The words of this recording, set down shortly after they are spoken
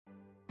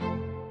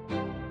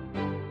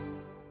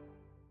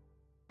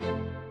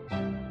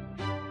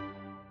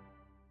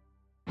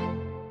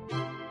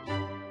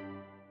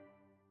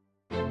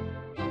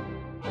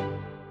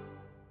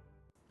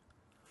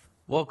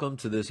Welcome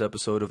to this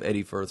episode of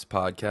Eddie Firth's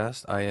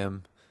podcast. I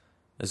am,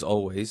 as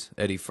always,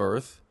 Eddie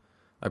Firth.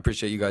 I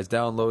appreciate you guys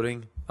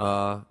downloading.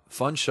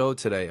 Fun show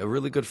today. A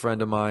really good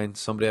friend of mine,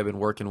 somebody I've been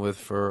working with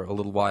for a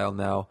little while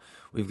now.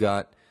 We've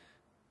got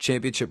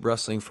Championship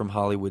Wrestling from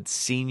Hollywood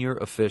senior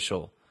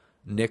official,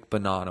 Nick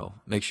Bonanno.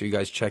 Make sure you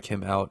guys check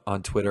him out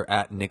on Twitter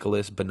at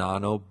Nicholas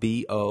Bonanno,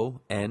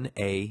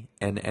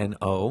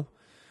 Bonanno.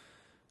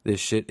 This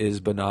shit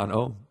is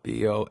Bonanno,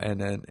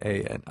 Bonnan.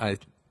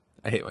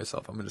 I hate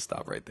myself. I'm going to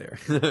stop right there.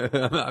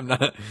 I'm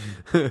not.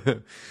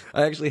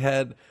 I actually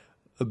had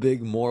a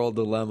big moral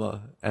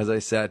dilemma as I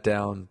sat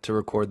down to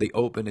record the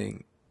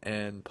opening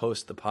and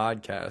post the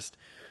podcast.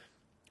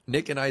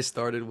 Nick and I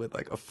started with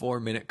like a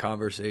 4-minute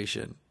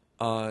conversation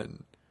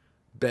on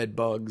bed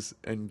bugs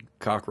and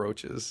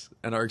cockroaches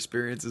and our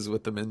experiences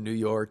with them in New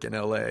York and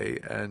LA.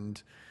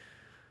 And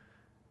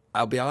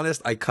I'll be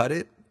honest, I cut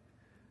it.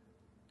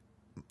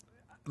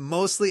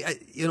 Mostly, I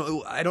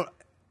don't.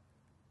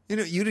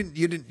 You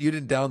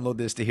didn't download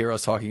this to hear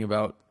us talking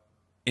about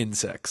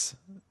insects.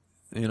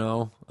 We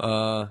do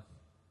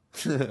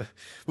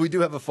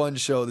have a fun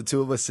show. The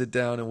two of us sit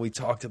down and we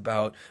talked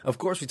about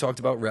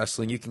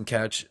wrestling. You can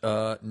catch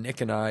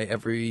Nick and I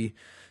every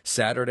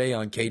Saturday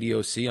on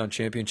KDOC on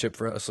Championship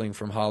Wrestling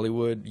from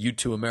Hollywood,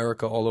 U2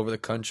 America all over the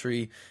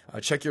country.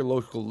 Check your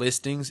local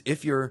listings.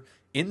 If you're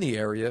in the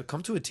area,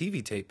 come to a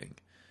TV taping.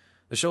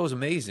 The show is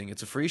amazing.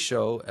 It's a free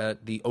show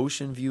at the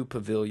Ocean View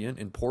Pavilion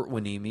in Port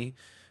Hueneme.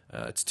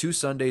 It's 2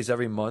 Sundays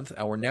every month.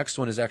 Our next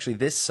one is actually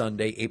this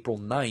Sunday, April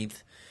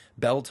 9th.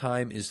 Bell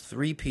time is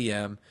 3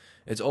 p.m.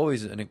 It's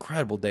always an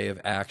incredible day of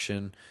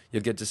action.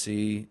 You'll get to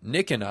see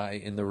Nick and I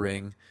in the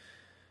ring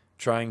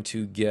trying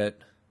to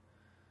get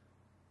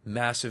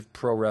massive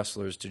pro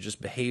wrestlers to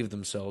just behave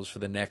themselves for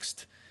the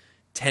next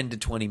 10 to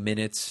 20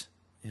 minutes.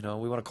 We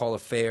want to call a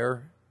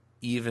fair,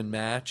 even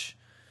match.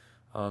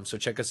 So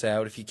check us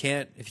out. If you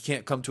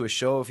can't come to a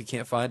show, if you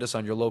can't find us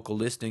on your local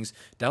listings,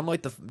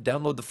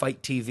 download the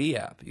Fight TV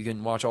app. You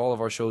can watch all of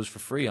our shows for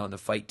free on the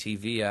Fight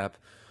TV app.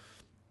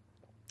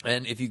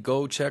 And if you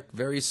go check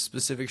very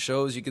specific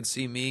shows, you can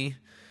see me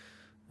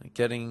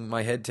getting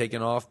my head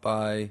taken off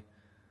by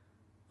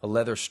a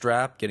leather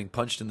strap, getting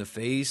punched in the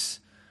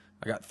face.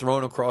 I got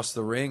thrown across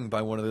the ring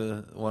by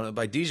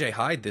by DJ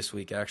Hyde this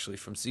week, actually,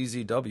 from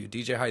CZW.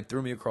 DJ Hyde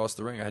threw me across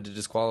the ring. I had to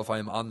disqualify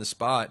him on the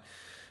spot.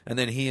 And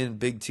then he and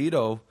Big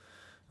Tito,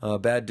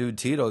 Bad Dude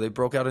Tito, they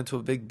broke out into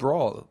a big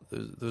brawl.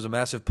 There was a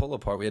massive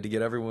pull-apart. We had to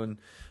get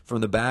everyone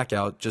from the back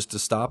out just to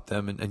stop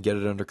them and get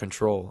it under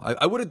control.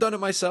 I would have done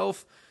it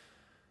myself,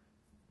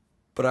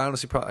 but I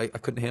honestly I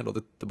couldn't handle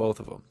the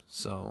both of them.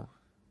 So,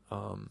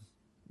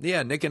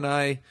 Nick and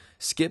I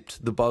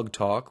skipped the bug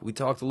talk. We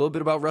talked a little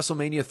bit about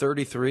WrestleMania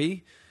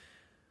 33.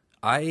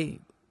 I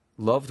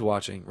loved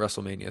watching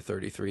WrestleMania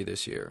 33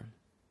 this year.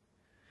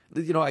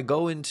 I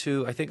go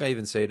into, I think I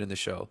even say it in the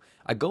show,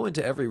 I go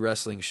into every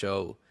wrestling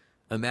show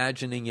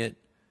imagining it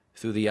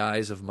through the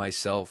eyes of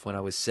myself when I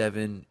was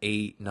 7,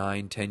 8,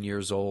 9, 10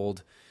 years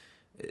old.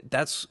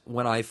 That's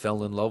when I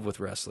fell in love with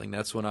wrestling.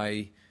 That's when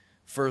I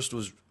first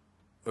was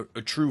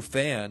a true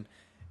fan.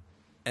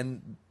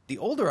 And the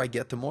older I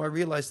get, the more I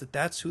realize that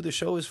that's who the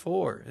show is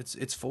for.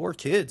 It's for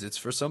kids. It's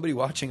for somebody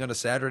watching on a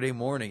Saturday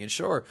morning. And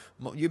sure,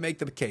 you make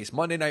the case.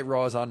 Monday Night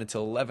Raw is on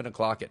until 11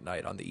 o'clock at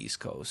night on the East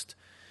Coast.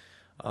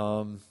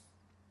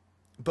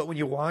 But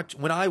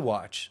when I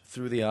watch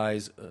through the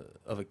eyes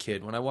of a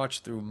kid, when I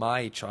watch through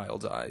my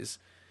child's eyes,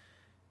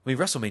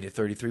 WrestleMania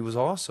 33 was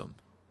awesome.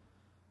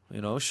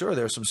 Sure,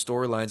 there are some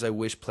storylines I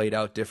wish played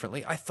out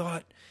differently. I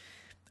thought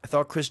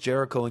Chris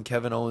Jericho and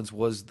Kevin Owens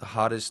was the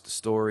hottest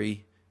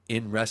story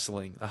in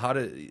wrestling,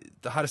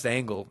 the hottest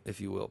angle,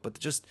 if you will. But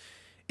just,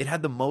 it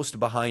had the most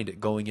behind it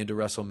going into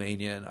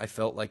WrestleMania, and I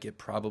felt like it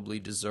probably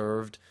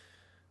deserved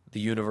the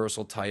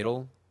Universal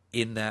title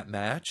in that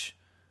match.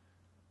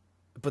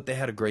 But they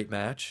had a great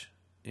match.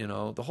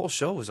 The whole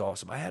show was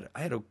awesome. I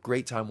had a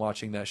great time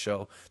watching that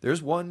show.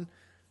 There's one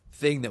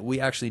thing that we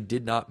actually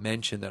did not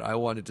mention that I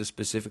wanted to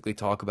specifically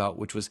talk about,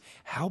 which was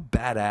how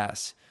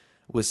badass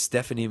was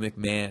Stephanie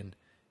McMahon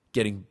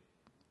getting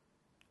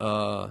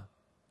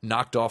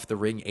knocked off the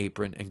ring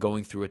apron and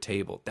going through a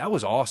table. That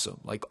was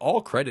awesome. Like,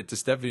 all credit to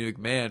Stephanie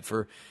McMahon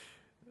for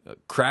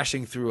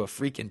crashing through a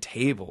freaking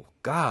table.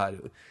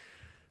 God.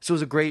 So it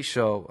was a great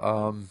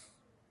show.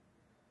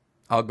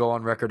 I'll go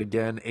on record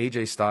again.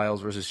 AJ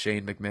Styles versus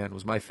Shane McMahon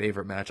was my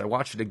favorite match. I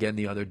watched it again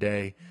the other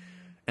day,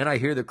 and I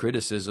hear the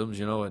criticisms.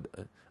 A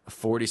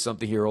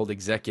 40-something-year-old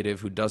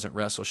executive who doesn't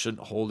wrestle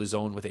shouldn't hold his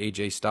own with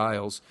AJ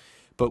Styles.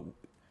 But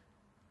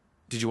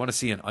did you want to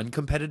see an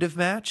uncompetitive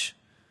match?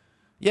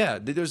 Yeah,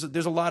 there's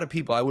a lot of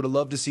people. I would have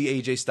loved to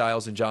see AJ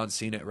Styles and John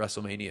Cena at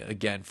WrestleMania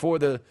again for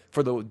the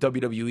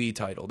WWE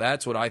title.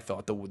 That's what I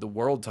thought. The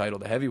world title,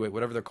 the heavyweight,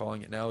 whatever they're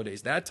calling it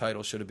nowadays. That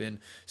title should have been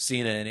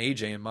Cena and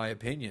AJ, in my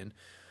opinion.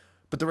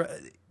 But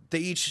they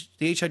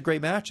each had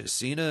great matches.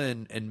 Cena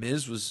and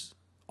Miz was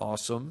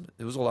awesome.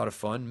 It was a lot of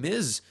fun.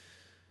 Miz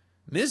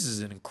is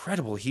an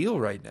incredible heel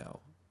right now,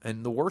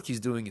 and the work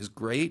he's doing is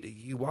great.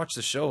 You watch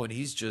the show, and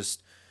he's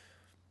just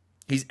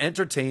He's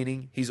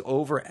entertaining. He's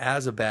over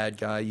as a bad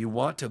guy. You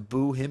want to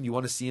boo him. You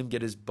want to see him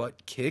get his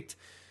butt kicked.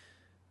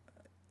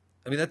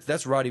 I mean,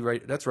 that's Roddy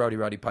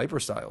Piper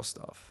style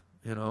stuff,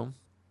 you know?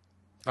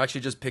 I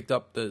actually just picked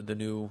up the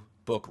new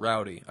book,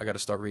 Rowdy. I got to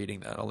start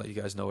reading that. I'll let you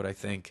guys know what I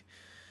think.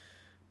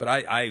 But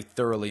I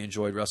thoroughly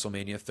enjoyed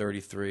WrestleMania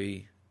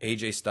 33.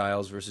 AJ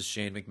Styles versus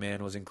Shane McMahon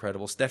was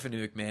incredible.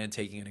 Stephanie McMahon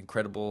taking an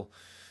incredible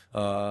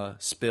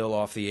spill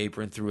off the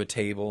apron through a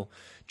table.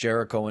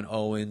 Jericho and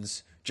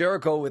Owens.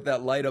 Jericho with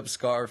that light up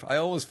scarf. I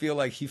almost feel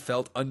like he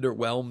felt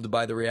underwhelmed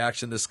by the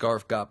reaction the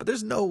scarf got. But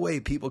there's no way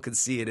people could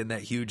see it in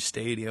that huge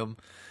stadium.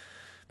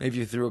 Maybe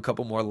you threw a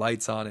couple more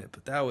lights on it.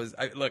 But that was...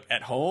 look,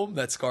 at home,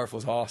 that scarf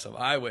was awesome.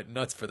 I went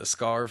nuts for the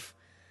scarf.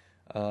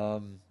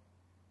 I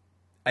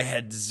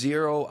had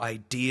zero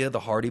idea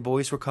the Hardy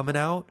Boys were coming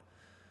out.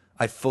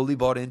 I fully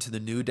bought into the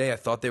New Day. I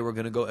thought they were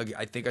going to go...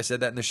 I think I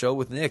said that in the show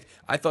with Nick.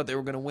 I thought they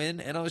were going to win,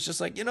 and I was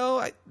just like,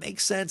 it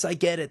makes sense. I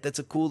get it. That's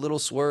a cool little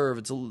swerve.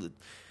 It's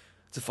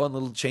a fun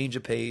little change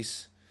of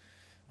pace.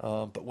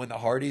 But when the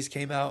Hardys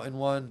came out and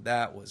won,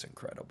 that was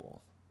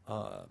incredible.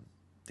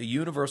 The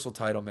Universal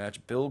title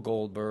match, Bill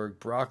Goldberg,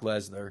 Brock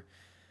Lesnar.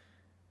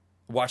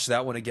 Watched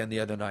that one again the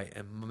other night,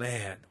 and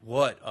man,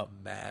 what a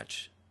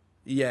match.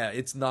 Yeah,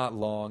 it's not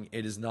long.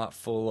 It is not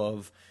full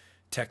of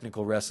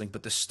technical wrestling,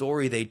 but the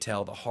story they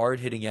tell, the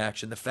hard-hitting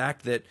action, the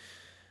fact that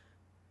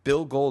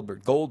Bill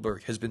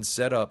Goldberg has been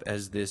set up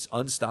as this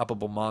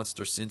unstoppable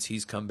monster since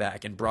he's come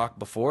back, and Brock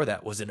before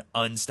that was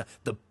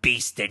the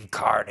beast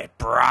incarnate,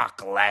 Brock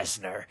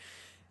Lesnar.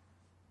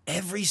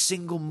 Every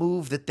single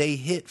move that they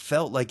hit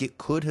felt like it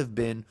could have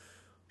been,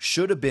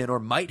 should have been, or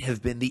might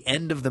have been the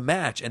end of the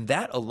match, and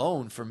that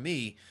alone, for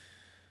me,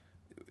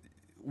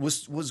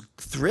 was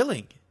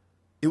thrilling.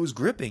 It was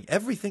gripping.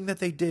 Everything that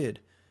they did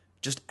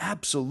just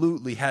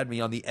absolutely had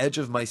me on the edge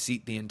of my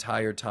seat the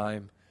entire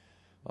time.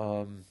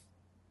 I'd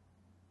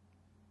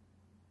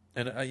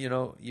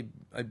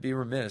be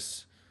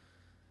remiss.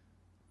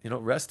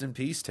 Rest in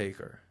peace,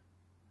 Taker.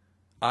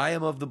 I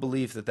am of the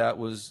belief that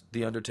was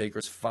The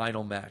Undertaker's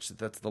final match.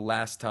 That's the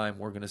last time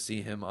we're going to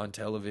see him on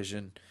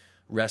television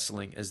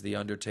wrestling as The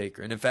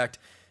Undertaker. And in fact,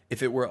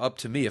 if it were up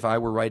to me, if I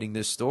were writing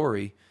this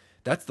story,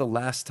 that's the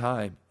last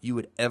time you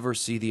would ever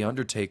see The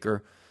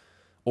Undertaker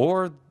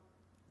or,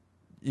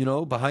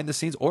 behind the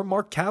scenes, or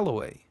Mark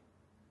Calloway,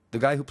 the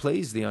guy who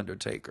plays The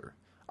Undertaker.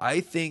 I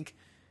think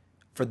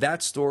for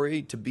that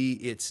story to be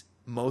its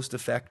most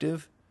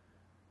effective,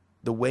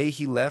 the way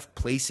he left,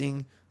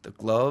 placing the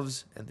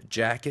gloves and the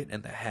jacket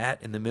and the hat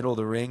in the middle of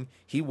the ring,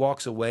 he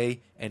walks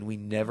away and we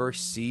never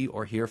see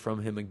or hear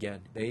from him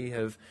again. They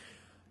have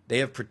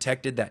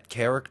protected that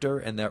character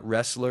and that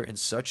wrestler in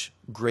such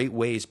great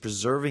ways,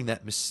 preserving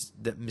that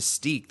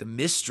mystique, the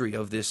mystery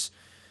of this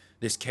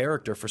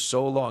character for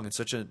so long in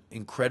such an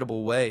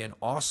incredible way, an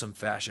awesome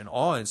fashion,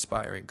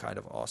 awe-inspiring kind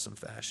of awesome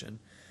fashion.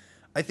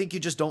 I think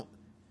you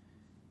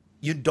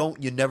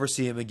never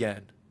see him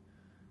again.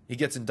 He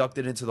gets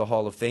inducted into the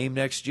Hall of Fame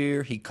next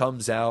year. He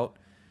comes out.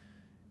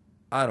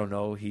 I don't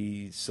know.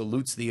 He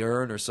salutes the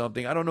urn or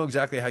something. I don't know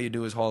exactly how you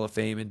do his Hall of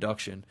Fame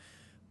induction,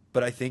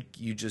 but I think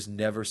you just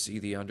never see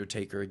The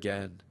Undertaker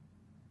again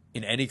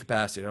in any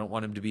capacity. I don't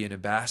want him to be an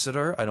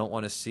ambassador. I don't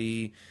want to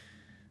see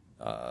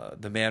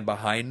the man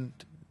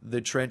behind the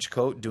trench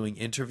coat doing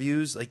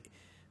interviews. Like,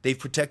 they've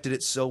protected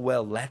it so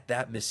well. Let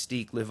that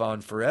mystique live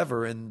on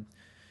forever, and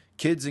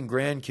kids and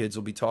grandkids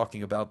will be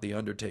talking about The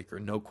Undertaker,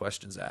 no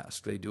questions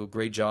asked. They do a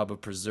great job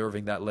of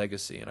preserving that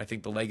legacy, and I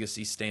think the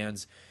legacy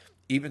stands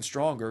even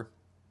stronger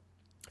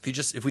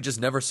if we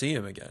just never see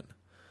him again.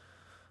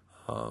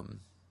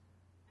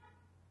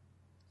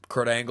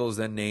 Kurt Angle is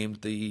then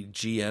named the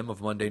GM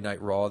of Monday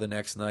Night Raw the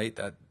next night.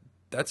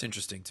 That's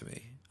interesting to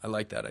me. I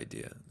like that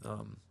idea.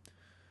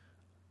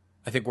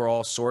 I think we're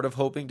all sort of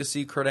hoping to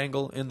see Kurt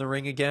Angle in the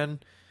ring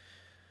again.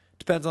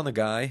 Depends on the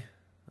guy.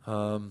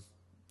 I'm,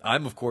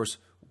 of course,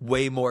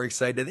 way more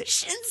excited that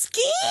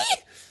Shinsuke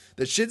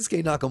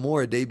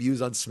Nakamura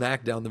debuts on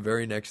SmackDown the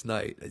very next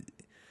night.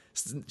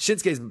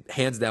 Shinsuke's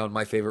hands down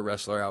my favorite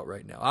wrestler out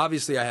right now.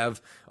 Obviously, I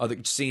have other.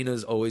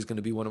 Cena's always going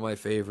to be one of my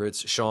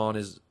favorites. Shawn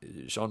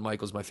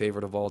Michaels my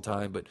favorite of all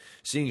time. But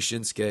seeing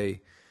Shinsuke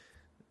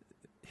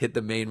hit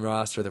the main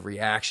roster, the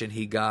reaction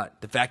he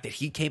got, the fact that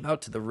he came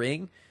out to the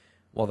ring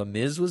while the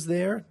Miz was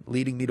there,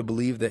 leading me to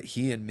believe that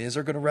he and Miz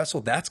are going to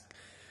wrestle.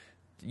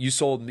 You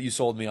sold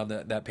me on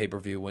that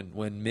pay-per-view.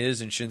 When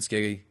Miz and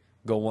Shinsuke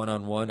go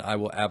one-on-one, I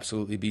will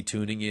absolutely be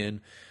tuning in,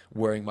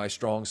 wearing my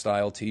Strong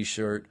Style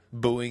t-shirt,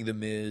 booing the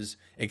Miz,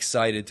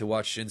 excited to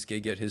watch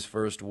Shinsuke get his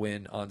first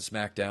win on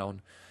SmackDown.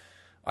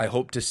 I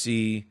hope to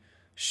see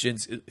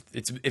Shinsuke.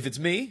 If it's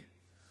me,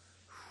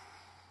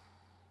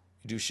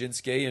 do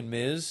Shinsuke and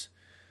Miz.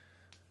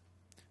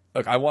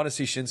 Look, I want to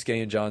see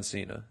Shinsuke and John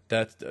Cena.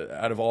 That's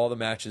out of all the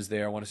matches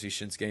there, I want to see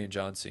Shinsuke and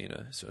John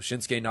Cena. So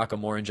Shinsuke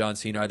Nakamura and John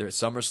Cena either at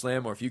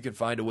SummerSlam, or if you can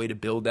find a way to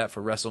build that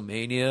for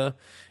WrestleMania,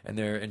 and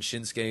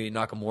Shinsuke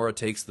Nakamura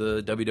takes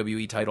the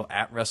WWE title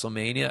at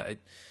WrestleMania.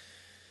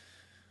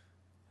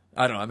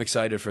 I don't know. I'm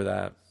excited for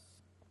that.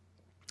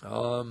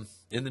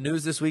 In the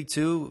news this week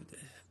too,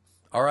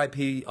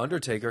 R.I.P.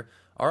 Undertaker.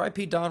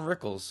 R.I.P. Don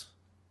Rickles.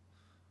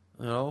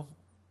 You know,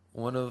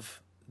 one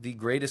of the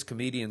greatest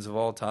comedians of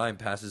all time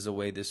passes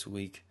away this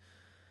week.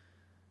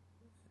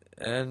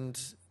 And,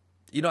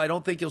 you know, I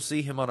don't think you'll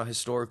see him on a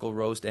historical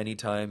roast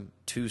anytime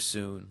too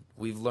soon.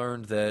 We've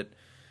learned that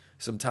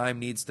some time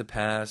needs to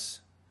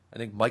pass. I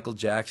think Michael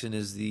Jackson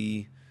is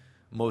the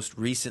most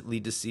recently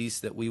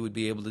deceased that we would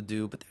be able to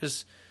do. But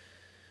there's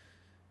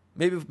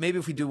maybe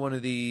if we do one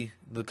of the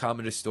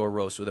Comedy Store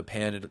roasts with a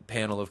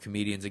panel of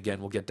comedians, again,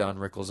 we'll get Don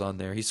Rickles on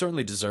there. He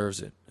certainly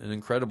deserves it. An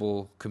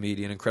incredible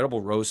comedian,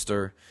 incredible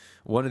roaster,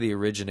 one of the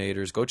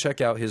originators. Go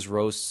check out his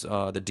roasts,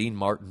 the Dean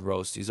Martin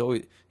roast.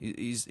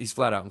 He's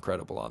flat out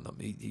incredible on them.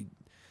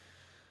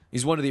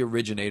 He's one of the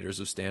originators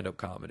of stand-up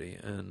comedy,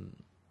 and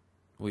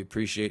we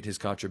appreciate his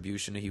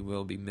contribution. He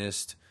will be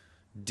missed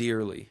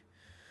dearly.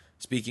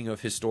 Speaking of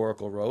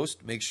historical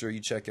roast, make sure you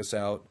check us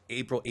out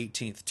April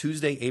 18th,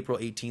 Tuesday, April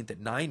 18th at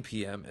 9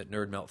 p.m. at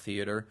Nerd Melt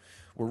Theater.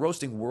 We're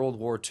roasting World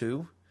War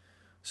II,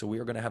 so we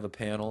are going to have a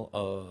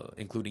panel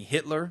including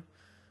Hitler,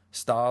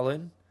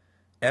 Stalin,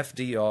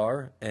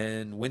 FDR,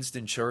 and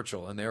Winston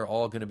Churchill, and they're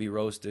all going to be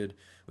roasted.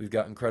 We've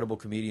got incredible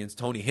comedians.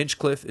 Tony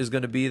Hinchcliffe is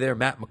going to be there.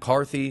 Matt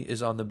McCarthy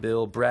is on the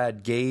bill.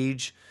 Brad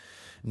Gage,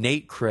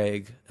 Nate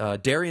Craig,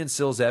 Darian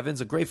Sills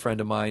Evans, a great friend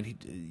of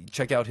mine.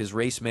 Check out his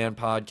Race Man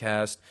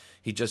podcast.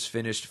 He just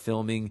finished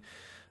filming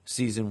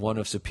season 1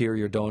 of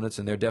Superior Donuts,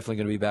 and they're definitely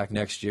going to be back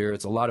next year.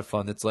 It's a lot of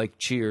fun. It's like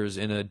Cheers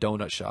in a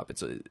donut shop.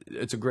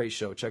 It's a great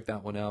show. Check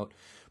that one out.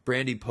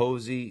 Brandy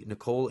Posey,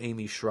 Nicole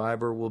Amy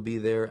Schreiber will be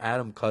there,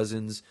 Adam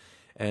Cousins,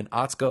 and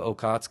Atsuka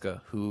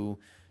Okatsuka, who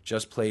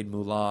just played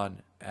Mulan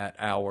at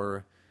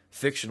our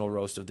fictional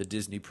roast of the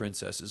Disney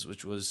princesses,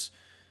 which was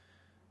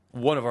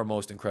one of our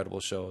most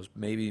incredible shows.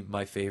 Maybe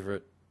my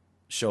favorite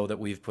show that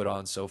we've put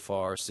on so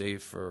far,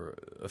 save for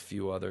a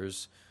few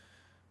others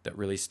that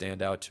really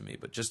stand out to me.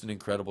 But just an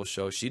incredible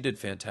show. She did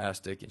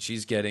fantastic, and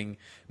she's getting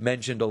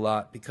mentioned a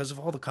lot because of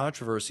all the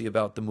controversy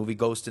about the movie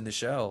Ghost in the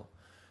Shell,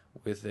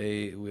 with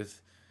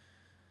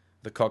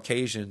the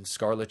Caucasian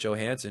Scarlett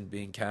Johansson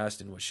being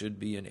cast in what should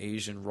be an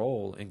Asian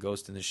role in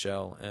Ghost in the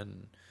Shell.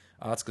 And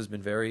Atsuka's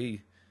been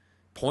very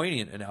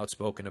poignant and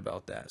outspoken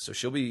about that. So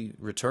she'll be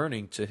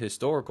returning to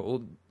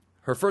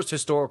her first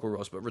historical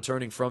roast, but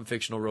returning from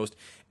fictional roast,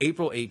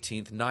 April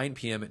 18th, 9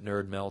 p.m. at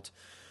Nerd Melt.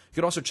 You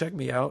can also check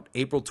me out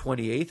April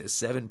 28th at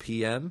 7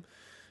 p.m.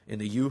 in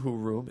the Yoo-Hoo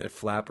Room at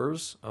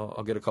Flappers.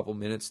 I'll get a couple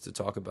minutes to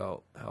talk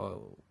about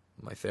how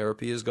my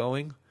therapy is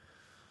going.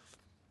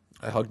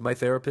 I hugged my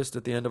therapist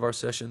at the end of our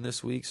session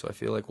this week, so I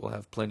feel like we'll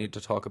have plenty to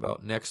talk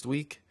about next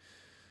week.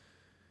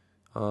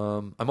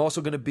 I'm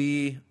also going to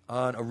be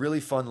on a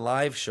really fun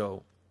live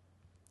show.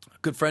 A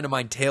good friend of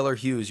mine, Taylor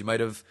Hughes, you might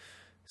have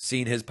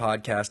seen his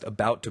podcast,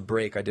 About to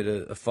Break. I did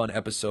a fun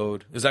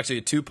episode. It was actually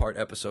a 2-part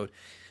episode.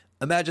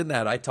 Imagine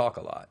that. I talk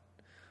a lot.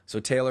 So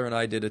Taylor and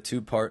I did a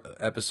 2-part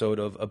episode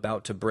of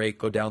About to Break.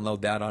 Go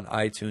download that on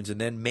iTunes. And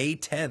then May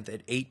 10th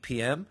at 8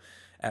 p.m.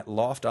 at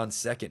Loft on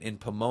 2nd in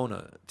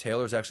Pomona,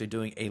 Taylor's actually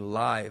doing a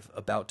live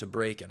About to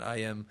Break, and I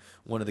am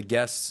one of the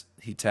guests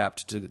he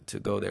tapped to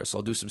go there. So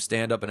I'll do some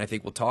stand-up, and I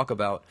think we'll talk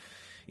about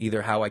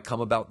either how I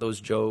come about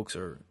those jokes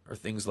or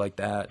things like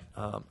that.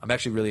 I'm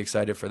actually really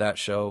excited for that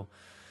show.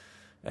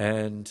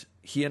 And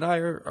he and I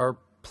are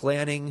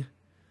planning...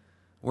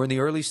 We're in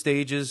the early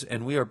stages,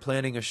 and we are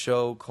planning a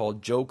show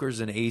called Jokers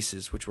and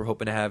Aces, which we're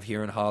hoping to have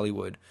here in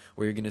Hollywood,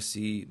 where you're going to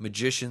see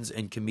magicians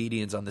and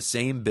comedians on the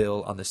same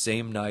bill on the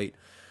same night.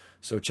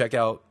 So check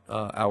out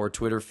our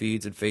Twitter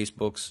feeds and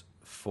Facebooks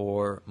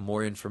for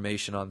more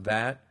information on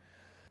that.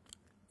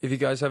 If you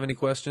guys have any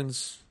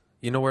questions,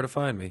 you know where to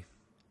find me.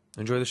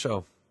 Enjoy the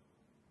show.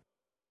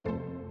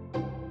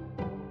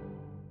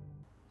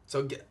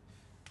 So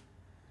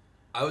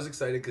I was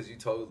excited because you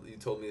told me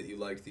that you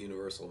liked the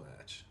Universal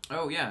match.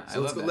 Oh yeah,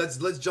 so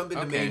let's jump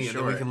into Mania, and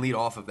then we can lead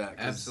off of that.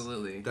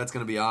 Absolutely, that's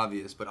going to be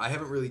obvious. But I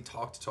haven't really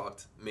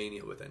talked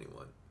Mania with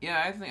anyone.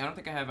 Yeah, I don't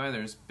think I have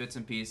either. It's bits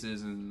and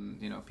pieces, and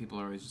people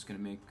are always just going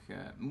to make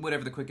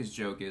whatever the quickest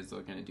joke is.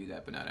 They're going to do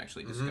that, but not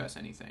actually discuss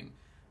anything.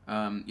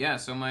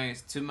 So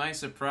to my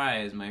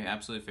surprise, my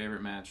absolute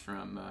favorite match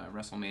from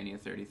WrestleMania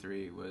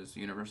 33 was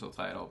Universal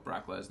title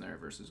Brock Lesnar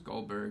versus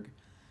Goldberg.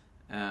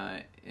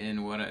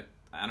 In what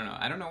I don't know.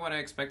 I don't know what I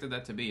expected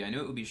that to be. I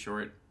knew it would be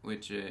short,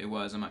 which it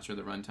was. I'm not sure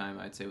the runtime.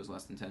 I'd say it was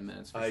less than 10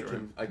 minutes. I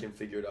can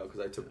figure it out because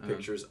I took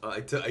pictures.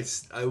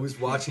 I was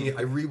watching it.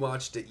 I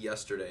rewatched it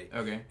yesterday.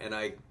 Okay. And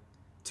I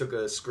took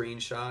a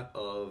screenshot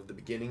of the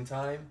beginning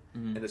time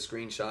and a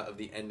screenshot of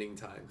the ending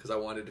time because I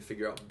wanted to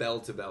figure out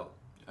bell to bell.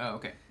 Oh,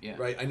 okay. Yeah.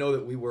 Right. I know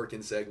that we work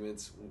in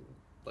segments.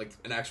 Like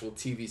an actual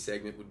TV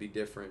segment would be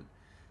different.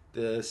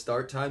 The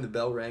start time, the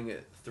bell rang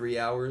at 3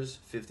 hours,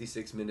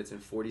 56 minutes,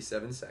 and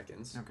 47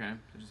 seconds. Okay,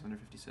 so just under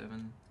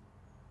 57.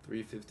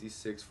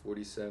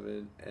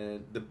 3:56:47,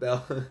 and the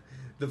bell,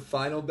 the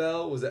final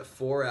bell was at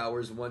 4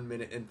 hours, 1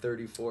 minute, and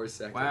 34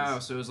 seconds. Wow,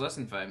 so it was less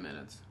than 5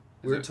 minutes.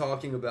 We're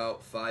talking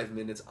about 5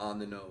 minutes on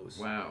the nose.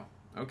 Wow.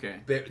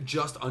 Okay.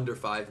 Just under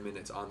 5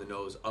 minutes on the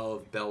nose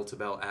of bell to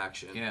bell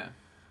action. Yeah.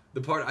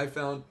 The part I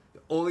found,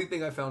 the only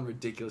thing I found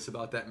ridiculous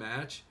about that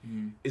match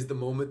is the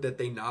moment that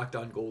they knocked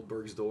on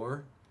Goldberg's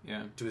door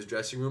to his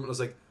dressing room. And I was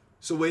like,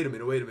 so wait a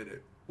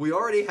minute. We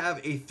already have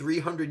a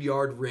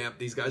 300-yard ramp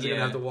these guys are going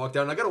to have to walk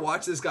down. I got to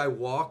watch this guy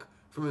walk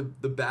from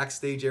the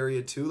backstage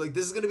area too. Like,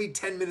 this is going to be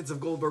 10 minutes of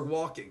Goldberg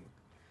walking.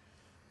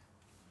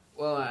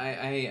 Well,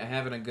 I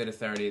have it on good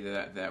authority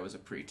that was a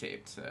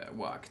pre-taped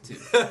walk, too.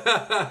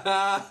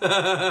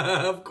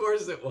 Of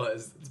course it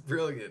was. It's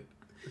brilliant.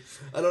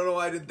 I don't know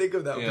why I didn't think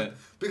of that. Yeah.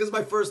 Because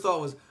my first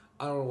thought was,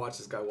 I don't want to watch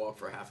this guy walk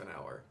for half an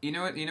hour. You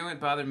know what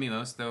bothered me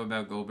most, though,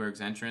 about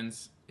Goldberg's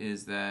entrance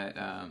is that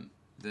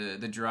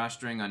the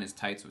drawstring on his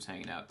tights was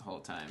hanging out the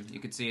whole time. You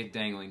could see it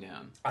dangling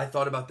down. I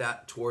thought about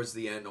that towards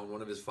the end on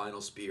one of his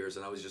final spears,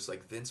 and I was just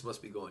like, Vince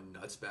must be going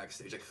nuts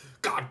backstage. Like,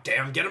 God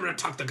damn, get him to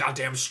tuck the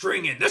goddamn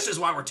string in. This is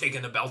why we're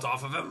taking the belt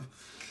off of him.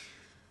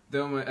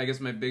 Though I guess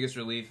my biggest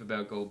relief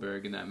about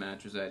Goldberg in that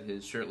match was that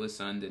his shirtless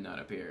son did not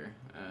appear,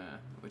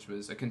 which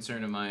was a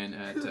concern of mine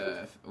at,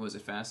 was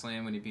it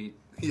Fastlane when he beat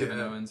Kevin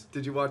Owens?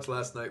 Did you watch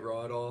last night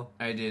Raw at all?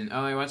 I didn't.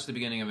 Oh, I watched the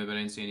beginning of it, but I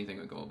didn't see anything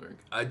with Goldberg.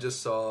 I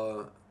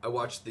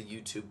watched the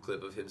YouTube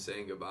clip of him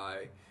saying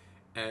goodbye,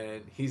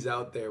 and he's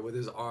out there with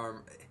his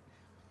arm.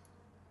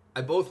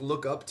 I both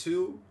look up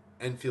to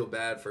and feel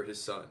bad for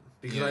his son,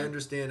 because I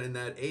understand in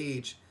that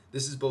age,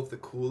 this is both the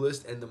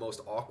coolest and the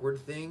most awkward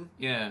thing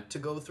to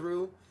go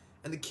through.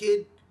 And the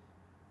kid's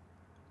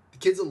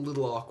a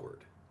little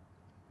awkward.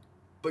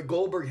 But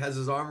Goldberg has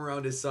his arm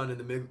around his son in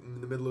the middle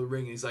of the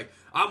ring, and he's like,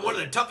 I'm one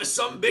of the toughest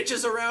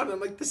bitches around. And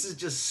I'm like, this is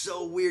just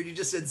so weird. You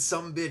just said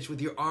bitch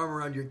with your arm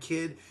around your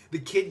kid. The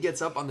kid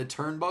gets up on the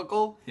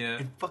turnbuckle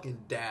and fucking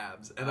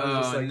dabs. And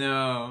I'm just like,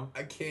 no.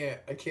 I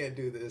can't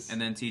do this.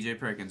 And then TJ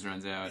Perkins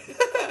runs out.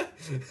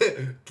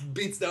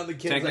 Beats down the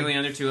kid. Technically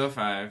under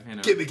 205, you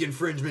know. Gimmick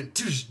infringement.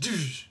 Toosh,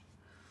 toosh.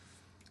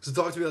 So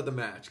talk to me about the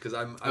match, because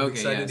I'm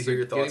excited to hear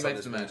your thoughts on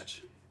this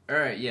match. All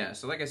right, yeah.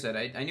 So like I said,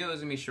 I knew it was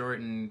going to be short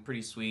and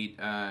pretty sweet.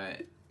 A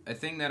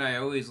thing that I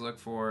always look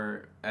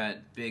for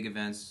at big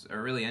events,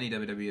 or really any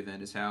WWE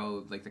event, is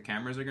how like the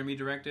cameras are going to be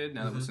directed.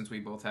 Now, since we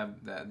both have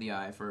the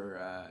eye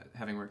for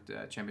having worked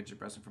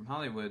Championship Wrestling from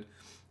Hollywood,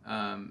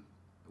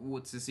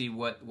 to see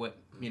what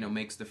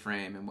makes the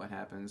frame and what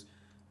happens.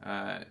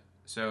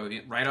 So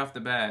right off the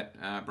bat,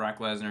 Brock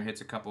Lesnar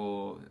hits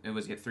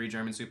he hit 3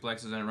 German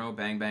suplexes in a row,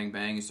 bang, bang,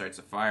 bang. He starts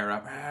to fire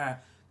up.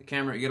 The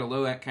camera, you get a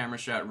low camera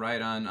shot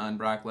right on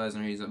Brock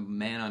Lesnar. He's a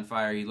man on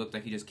fire. He looked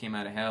like he just came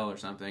out of hell or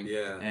something.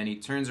 Yeah. And he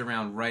turns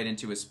around right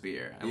into a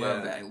spear. I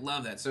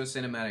love that. So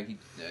cinematic.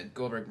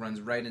 Goldberg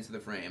runs right into the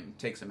frame,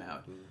 takes him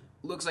out.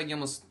 Looks like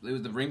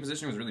the ring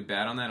position was really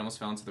bad on that. Almost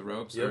fell into the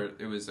ropes. Or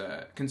it was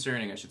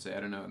concerning, I should say. I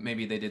don't know.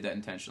 Maybe they did that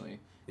intentionally.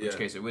 In which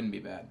case it wouldn't be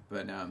bad.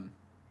 But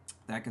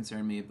that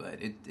concerned me.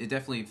 But it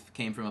definitely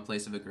came from a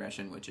place of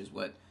aggression, which is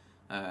what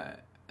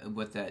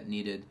that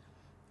needed.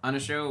 On a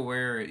show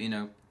where,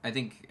 I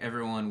think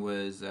everyone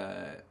was,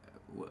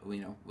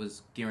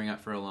 was gearing up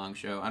for a long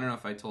show. I don't know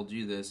if I told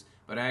you this,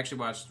 but I actually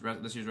watched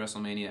this year's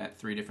WrestleMania at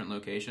 3 different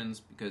locations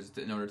because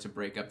in order to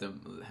break up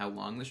how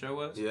long the show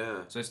was. Yeah.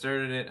 So I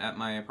started it at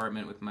my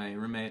apartment with my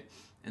roommate,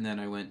 and then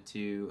I went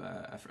to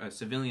a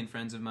civilian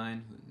friends of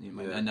mine,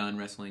 a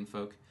non-wrestling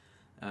folk,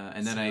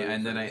 and then I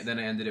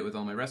ended it with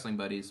all my wrestling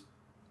buddies,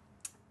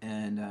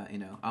 and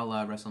a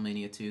la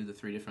WrestleMania 2, the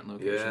 3 different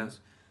locations,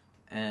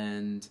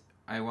 and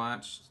I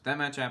watched that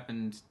match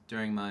happened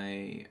during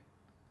my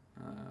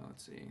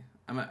let's see,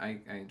 I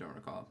don't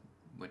recall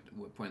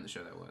what point in the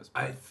show that was.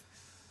 I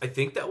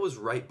think that was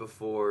right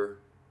before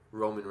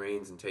Roman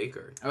Reigns and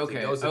Taker.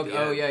 Okay.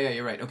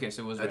 You're right. Okay,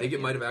 so it was. I think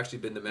it might have actually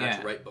been the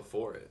match right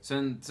before it. So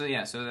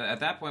at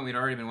that point we'd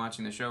already been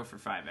watching the show for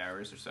 5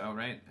 hours or so,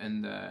 right?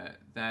 And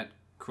that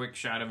quick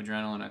shot of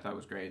adrenaline I thought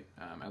was great.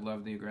 I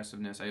loved the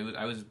aggressiveness.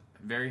 I was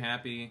very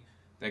happy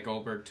that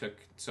Goldberg took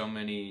so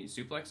many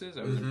suplexes.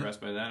 I was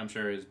impressed by that. I'm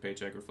sure his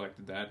paycheck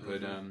reflected that,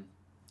 but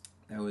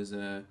that was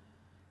the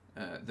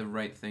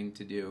right thing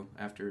to do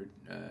after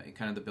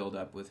kind of the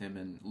build-up with him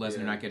and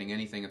Lesnar not getting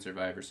anything in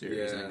Survivor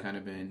Series and kind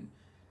of being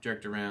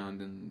jerked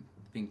around and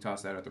being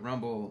tossed out at the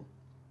Rumble.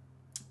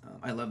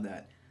 I love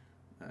that.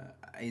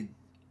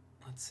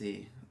 Let's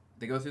see.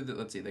 They go through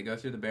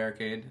the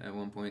barricade at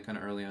one point, kind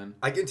of early on.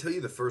 I can tell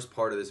you the first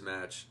part of this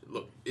match.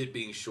 Look, it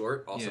being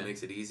short also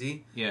makes it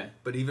easy. Yeah.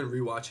 But even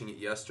rewatching it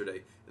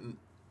yesterday,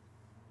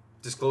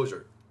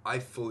 disclosure, I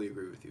fully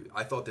agree with you.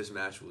 I thought this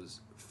match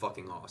was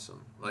fucking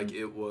awesome. Like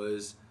it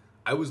was.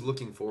 I was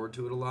looking forward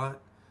to it a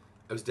lot.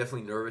 I was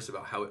definitely nervous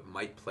about how it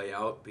might play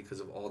out because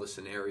of all the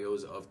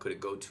scenarios of could it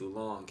go too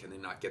long? Can they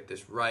not get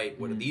this right?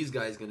 What are these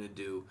guys gonna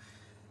do?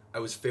 I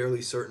was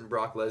fairly certain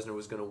Brock Lesnar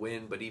was going to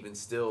win, but even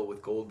still,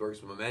 with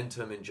Goldberg's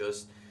momentum and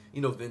just,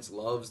 Vince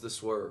loves the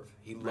swerve.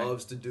 He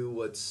loves to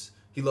do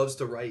he loves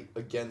to write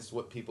against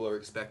what people are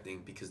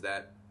expecting because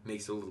that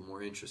makes it a little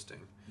more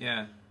interesting.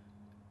 Yeah.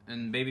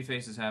 And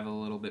babyfaces have a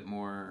little bit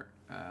more,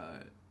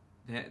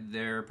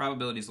 their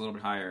probability is a little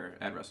bit higher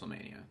at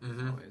WrestleMania.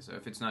 Always. So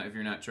if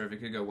you're not sure if it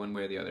could go one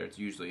way or the other, it's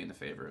usually in the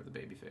favor of the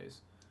babyface.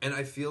 And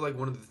I feel like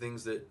one of the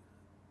things that,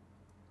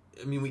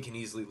 we can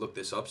easily look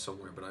this up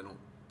somewhere, but I don't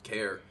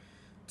care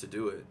to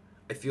do it.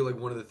 I feel like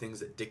one of the things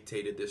that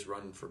dictated this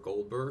run for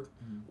Goldberg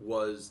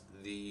was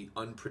the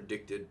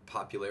unpredicted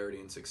popularity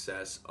and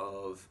success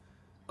of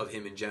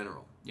him in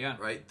general. Yeah.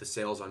 Right? The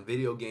sales on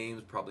video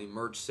games, probably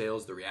merch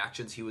sales, the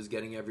reactions he was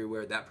getting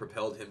everywhere, that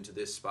propelled him to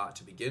this spot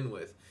to begin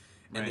with.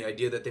 And the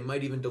idea that they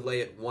might even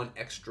delay it one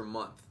extra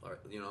month, or,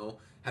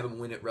 have him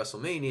win at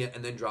WrestleMania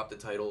and then drop the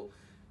title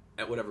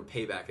at whatever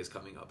Payback is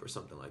coming up or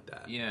something like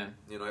that. Yeah.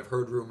 I've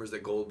heard rumors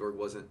that Goldberg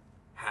wasn't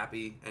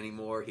happy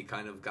anymore. He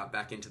kind of got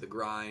back into the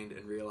grind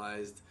and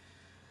realized,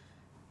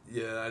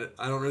 I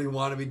don't really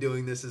want to be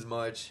doing this as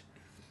much.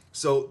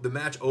 So the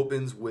match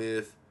opens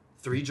with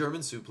 3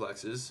 German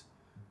suplexes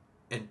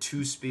and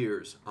 2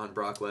 spears on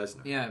Brock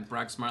Lesnar. Yeah,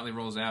 Brock smartly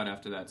rolls out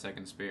after that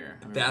second spear.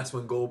 That's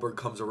when Goldberg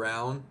comes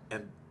around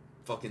and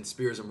fucking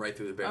spears him right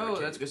through the barricade.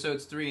 Oh, that's good. So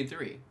it's 3 and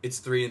 3. It's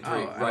 3 and 3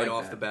 right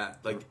off the bat.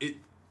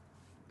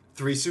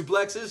 3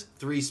 suplexes,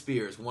 3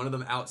 spears. One of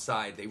them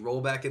outside. They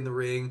roll back in the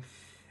ring,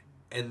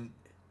 and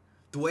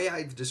the way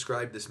I've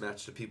described this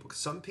match to people,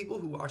 because some people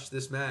who watched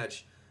this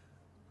match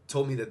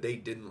told me that they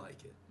didn't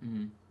like it.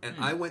 Mm-hmm. And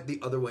I went the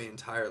other way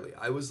entirely.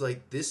 I was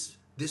like, this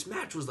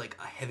match was like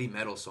a heavy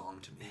metal song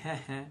to me.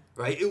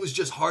 Right? It was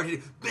just hard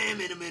hitting.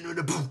 Bam, in a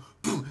minute, boom,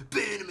 boom,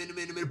 bam, in a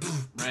minute,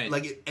 boom. Right.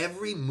 Like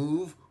every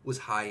move was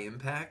high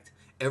impact.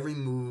 Every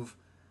move,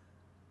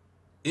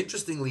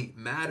 interestingly,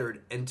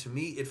 mattered. And to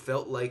me, it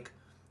felt like,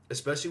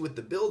 especially with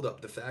the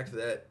build-up, the fact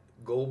that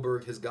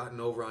Goldberg has gotten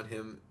over on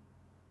him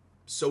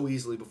so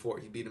easily before.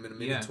 He beat him in a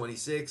minute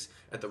 26.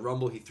 At the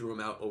Rumble, he threw him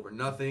out over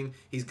nothing.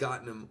 He's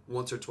gotten him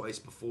once or twice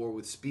before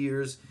with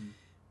spears. Mm-hmm.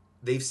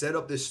 They've set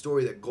up this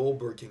story that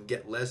Goldberg can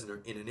get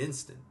Lesnar in an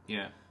instant.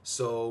 Yeah.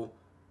 So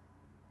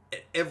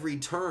at every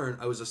turn,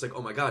 I was just like,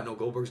 oh my God, no,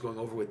 Goldberg's going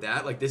over with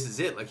that. Like, this is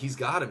it. Like, he's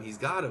got him.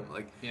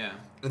 Like, yeah.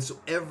 And so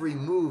every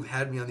move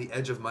had me on the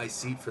edge of my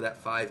seat for that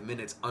 5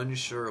 minutes,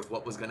 unsure of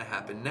what was going to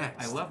happen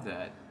next. I love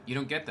that. You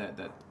don't get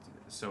that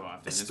so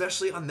often.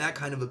 Especially on that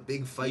kind of a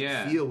big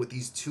fight feel with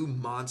these 2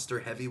 monster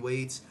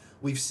heavyweights.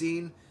 We've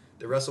seen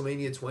the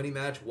WrestleMania 20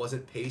 match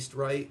wasn't paced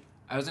right.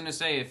 I was going to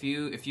say, if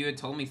you had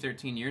told me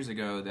 13 years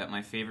ago that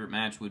my favorite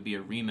match would be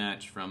a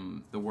rematch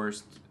from the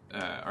worst,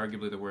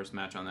 arguably the worst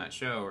match on that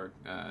show, or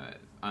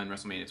on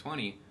WrestleMania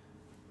 20,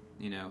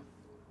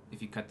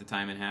 if you cut the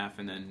time in half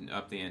and then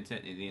up the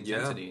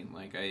intensity,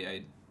 like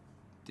I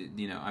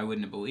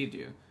wouldn't have believed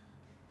you.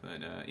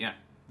 But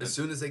as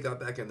soon as they got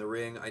back in the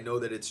ring, I know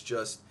that it's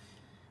just,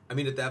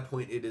 at that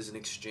point it is an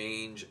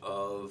exchange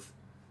of,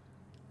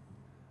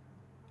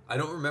 I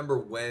don't remember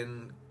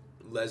when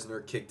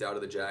Lesnar kicked out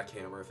of the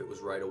jackhammer, if it was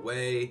right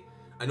away.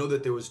 I know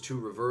that there was 2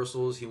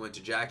 reversals. He went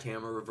to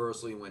jackhammer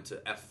reversal. He went to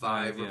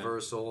F5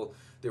 reversal.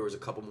 There was a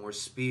couple more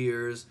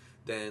spears.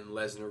 Then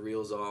Lesnar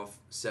reels off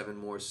 7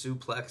 more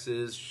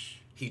suplexes.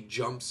 He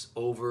jumps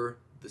over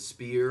the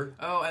spear.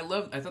 Oh,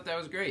 I thought that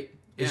was great.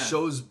 It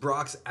shows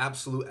Brock's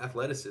absolute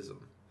athleticism.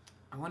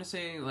 I want to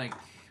say, like,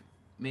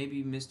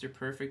 maybe Mr.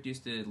 Perfect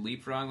used to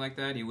leapfrog like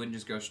that. He wouldn't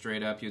just go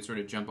straight up. He would sort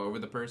of jump over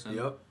the person.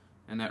 Yep.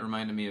 And that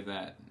reminded me of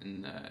that.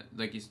 And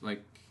like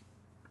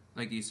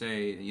you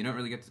say, you don't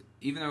really get to,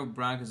 even though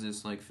Brock is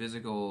this like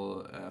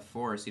physical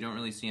force, you don't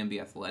really see him be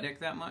athletic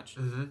that much.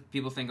 Mm-hmm.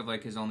 People think of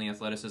like his only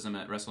athleticism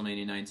at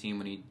WrestleMania 19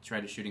 when he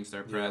tried a shooting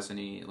star press and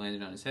he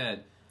landed on his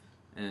head.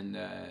 And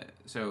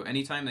so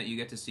anytime that you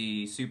get to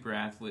see super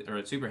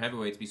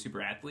heavyweights be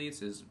super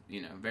athletes is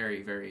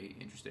very, very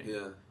interesting.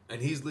 Yeah,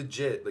 and he's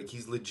legit. Like,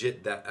 he's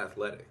legit that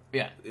athletic.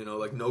 Yeah.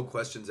 Like, no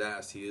questions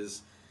asked. He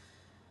is.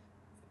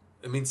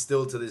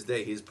 Still to this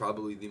day, he's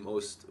probably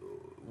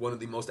one of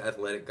the most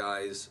athletic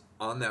guys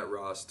on that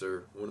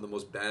roster. One of the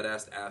most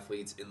badass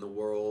athletes in the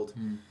world.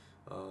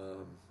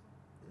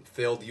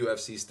 Failed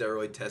UFC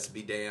steroid test,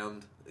 be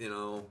damned.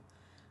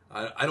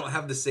 I don't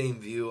have the same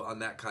view on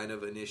that kind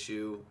of an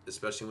issue,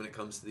 especially when it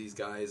comes to these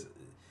guys.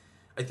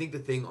 I think the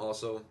thing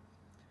also,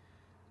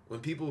 when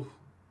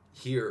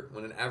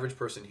an average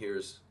person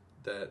hears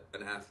that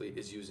an athlete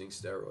is using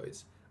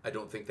steroids, I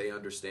don't think they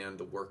understand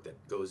the work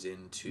that goes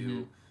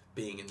into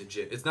being in the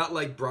gym. It's not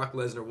like Brock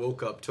Lesnar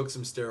woke up, took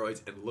some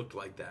steroids, and looked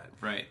like that.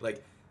 Right.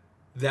 Like,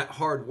 that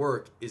hard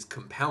work is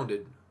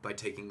compounded by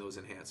taking those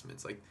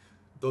enhancements. Like,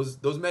 those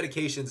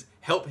medications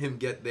help him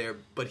get there,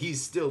 but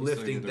he's still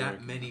lifting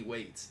that many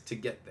weights to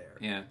get there.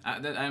 Yeah. I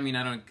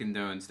don't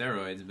condone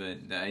steroids,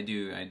 but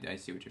I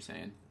see what you're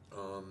saying.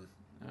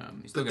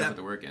 You still got to put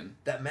the work in.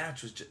 That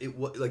match was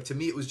to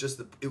me, it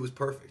was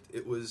perfect.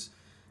 It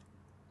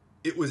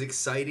was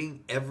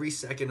exciting every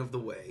second of the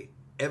way.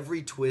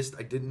 Every twist,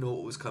 I didn't know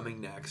what was coming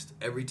next.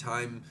 Every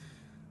time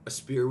a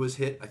spear was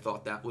hit, I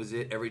thought that was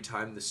it. Every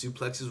time the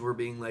suplexes were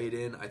being laid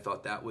in, I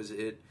thought that was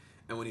it.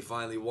 And when he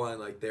finally won,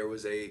 like, there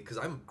was because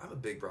I'm a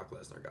big Brock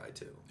Lesnar guy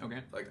too. Okay.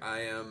 Like,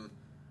 I'm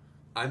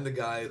the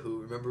guy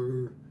who,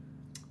 remember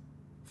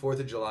 4th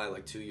of July,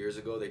 like 2 years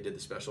ago, they did the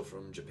special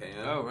from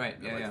Japan. Oh, right.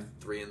 At, yeah.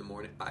 3 a.m.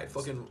 Lesnar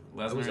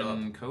I was up.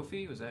 and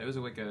Kofi? Was that?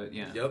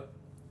 Yeah.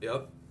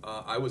 Yep.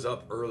 I was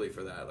up early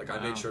for that. Like, wow.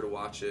 I made sure to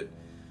watch it.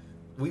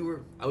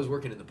 I was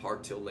working in the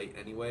park till late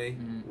anyway.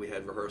 Mm-hmm. We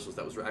had rehearsals.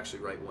 That was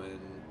actually right when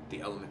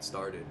the Element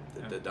started.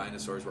 The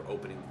dinosaurs were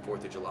opening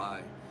 4th of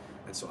July.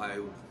 And so I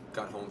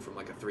got home from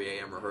like a 3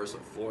 a.m. rehearsal.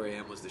 At 4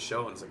 a.m. was the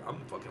show, and it's like, I'm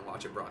fucking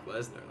watching Brock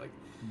Lesnar. Like,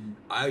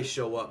 I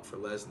show up for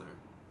Lesnar.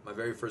 My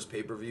very first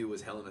pay-per-view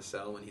was Hell in a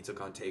Cell when he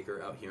took on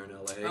Taker out here in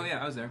L.A. Oh,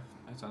 yeah, I was there.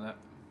 I saw that.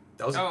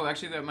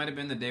 Actually, that might have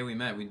been the day we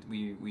met.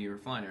 We were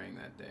flyering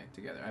that day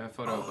together. I have a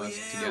photo of us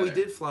together. Yeah, we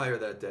did flyer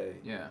that day.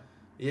 Yeah.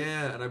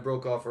 Yeah, and I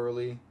broke off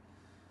early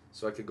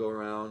so I could go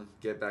around,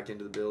 get back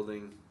into the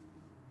building.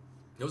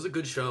 It was a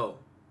good show.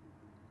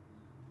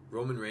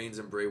 Roman Reigns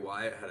and Bray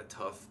Wyatt had a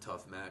tough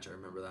match. I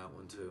remember that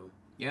one too.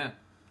 Yeah,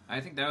 I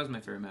think that was my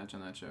favorite match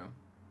on that show.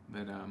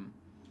 But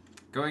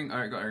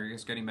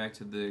getting back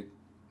to the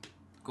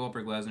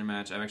Goldberg Lesnar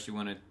match, I actually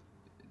want to.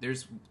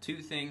 There's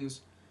two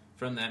things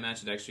from that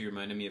match that actually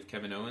reminded me of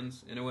Kevin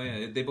Owens in a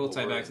way. They both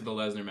tie back to the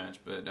Lesnar match,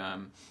 but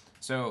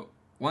so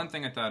one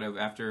thing I thought of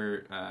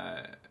after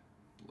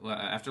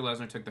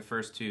Lesnar took the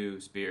first 2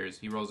 spears,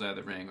 he rolls out of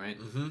the ring, right?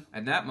 Mm-hmm.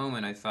 At that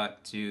moment, I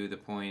thought to the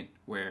point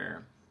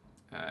where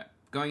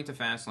going into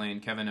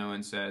Fastlane, Kevin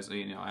Owens says,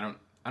 I don't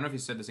know if he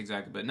said this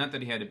exactly, but not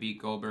that he had to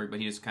beat Goldberg, but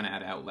he just kind of had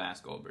to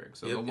outlast Goldberg.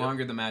 So the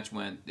longer the match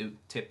went, it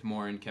tipped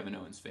more in Kevin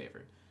Owens'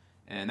 favor.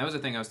 And that was the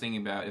thing I was thinking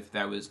about, if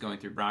that was going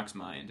through Brock's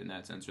mind in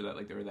that sense, or that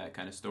like there were that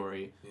kind of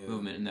story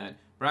movement, and that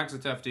Brock's a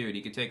tough dude.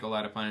 He could take a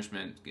lot of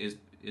punishment. Is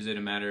it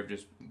a matter of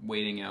just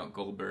waiting out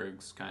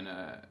Goldberg's kind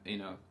of,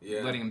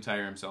 letting him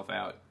tire himself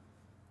out?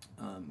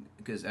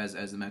 Because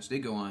as the match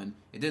did go on,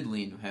 it did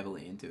lean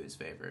heavily into his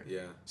favor.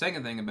 Yeah.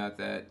 Second thing about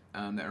that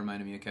that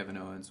reminded me of Kevin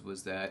Owens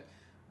was that,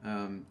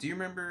 do you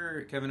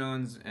remember Kevin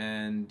Owens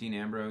and Dean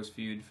Ambrose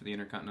feud for the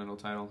Intercontinental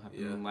title?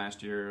 Happened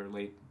last year or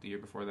late the year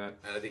before that.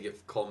 And I think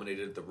it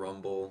culminated at the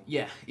Rumble.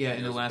 Yeah,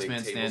 in the Last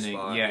Man Standing.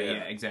 Spot. Yeah,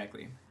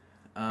 exactly.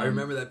 I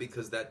remember that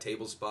because that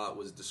table spot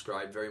was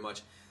described very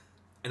much.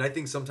 And I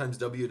think sometimes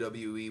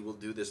WWE will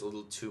do this a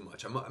little too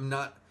much. I'm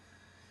not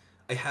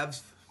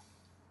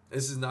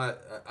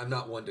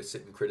one to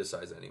sit and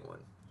criticize anyone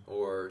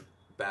or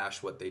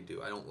bash what they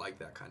do. I don't like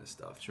that kind of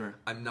stuff. Sure.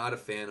 I'm not a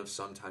fan of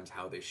sometimes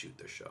how they shoot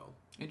their show.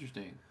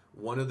 Interesting.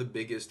 One of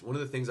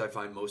the things I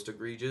find most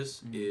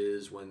egregious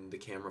is when the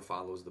camera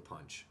follows the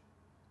punch.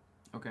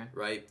 Okay.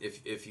 Right?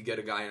 If you get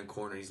a guy in a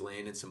corner, he's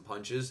laying in some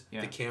punches,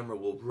 the camera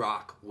will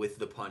rock with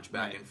the punch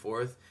back and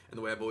forth. And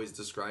the way I've always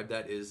described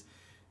that is,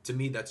 to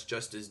me, that's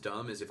just as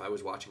dumb as if I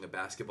was watching a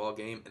basketball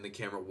game and the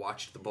camera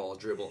watched the ball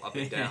dribble up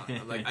and down.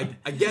 I'm like,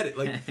 I get it.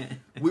 Like,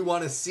 we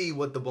want to see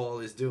what the ball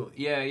is doing.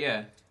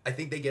 Yeah. I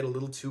think they get a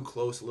little too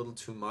close, a little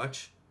too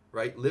much,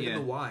 right? Live in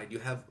the wide. You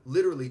have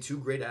literally 2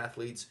 great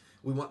athletes.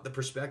 We want the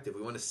perspective.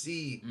 We want to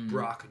see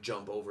Brock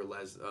jump over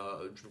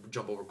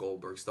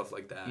Goldberg, stuff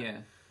like that. Yeah.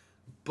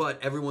 But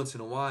every once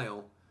in a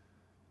while,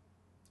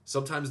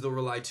 sometimes they'll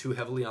rely too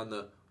heavily on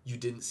the you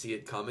didn't see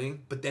it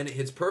coming, but then it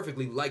hits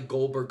perfectly, like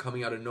Goldberg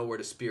coming out of nowhere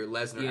to spear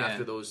Lesnar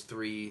after those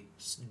 3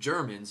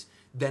 Germans.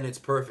 Then it's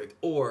perfect.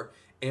 Or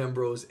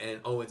Ambrose and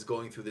Owens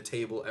going through the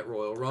table at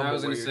Royal Rumble. I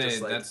was going to say,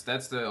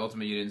 that's the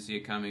ultimate you didn't see it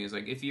coming. Is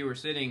like, if you were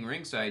sitting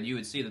ringside, you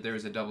would see that there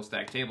was a double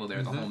stacked table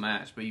there the whole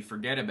match, but you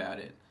forget about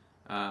it.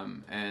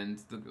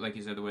 Like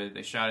you said, the way that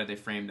they shot it, they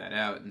framed that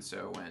out. And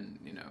so when,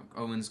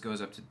 Owens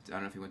goes up to, I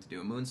don't know if he went to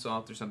do a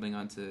moonsault or something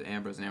onto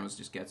Ambrose, and Ambrose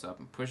just gets up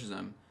and pushes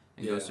him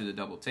and goes through the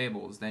double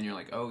tables, then you're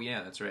like, oh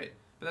yeah, that's right.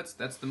 But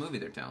that's the movie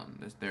they're telling.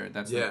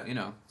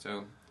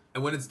 So.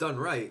 And when it's done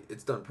right,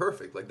 it's done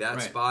perfect. Like,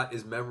 that spot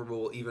is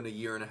memorable even a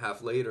year and a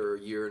half later, or a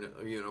year and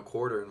a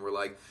quarter, and we're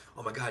like,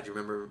 oh my God, you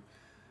remember?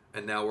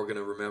 And now we're going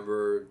to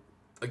remember,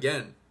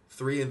 again,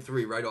 3 and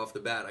 3 right off the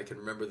bat. I can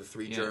remember the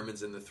 3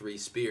 Germans and the 3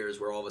 spears,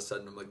 where all of a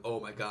sudden I'm like, oh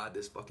my God,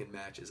 this fucking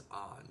match is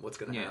on. What's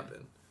going to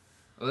happen?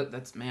 Well,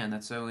 that's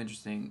so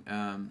interesting.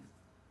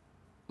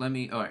 I'll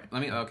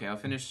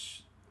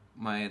finish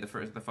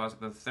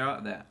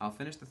I'll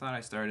finish the thought I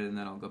started, and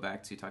then I'll go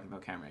back to talking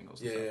about camera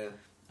angles.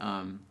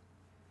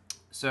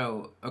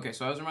 So I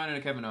was reminded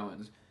of Kevin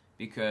Owens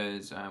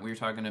because we were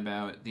talking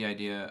about the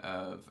idea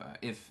of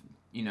if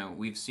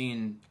we've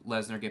seen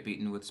Lesnar get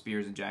beaten with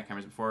spears and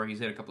jackhammers before. He's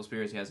hit a couple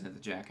spears, he hasn't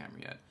hit the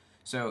jackhammer yet.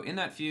 So in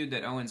that feud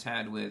that Owens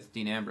had with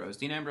Dean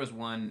Ambrose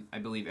won, I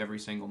believe, every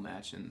single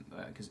match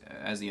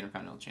as the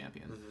Intercontinental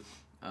Champion.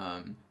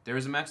 There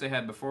was a match they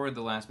had before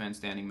the Last Man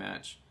Standing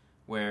match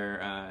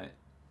where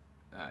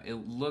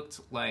it looked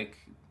like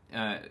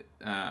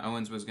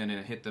Owens was going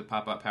to hit the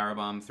pop-up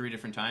powerbomb 3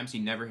 different times. He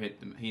never hit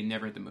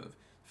the move.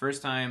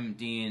 First time,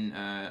 Dean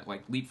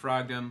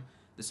leapfrogged him.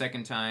 The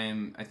second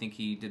time, I think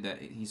he did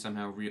that. He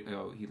somehow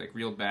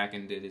reeled back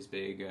and did his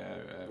big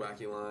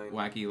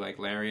wacky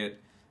lariat.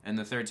 And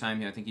the third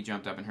time, I think he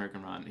jumped up and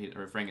Hurricane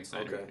or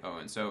Frankenstein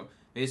Owens. So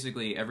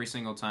basically, every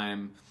single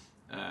time,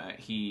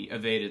 he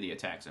evaded the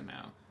attack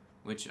somehow,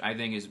 which I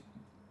think is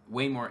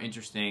way more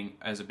interesting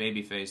as a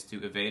babyface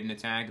to evade an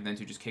attack than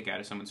to just kick out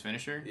of someone's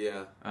finisher.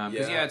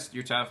 Because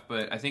you're tough,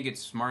 but I think it's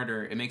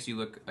smarter. It makes you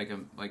look like a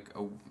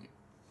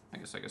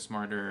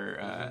smarter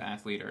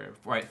athlete or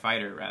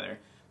fighter rather,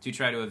 to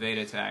try to evade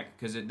attack.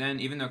 Because then,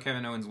 even though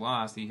Kevin Owens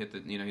lost, he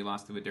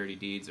lost to a Dirty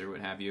Deeds or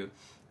what have you.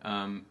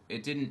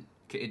 It didn't.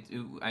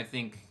 I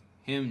think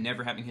him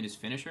never having hit his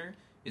finisher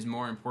is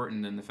more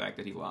important than the fact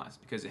that he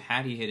lost. Because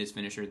had he hit his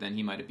finisher, then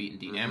he might have beaten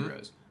Dean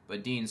Ambrose.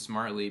 But Dean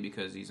smartly,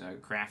 because he's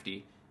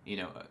crafty,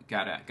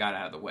 got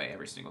out of the way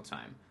every single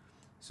time.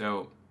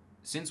 So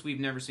since we've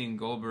never seen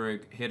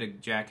Goldberg hit a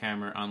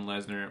jackhammer on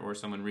Lesnar or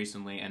someone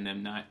recently and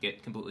them not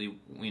get completely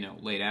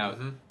laid out,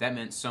 that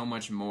meant so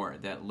much more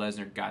that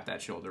Lesnar got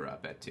that shoulder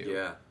up at 2.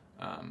 Yeah.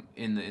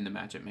 In the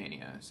match at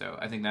Mania. So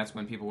I think that's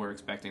when people were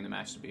expecting the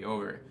match to be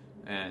over.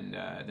 And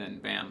then,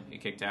 bam, he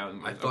kicked out.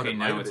 And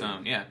now it's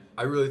on. Yeah.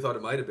 I really thought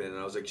it might have been, and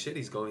I was like, shit,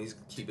 he's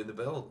keeping the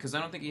belt. Because I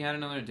don't think he had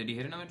another. Did he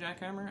hit another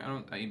jackhammer?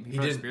 He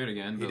didn't. Speared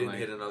again. He didn't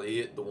hit another. He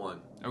hit the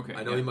one. Okay.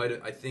 I know he might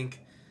have. I think,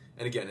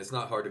 and again, it's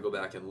not hard to go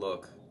back and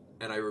look.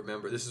 And I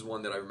remember, this is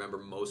one that I remember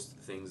most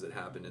things that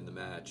happened in the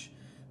match.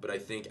 But I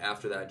think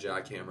after that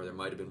jackhammer, there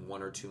might have been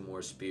 1 or 2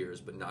 more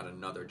spears, but not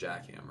another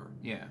jackhammer.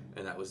 Yeah.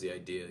 And that was the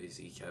idea, is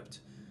he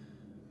kept.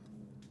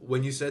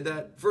 When you said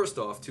that, first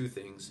off, 2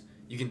 things.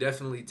 You can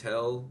definitely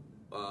tell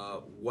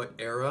what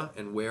era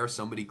and where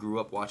somebody grew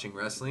up watching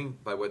wrestling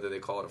by whether they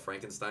call it a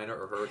Frankensteiner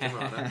or Hurricane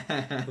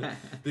Rana.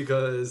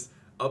 Because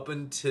up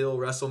until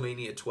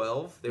WrestleMania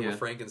 12, they were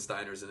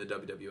Frankensteiners in the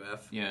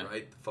WWF. Yeah.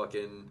 Right?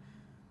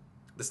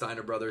 The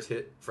Steiner brothers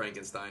hit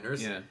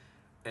Frankensteiners. Yeah.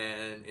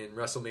 And in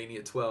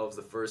WrestleMania 12 is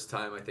the first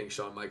time I think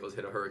Shawn Michaels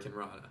hit a Hurricane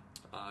Rana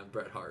on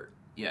Bret Hart.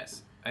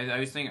 Yes.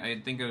 I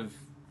think of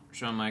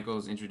Shawn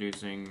Michaels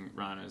introducing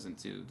Ranas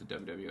into the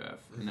WWF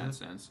in that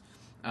sense.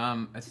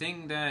 A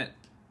thing that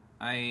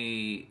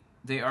they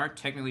are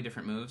technically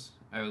different moves,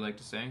 I would like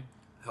to say.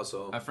 How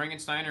so? A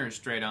Frankensteiner is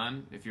straight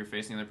on. If you're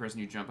facing the other person,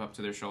 you jump up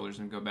to their shoulders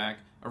and go back.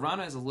 A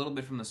Rana is a little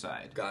bit from the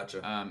side.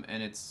 Gotcha.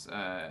 And it's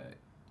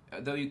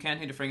though you can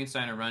hit a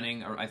Frankensteiner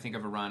running, or I think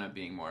of a Rana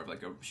being more of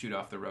like a shoot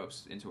off the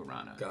ropes into a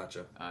Rana.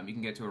 Gotcha. You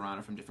can get to a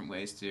Rana from different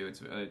ways too.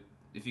 It's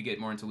if you get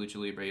more into Lucha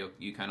Libre,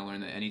 you kind of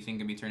learn that anything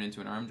can be turned into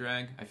an arm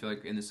drag. I feel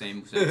like in the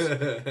same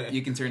sense,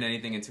 you can turn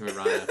anything into a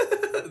Rana.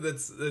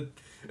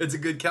 It's a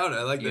good counter.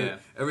 I like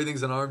that.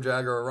 Everything's an arm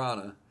drag or a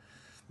Rana.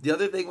 The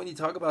other thing when you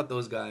talk about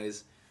those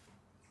guys,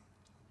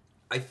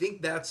 I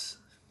think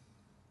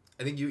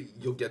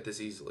you'll get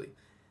this easily.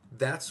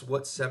 That's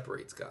what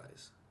separates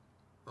guys.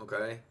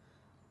 Okay?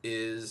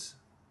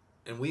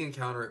 And we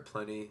encounter it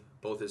plenty,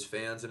 both as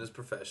fans and as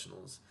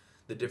professionals,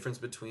 the difference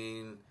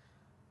between,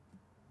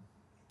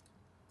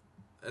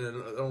 and I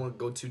don't want to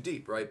go too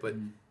deep, right? But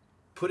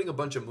putting a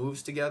bunch of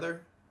moves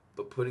together,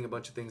 but putting a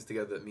bunch of things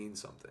together that mean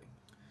something.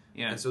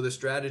 Yeah. And so the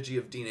strategy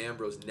of Dean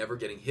Ambrose never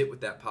getting hit with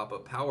that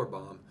pop-up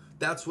powerbomb,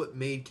 that's what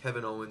made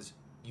Kevin Owens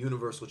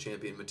Universal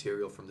Champion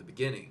material from the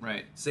beginning.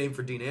 Right. Same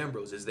for Dean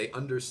Ambrose, is they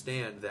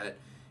understand that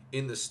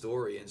in the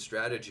story and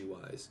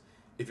strategy-wise,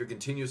 if you're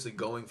continuously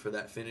going for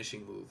that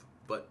finishing move,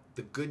 but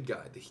the good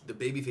guy, the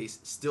babyface,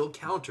 still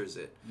counters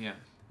it. Yeah.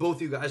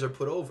 Both you guys are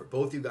put over.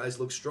 Both you guys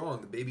look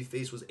strong. The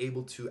babyface was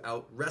able to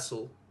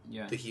out-wrestle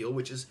the heel,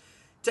 which is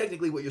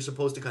technically what you're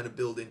supposed to kind of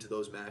build into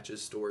those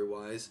matches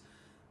story-wise.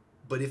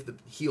 But if the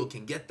heel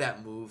can get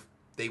that move,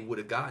 they would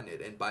have gotten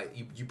it. And by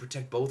you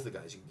protect both the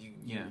guys.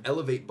 You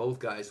elevate both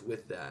guys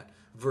with that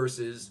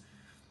versus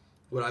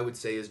what I would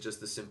say is just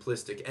the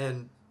simplistic.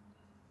 And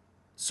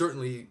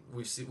certainly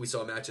we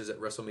saw matches at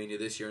WrestleMania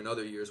this year and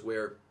other years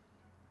where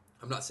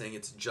I'm not saying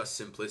it's just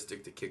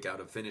simplistic to kick out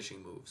of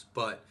finishing moves,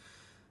 but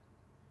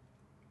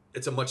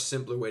it's a much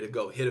simpler way to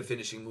go. Hit a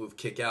finishing move,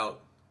 kick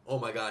out. Oh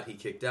my God, he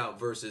kicked out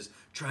versus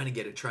trying to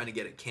get it,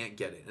 can't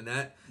get it. And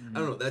that, I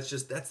don't know,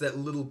 that's that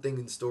little thing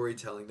in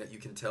storytelling that you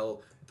can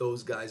tell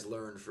those guys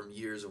learned from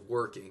years of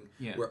working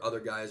where other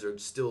guys are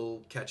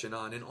still catching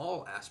on in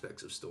all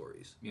aspects of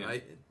stories,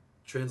 right? It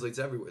translates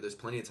everywhere. There's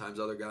plenty of times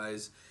other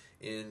guys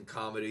in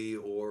comedy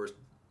or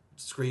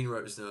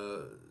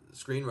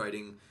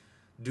screenwriting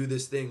do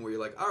this thing where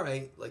you're like, all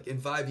right, like in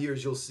 5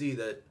 years you'll see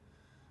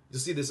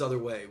this other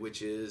way,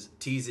 which is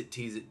tease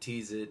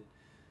it,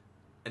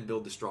 and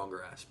build the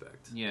stronger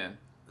aspect. Yeah.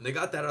 And they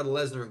got that out of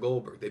Lesnar and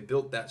Goldberg. They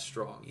built that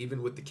strong,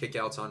 even with the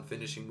kickouts on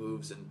finishing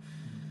moves. And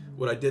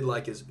what I did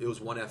like is it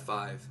was one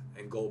F5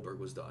 and Goldberg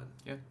was done.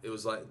 Yeah. It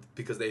was like,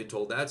 because they had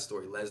told that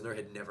story. Lesnar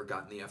had never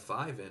gotten the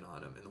F5 in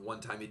on him. And the one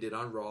time he did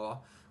on Raw,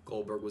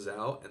 Goldberg was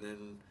out. And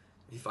then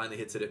he finally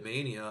hits it at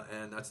Mania,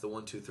 and that's the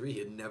 1-2-3. He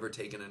had never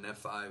taken an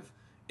F5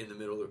 in the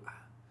middle of.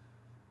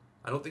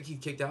 I don't think he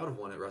kicked out of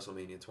one at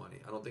WrestleMania 20.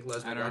 I don't think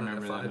Lesnar got an F5. I don't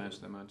remember that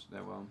match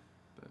that well.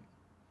 But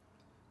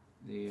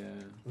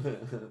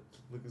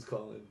look who's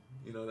calling.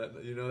 You know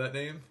that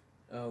name?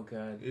 Oh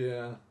God.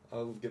 Yeah,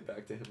 I'll get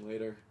back to him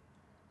later.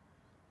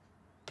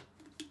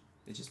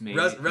 It just made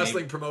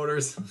wrestling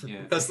promoters.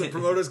 Yeah. Wrestling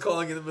promoters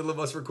calling in the middle of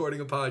us recording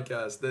a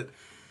podcast that,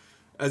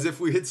 as if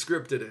we had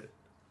scripted it.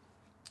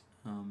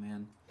 Oh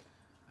man,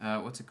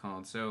 what's it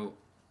called? So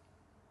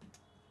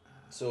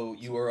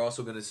you were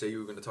also going to say you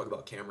were going to talk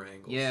about camera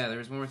angles. Yeah, there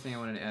was one more thing I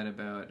wanted to add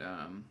about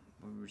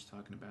what we were just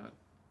talking about.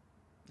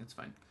 That's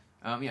fine.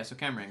 So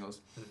camera angles.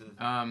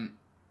 Mm-hmm.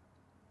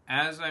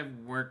 As I've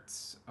worked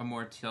a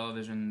more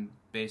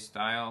television-based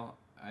style,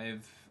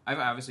 I've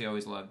obviously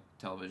always loved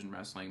television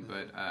wrestling,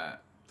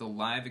 but the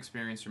live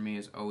experience for me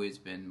has always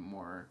been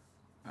more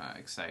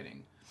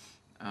exciting.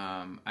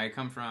 I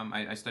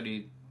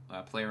studied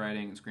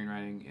playwriting and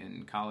screenwriting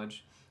in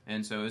college,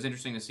 and so it was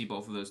interesting to see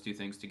both of those two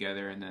things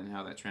together, and then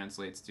how that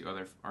translates to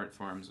other art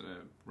forms,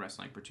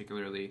 wrestling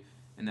particularly.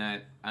 And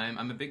that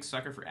I'm a big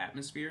sucker for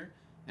atmosphere.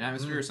 And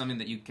atmosphere is something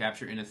that you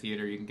capture in a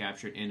theater, you can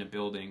capture it in a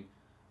building.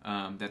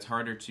 That's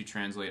harder to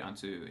translate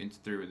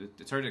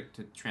it's harder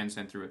to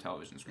transcend through a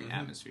television screen.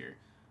 Atmosphere,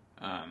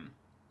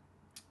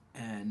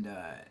 and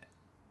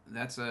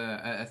that's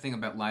a thing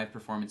about live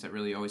performance that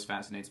really always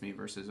fascinates me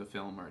versus a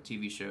film or a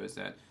TV show, is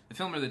that the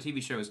film or the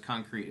TV show is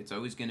concrete. It's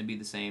always going to be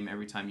the same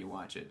every time you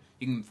watch it.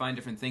 You can find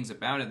different things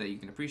about it that you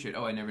can appreciate.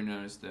 Oh, I never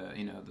noticed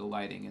the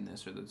lighting in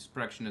this, or the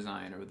production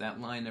design, or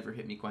that line never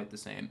hit me quite the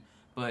same.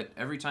 But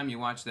every time you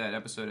watch that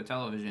episode of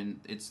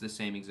television, it's the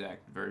same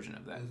exact version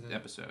of that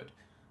episode.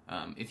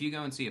 If you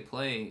go and see a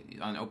play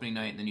on opening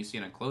night and then you see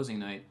it on closing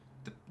night,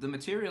 the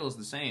material is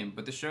the same,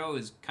 but the show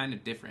is kind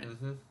of different.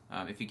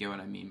 If you get what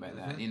I mean by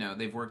that,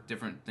 they've worked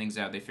different things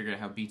out. They figured out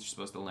how beats are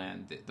supposed to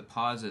land. The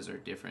pauses are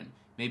different.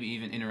 Maybe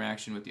even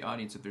interaction with the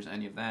audience, if there's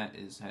any of that,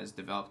 has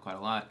developed quite a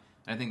lot.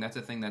 And I think that's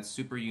a thing that's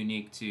super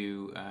unique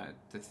to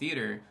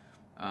theater,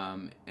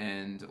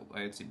 and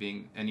I'd say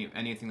being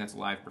anything that's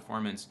live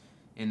performance.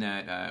 In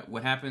that,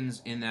 what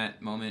happens in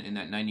that moment, in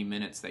that 90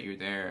 minutes that you're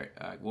there,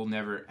 will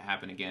never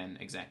happen again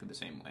exactly the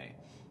same way.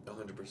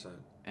 100%.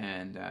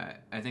 And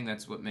I think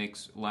that's what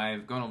makes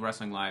going to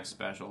wrestling live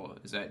special,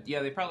 is that,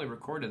 they probably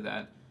recorded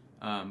that,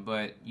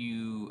 but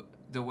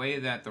the way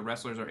that the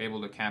wrestlers are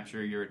able to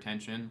capture your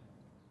attention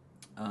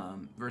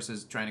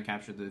versus trying to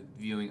capture the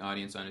viewing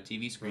audience on a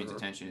TV screen's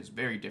attention is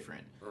very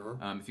different.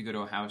 If you go to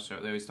a house show,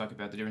 they always talk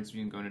about the difference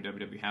between going to a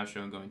WWE house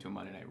show and going to a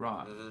Monday Night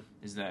Raw.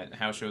 Is that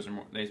house shows are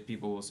more?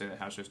 People will say that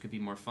house shows could be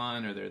more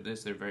fun, or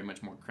they're very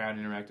much more crowd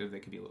interactive. They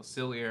could be a little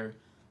sillier,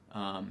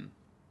 and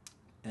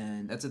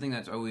that's the thing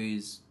that's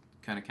always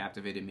kind of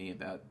captivated me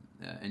about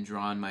and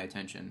drawn my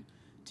attention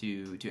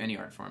to any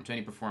art form, to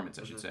any performance,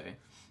 I should say.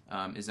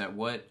 Is that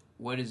what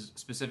is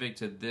specific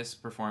to this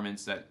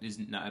performance that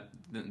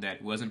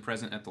wasn't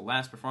present at the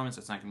last performance,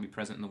 that's not going to be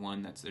present in the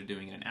one they're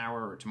doing in an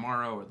hour or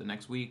tomorrow or the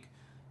next week,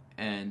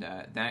 and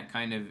that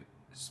kind of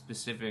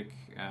specific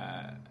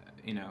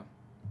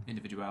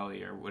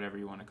individuality, or whatever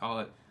you want to call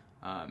it,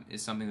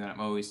 is something that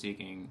I'm always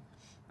seeking,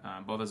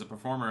 both as a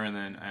performer and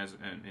then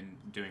in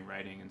doing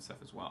writing and stuff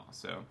as well.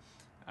 So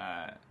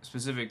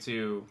specific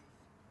to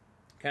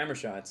camera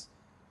shots,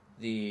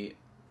 the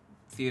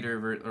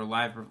theater or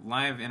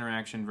live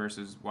interaction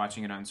versus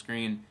watching it on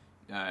screen,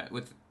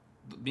 with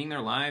being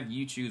there live,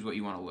 you choose what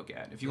you want to look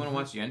at. If you want to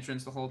watch the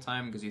entrance the whole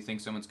time because you think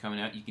someone's coming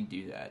out, you can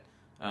do that.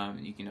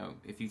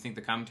 If you think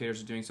the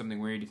commentators are doing something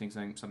weird, you think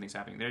something's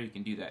happening there, you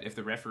can do that. If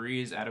the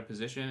referee is out of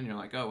position and you're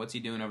like, oh, what's he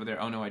doing over there?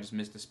 Oh no, I just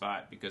missed a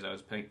spot because I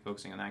was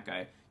focusing on that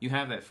guy. You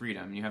have that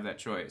freedom and you have that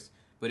choice.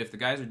 But if the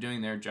guys are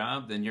doing their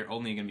job, then you're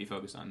only going to be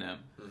focused on them.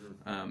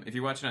 If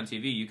you're watching on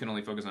TV, you can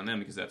only focus on them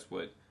because that's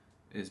what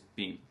is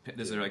being.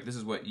 This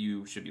is what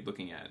you should be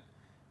looking at.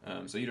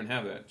 So you don't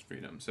have that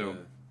freedom. So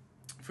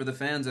for the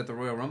fans at the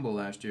Royal Rumble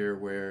last year,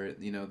 where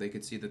they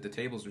could see that the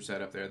tables were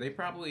set up there, they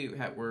probably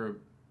were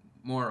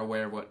more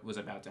aware of what was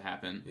about to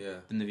happen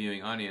than the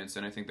viewing audience.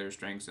 And I think there are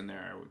strengths and there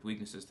are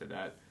weaknesses to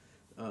that.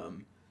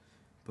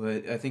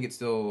 But I think it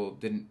still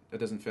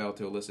doesn't fail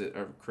to elicit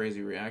a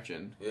crazy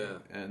reaction. Yeah.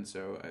 And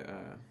so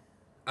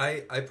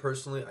I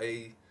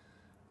personally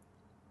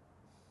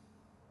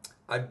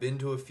I've been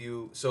to a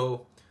few.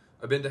 So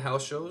I've been to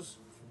house shows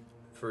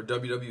for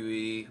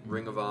WWE,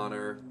 Ring of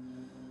Honor,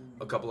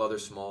 a couple other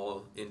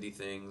small indie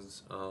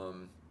things.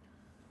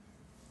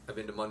 I've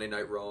been to Monday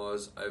Night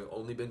Raws. I've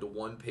only been to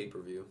one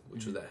pay-per-view,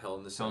 which was that Hell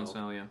in the Cell. Hell in the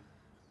Cell, yeah.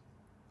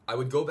 I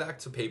would go back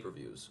to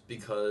pay-per-views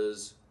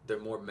because they're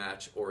more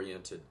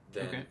match-oriented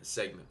than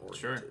segment-oriented.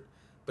 Sure.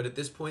 But at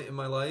this point in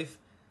my life,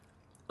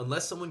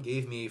 unless someone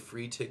gave me a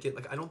free ticket,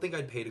 I don't think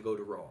I'd pay to go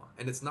to Raw.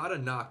 And it's not a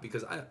knock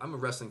because I'm a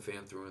wrestling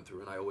fan through and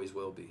through, and I always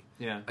will be.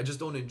 Yeah. I just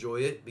don't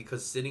enjoy it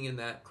because sitting in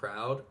that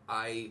crowd,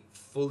 I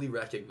fully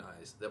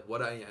recognize that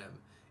what I am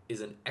is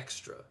an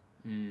extra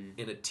in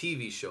a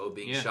TV show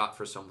being shot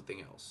for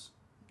something else.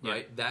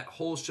 Right? That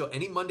whole show,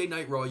 any Monday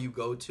Night Raw you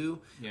go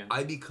to,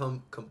 I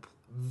become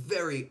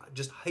very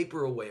just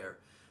hyper aware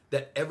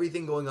that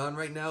everything going on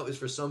right now is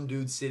for some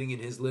dude sitting in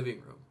his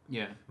living room.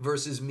 Yeah.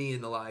 Versus me in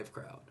the live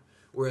crowd.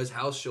 Whereas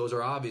house shows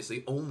are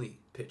obviously only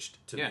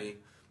pitched to me,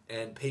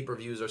 and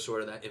pay-per-views are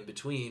sort of that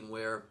in-between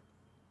where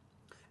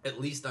at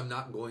least I'm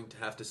not going to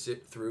have to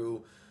sit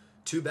through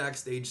 2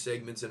 backstage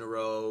segments in a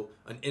row,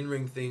 an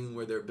in-ring thing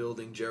where they're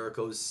building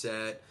Jericho's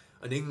set,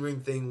 an in-ring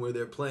thing where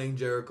they're playing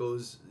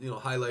Jericho's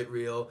highlight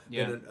reel,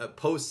 and a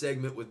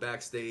post-segment with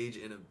backstage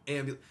and an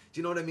ambulance. Do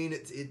you know what I mean?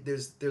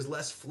 There's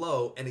less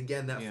flow, and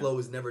again, that flow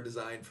was never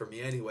designed for me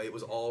anyway. It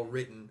was all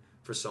written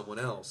for someone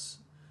else.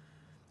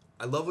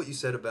 I love what you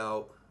said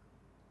about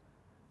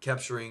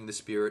capturing the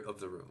spirit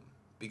of the room,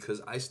 because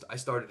I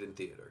started in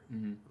theater.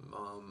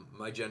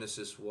 My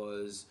genesis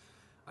was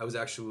I was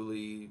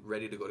actually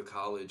ready to go to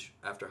college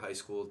after high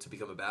school to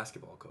become a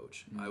basketball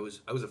coach. Mm. I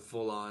was a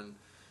full on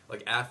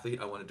like athlete.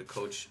 I wanted to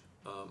coach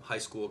high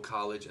school,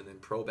 college, and then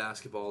pro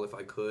basketball if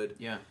I could.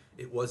 Yeah.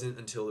 It wasn't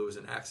until it was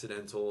an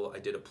accidental. I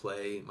did a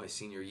play my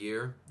senior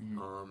year,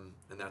 Mm-hmm.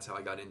 and that's how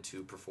I got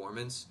into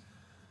performance.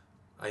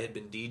 I had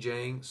been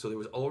DJing, so there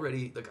was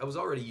already I was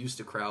already used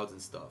to crowds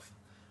and stuff.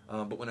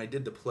 But when I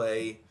did the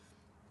play,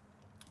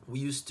 we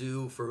used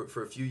to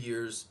for a few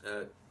years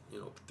at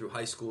through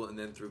high school and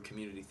then through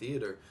community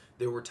theater,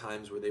 there were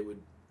times where they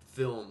would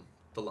film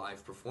the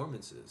live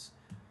performances.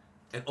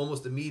 And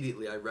almost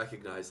immediately I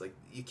recognized, like,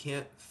 you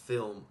can't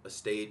film a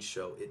stage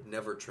show. It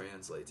never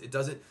translates. It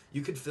doesn't,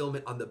 you could film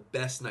it on the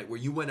best night where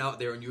you went out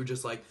there and you were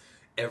just like,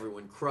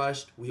 everyone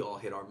crushed. We all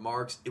hit our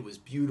marks. It was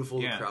beautiful.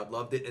 Yeah. The crowd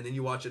loved it. And then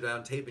you watch it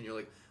on tape and you're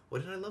like,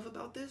 what did I love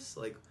about this?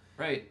 Like,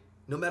 Right.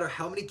 no matter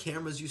how many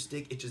cameras you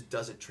stick, it just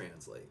doesn't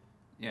translate.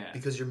 Yeah.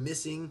 Because you're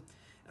missing,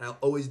 and I'll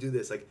always do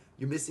this, like,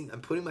 you're missing, I'm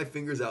putting my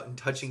fingers out and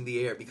touching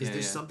the air because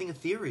there's something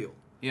ethereal.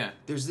 Yeah.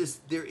 There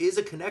is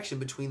a connection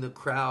between the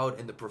crowd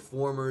and the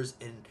performers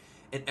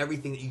and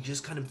everything that you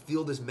just kind of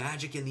feel this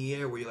magic in the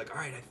air where you're like, all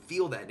right, I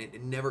feel that, and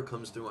it never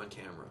comes through on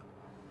camera.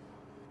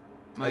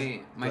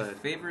 My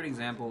favorite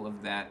example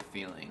of that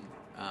feeling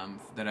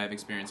that I've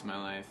experienced in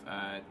my life,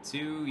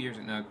 2 years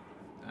ago,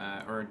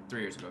 or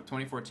 3 years ago,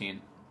 2014,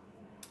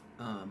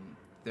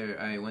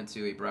 I went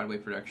to a Broadway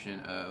production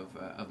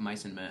of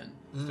Mice and Men,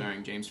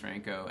 starring James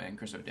Franco and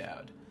Chris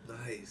O'Dowd.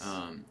 Nice.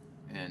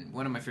 And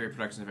one of my favorite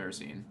productions I've ever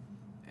seen.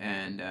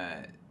 And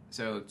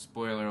so,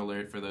 spoiler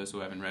alert for those who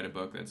haven't read a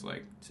book that's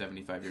like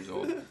 75 years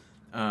old,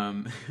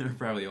 or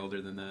probably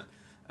older than that.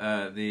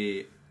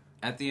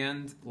 At the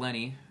end,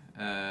 Lenny,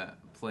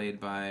 played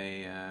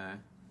by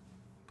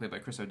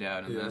Chris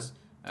O'Dowd in this,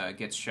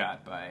 gets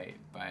shot by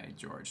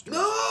George.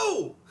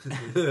 No!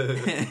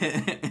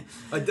 I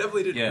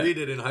definitely didn't read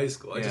it in high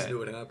school. I just knew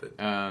what happened.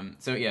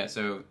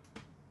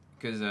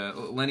 Because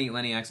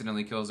Lenny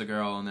accidentally kills a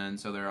girl, and then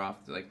so they're off,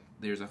 like,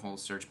 there's a whole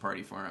search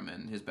party for him,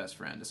 and his best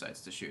friend decides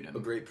to shoot him. A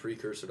great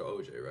precursor to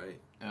OJ, right?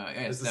 Yeah,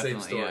 it's the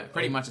definitely, same story. yeah.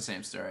 Pretty much the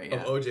same story, yeah.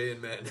 Of OJ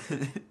and Men.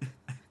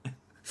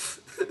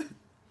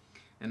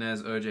 And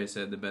as OJ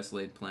said, the best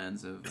laid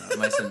plans of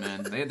Mice and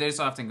Men, they just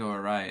often go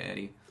awry,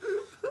 Eddie.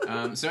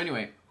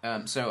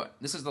 So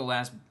this is the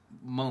last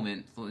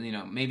moment,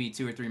 maybe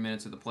 2 or 3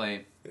 minutes of the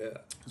play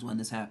is when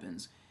this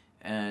happens.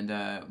 And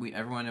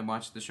everyone had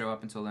watched the show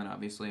up until then,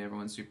 obviously.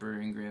 Everyone's super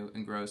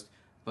engrossed.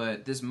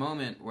 But this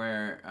moment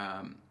where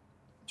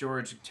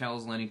George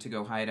tells Lenny to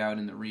go hide out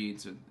in the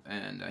reeds,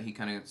 and he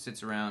kind of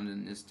sits around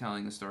and is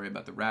telling the story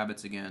about the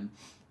rabbits again.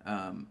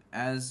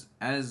 As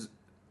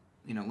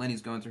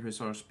Lenny's going through his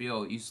sort of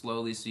spiel, you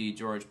slowly see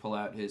George pull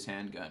out his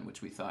handgun,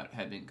 which we thought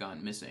had been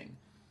gone missing,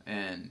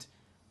 and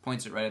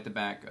points it right at the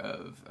back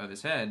of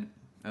his head,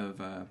 of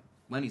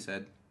Lenny's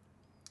head.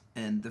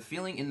 And the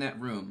feeling in that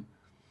room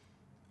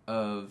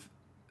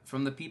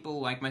from the people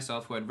like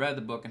myself who had read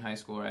the book in high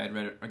school, or I had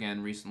read it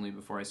again recently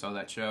before I saw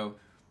that show,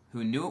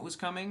 who knew it was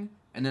coming,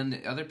 and then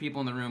the other people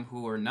in the room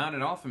who were not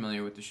at all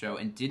familiar with the show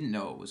and didn't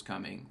know it was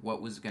coming,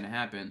 what was going to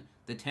happen.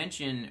 The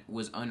tension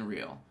was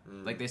unreal.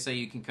 Like they say,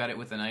 you can cut it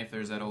with a knife.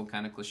 There's that old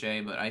kind of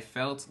cliche, but I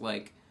felt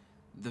like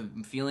the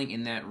feeling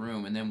in that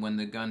room, and then when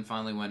the gun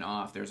finally went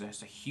off, there was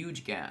just a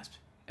huge gasp.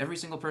 Every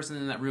single person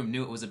in that room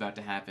knew it was about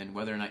to happen,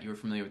 whether or not you were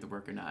familiar with the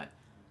work or not.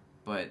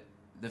 But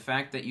the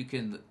fact that you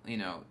can,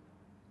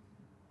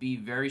 be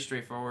very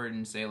straightforward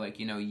and say, like,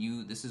 you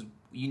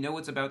know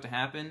what's about to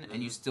happen,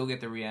 and you still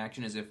get the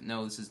reaction as if,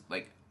 no, this is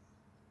like,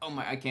 oh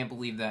my, I can't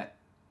believe that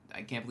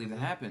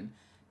happened.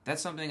 That's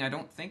something I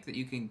don't think that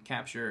you can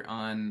capture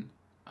on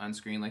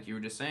screen, like you were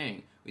just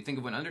saying. We think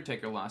of when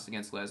Undertaker lost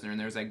against Lesnar, and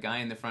there was that guy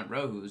in the front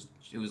row who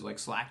was like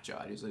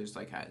slack-jawed. He was just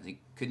like, he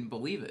couldn't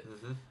believe it.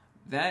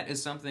 That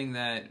is something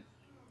that,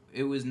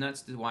 it was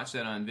nuts to watch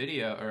that on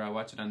video, or I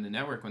watched it on the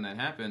network when that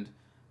happened,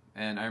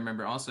 and I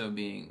remember also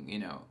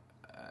being,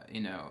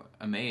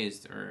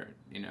 amazed or,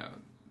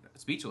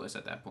 speechless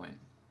at that point.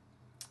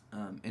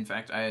 In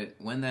fact,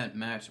 when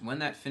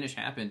that finish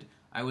happened,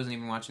 I wasn't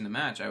even watching the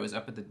match. I was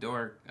up at the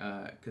door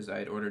because I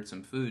had ordered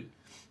some food,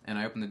 and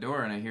I opened the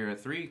door and I hear a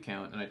 3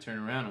 count, and I turn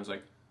around and I was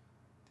like,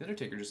 the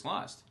Undertaker just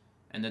lost.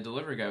 And the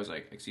delivery guy was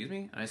like, excuse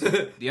me? And I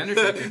said, the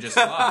Undertaker just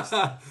lost.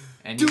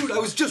 And dude, I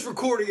was just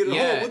recording it at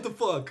home. What the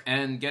fuck?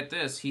 And get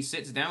this, he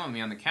sits down with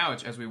me on the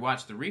couch as we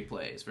watch the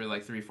replays for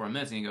like 3-4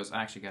 minutes, and he goes,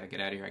 I actually got to get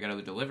out of here. I got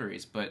other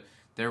deliveries. But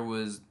there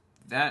was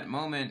that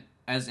moment,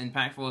 as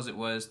impactful as it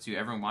was to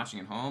everyone watching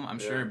at home, I'm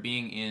sure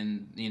being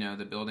in,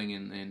 the building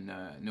in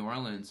New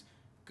Orleans,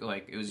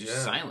 like, it was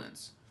just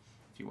silence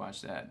if you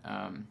watch that.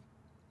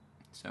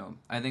 So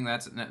I think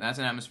that's an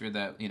atmosphere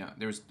that,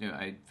 there was,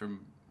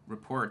 from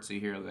reports you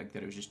hear, like,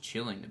 that it was just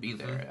chilling to be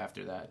there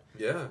after that.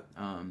 Yeah.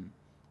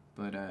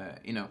 But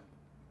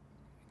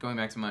going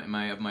back to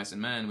my of Mice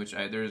and Men, which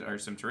there are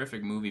some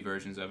terrific movie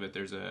versions of it.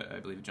 There's I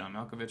believe a John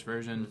Malkovich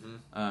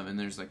version, and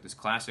there's like this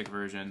classic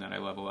version that I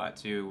love a lot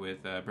too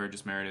with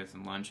Burgess Meredith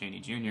and Lon Chaney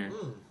Jr.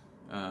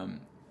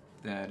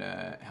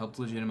 that helped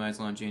legitimize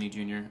Lon Chaney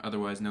Jr.,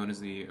 otherwise known as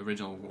the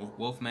original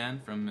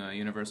Wolfman from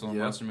Universal and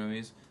monster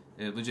movies.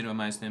 It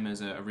legitimized him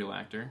as a real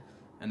actor.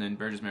 And then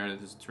Burgess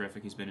Meredith is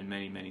terrific. He's been in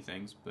many, many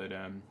things. But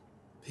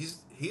he's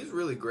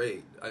really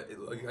great.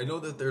 I know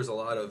that there's a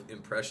lot of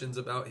impressions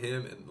about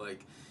him, and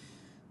like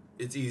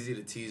it's easy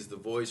to tease the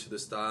voice or the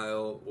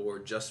style, or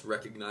just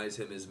recognize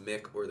him as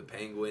Mick or the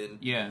Penguin.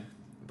 Yeah.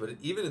 But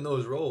even in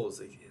those roles,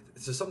 like,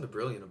 it's just something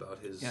brilliant about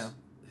his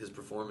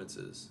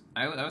performances.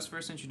 I was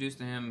first introduced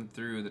to him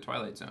through The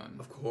Twilight Zone.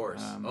 Of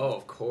course.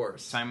 Of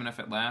course. Time Enough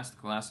at Last,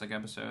 classic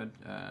episode.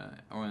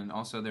 And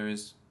also there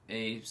is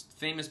a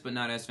famous but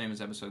not as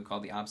famous episode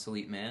called The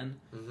Obsolete Man,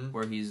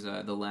 where he's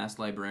the last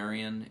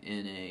librarian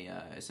in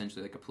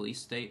essentially like a police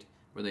state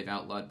where they've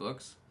outlawed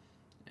books.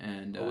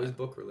 And always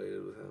book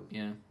related with him.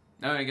 Yeah.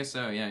 Oh, I guess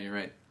so. Yeah, you're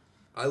right.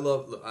 I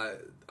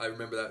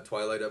remember that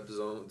Twilight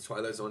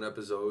Zone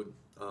episode.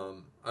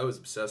 I was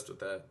obsessed with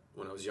that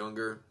when I was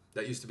younger.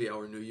 That used to be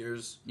our New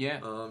Year's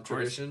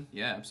tradition.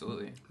 Yeah,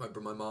 absolutely.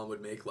 My mom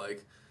would make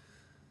like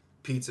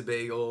pizza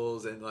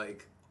bagels and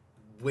like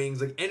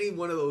wings, like any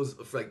one of those,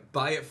 like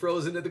buy it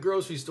frozen at the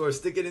grocery store,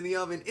 stick it in the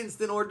oven,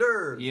 instant hors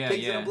d'oeuvres,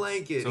 pigs in a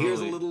blanket, totally. Here's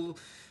a little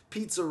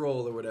pizza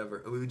roll or whatever.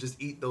 And we would just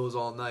eat those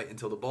all night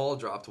until the ball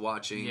dropped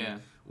watching. Yeah.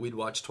 We'd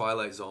watch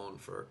Twilight Zone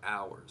for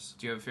hours.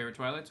 Do you have a favorite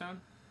Twilight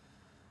Zone?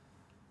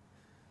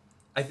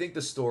 I think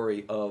the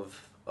story of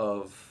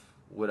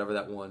whatever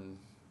that one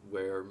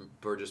where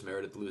Burgess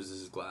Meredith loses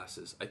his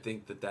glasses. I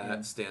think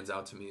that stands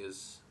out to me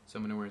as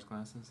someone who wears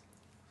glasses.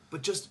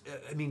 But just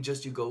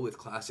you go with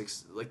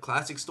classics, like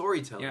classic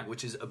storytelling,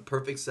 which is a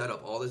perfect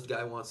setup. All this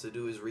guy wants to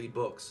do is read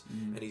books,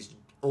 and he's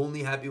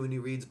only happy when he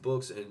reads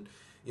books. And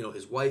you know,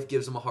 his wife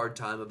gives him a hard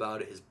time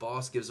about it. His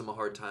boss gives him a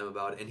hard time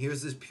about it. And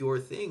here's this pure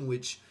thing,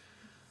 which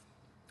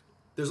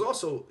there's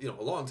also, you know,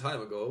 a long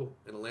time ago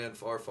in a land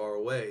far, far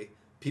away,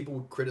 people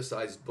would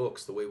criticize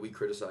books the way we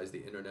criticize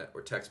the internet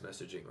or text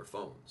messaging or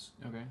phones.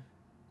 Okay.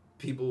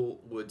 People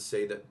would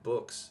say that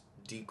books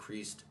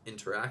decreased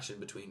interaction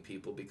between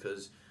people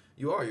because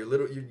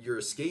you're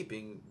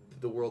escaping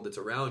the world that's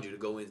around you to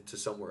go into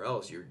somewhere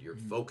else. Your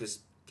focus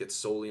gets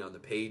solely on the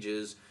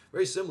pages.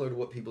 Very similar to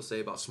what people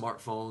say about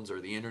smartphones or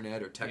the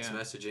internet or text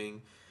messaging.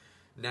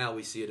 Now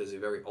we see it as a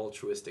very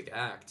altruistic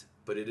act,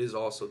 but it is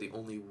also the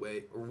only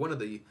way, or one of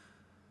the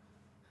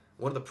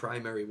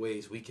primary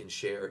ways we can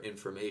share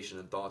information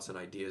and thoughts and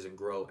ideas and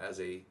grow as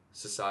a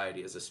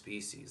society, as a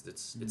species.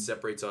 It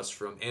separates us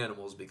from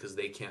animals because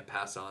they can't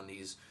pass on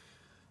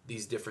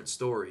these different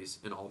stories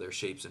in all their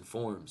shapes and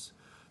forms.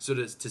 So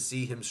to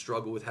see him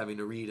struggle with having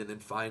to read, and then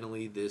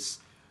finally the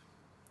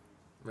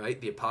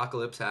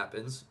apocalypse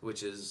happens,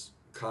 which is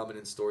common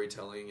in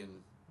storytelling and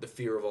the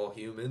fear of all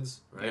humans,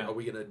 right? Yeah. Are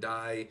we gonna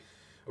die?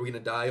 Are we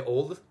gonna die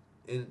old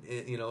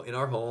in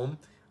our home?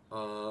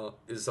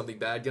 Is something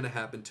bad gonna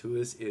happen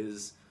to us?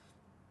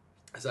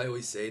 As I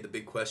always say, the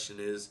big question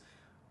is,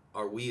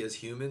 are we as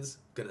humans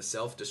gonna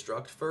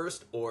self-destruct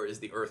first, or is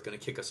the earth gonna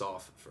kick us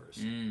off first?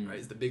 Right?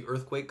 Is the big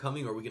earthquake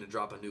coming, or are we gonna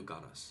drop a nuke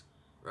on us?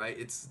 Right?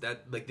 It's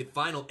that, like, the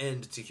final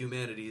end to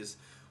humanity is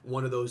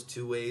one of those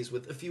two ways,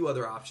 with a few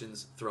other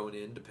options thrown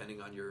in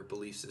depending on your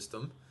belief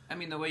system. I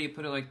mean, the way you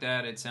put it like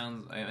that, it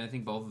sounds. I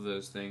think both of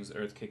those things,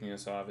 Earth kicking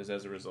us off, is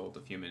as a result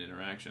of human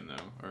interaction,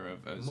 though, or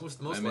of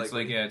most likely. It's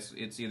like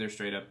it's either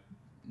straight up,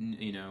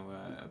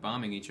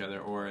 bombing each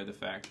other, or the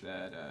fact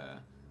that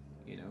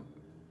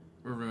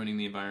we're ruining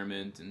the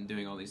environment and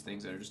doing all these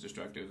things that are just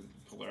destructive,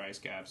 polar ice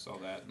caps, all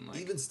that, and like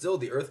even still,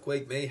 the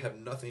earthquake may have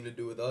nothing to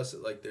do with us.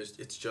 Like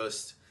it's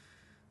just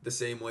the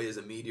same way as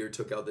a meteor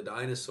took out the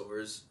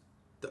dinosaurs,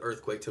 the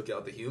earthquake took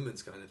out the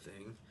humans, kind of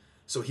thing.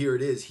 So here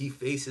it is. He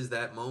faces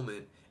that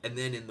moment. And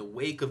then in the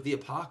wake of the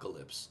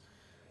apocalypse,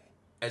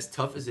 as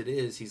tough as it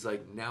is, he's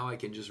like, now I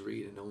can just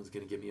read and no one's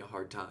going to give me a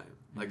hard time.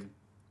 Like,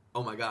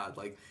 oh my God,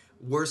 like,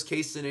 worst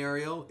case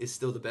scenario is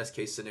still the best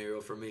case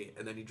scenario for me.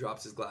 And then he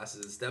drops his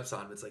glasses and steps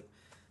on him. It's like,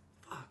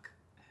 fuck.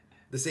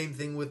 The same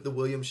thing with the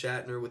William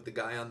Shatner with the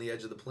guy on the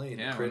edge of the plane.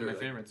 Yeah, Critter, one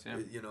of my favorites, yeah.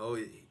 You know,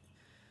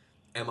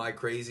 am I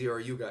crazy or are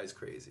you guys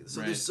crazy?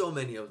 So there's so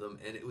many of them,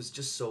 and it was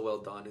just so well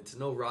done. And to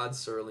know Rod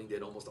Serling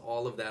did almost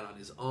all of that on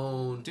his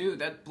own. Dude,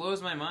 that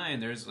blows my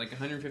mind. There's like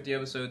 150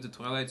 episodes of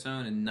Twilight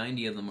Zone, and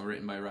 90 of them were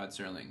written by Rod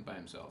Serling by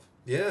himself.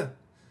 Yeah.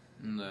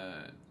 And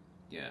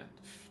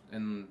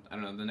and I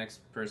don't know, the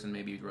next person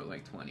maybe wrote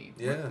like 20.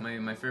 Yeah.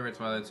 My favorite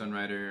Twilight Zone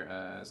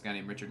writer is a guy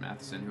named Richard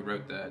Matheson, who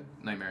wrote the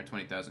Nightmare at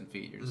 20,000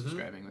 Feet you're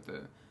describing, with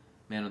the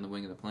man on the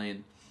wing of the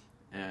plane.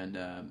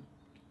 And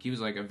he was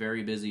like a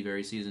very busy,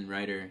 very seasoned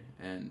writer,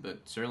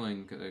 but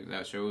Serling,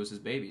 that show was his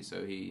baby,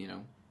 so he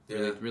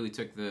really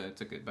took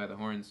it by the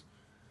horns.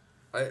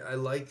 I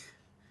like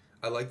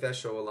that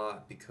show a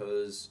lot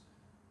because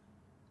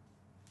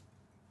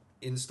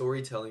in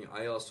storytelling,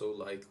 I also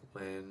like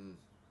when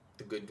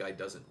the good guy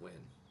doesn't win,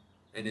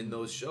 and in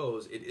those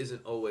shows, it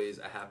isn't always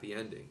a happy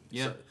ending.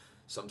 Yeah.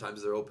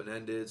 Sometimes they're open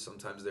ended,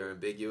 sometimes they're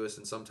ambiguous,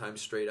 and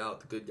sometimes straight out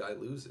the good guy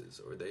loses,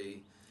 or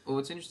they. Well,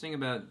 what's interesting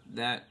about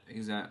that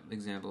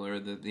example, or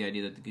the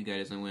idea that the good guy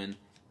doesn't win,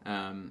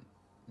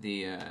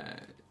 the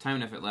Time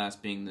Enough at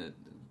Last being the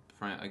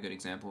a good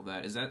example of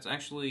that is that's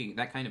actually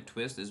that kind of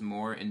twist is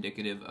more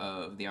indicative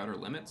of The Outer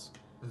Limits.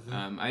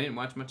 Mm-hmm. I didn't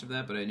watch much of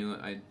that, but I knew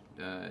I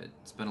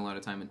spent a lot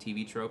of time on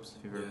TV tropes.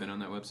 If you've ever been on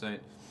that website,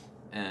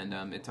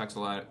 and it talks a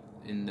lot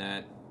in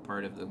that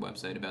part of the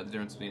website about the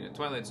difference between a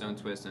Twilight Zone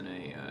twist and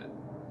a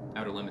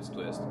Outer Limits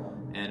twist.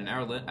 And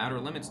an Outer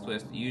Limits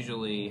twist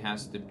usually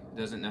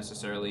doesn't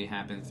necessarily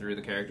happen through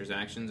the character's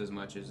actions as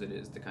much as it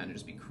is to kind of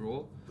just be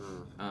cruel,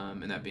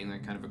 and that being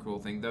like kind of a cruel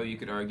thing. Though you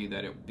could argue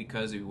that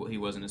because he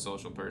wasn't a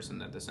social person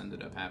that this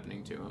ended up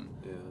happening to him.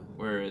 Yeah.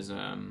 Whereas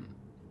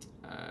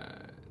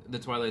the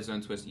Twilight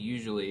Zone twist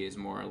usually is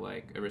more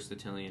like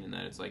Aristotelian in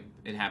that it's like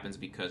it happens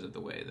because of the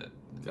way that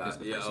because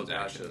of the person's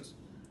actions.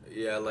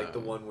 Yeah, like the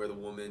one where the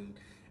woman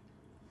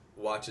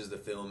watches the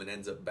film and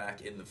ends up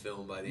back in the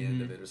film by the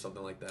end of it or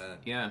something like that.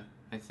 Yeah,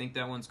 I think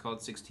that one's called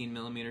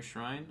 16mm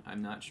Shrine.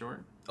 I'm not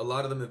sure. A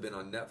lot of them have been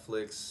on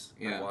Netflix.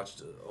 Yeah. I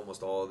watched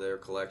almost all of their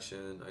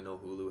collection. I know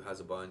Hulu has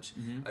a bunch.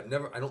 I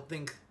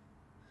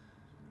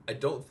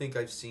don't think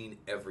I've seen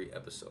every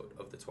episode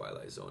of The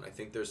Twilight Zone. I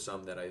think there's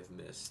some that I've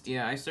missed.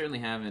 Yeah, I certainly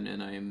haven't,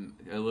 and I'm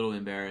a little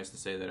embarrassed to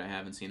say that I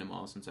haven't seen them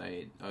all since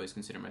I always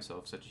consider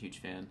myself such a huge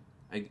fan.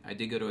 I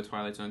did go to a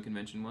Twilight Zone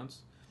convention once.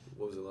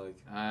 What was it like?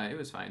 It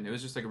was fine. It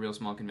was just like a real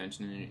small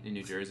convention in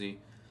New Jersey.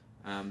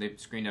 They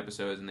screened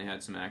episodes and they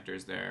had some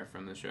actors there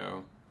from the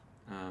show.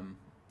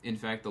 In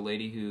fact, the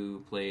lady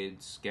who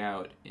played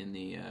Scout in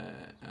the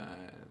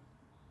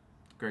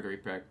Gregory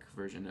Peck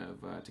version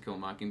of To Kill a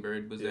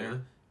Mockingbird was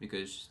there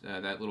because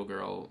that little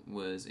girl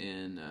was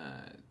in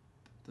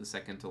the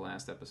second to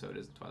last episode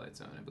is the Twilight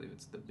Zone. I believe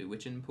it's the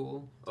Bewitching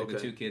Pool. It's like the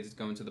two kids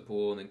go into the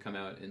pool and then come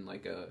out in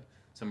like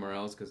somewhere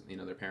else because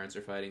their parents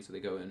are fighting, so they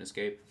go and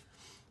escape.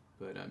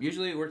 But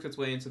usually it works its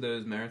way into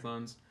those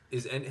marathons.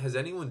 Has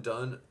anyone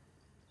done?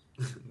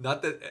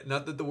 Not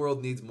that the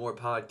world needs more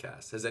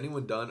podcasts. Has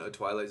anyone done a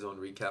Twilight Zone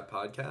recap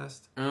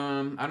podcast? I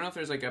don't know if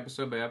there's like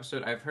episode by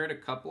episode. I've heard a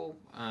couple.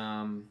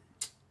 I'm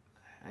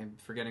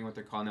forgetting what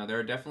they're called now. There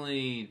are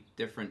definitely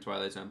different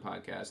Twilight Zone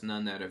podcasts.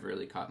 None that have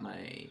really caught my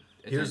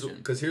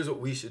attention. Here's what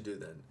we should do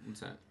then. What's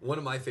that? One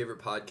of my favorite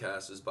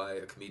podcasts is by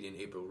a comedian,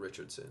 April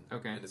Richardson.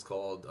 Okay. And it's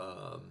called.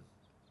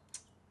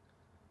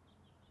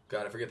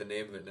 God, I forget the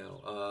name of it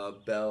now.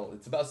 Bell.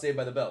 It's about Saved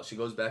by the Bell. She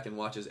goes back and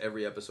watches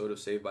every episode of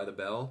Saved by the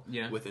Bell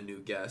with a new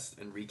guest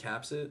and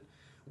recaps it.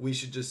 We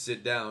should just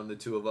sit down, the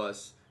two of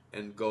us,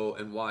 and go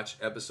and watch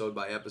episode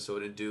by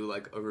episode and do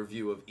like a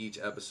review of each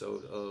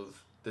episode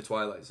of The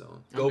Twilight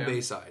Zone. Go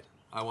Bayside.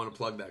 I want to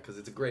plug that because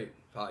it's a great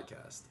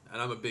podcast.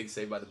 And I'm a big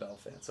Saved by the Bell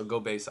fan. So go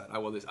Bayside. I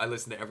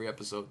listen to every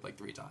episode like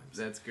 3 times.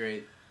 That's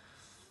great.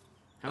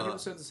 How many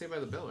episodes of Saved by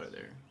the Bell are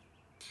there?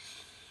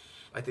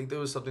 I think there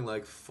was something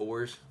like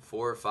 4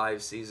 or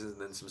 5 seasons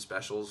and then some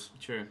specials.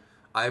 Sure.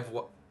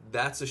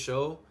 That's a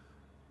show.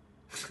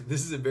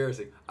 This is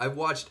embarrassing. I've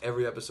watched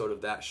every episode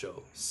of that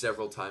show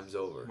several times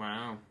over.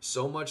 Wow.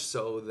 So much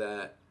so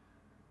that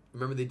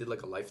remember they did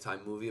like a Lifetime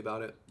movie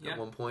about it at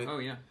one point. Oh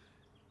yeah.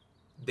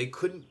 They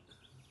couldn't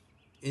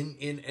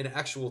in an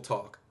actual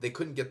talk. They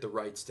couldn't get the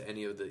rights to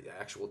any of the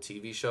actual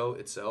TV show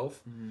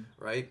itself,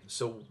 right?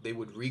 So they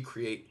would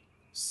recreate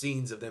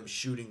scenes of them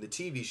shooting the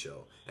TV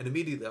show, and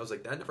immediately I was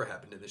like, that never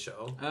happened in the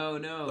show. Oh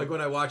no. Like when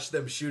I watched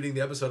them shooting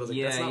the episode, I was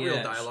like, that's not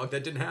real dialogue.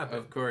 That didn't happen.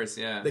 Of course,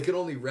 yeah. They could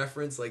only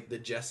reference like the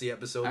Jesse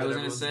episode. I was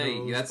gonna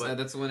say that's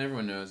the one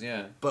everyone knows.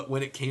 Yeah. But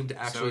when it came to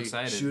actually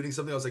shooting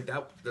something, I was like,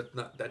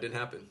 that didn't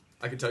happen.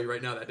 I can tell you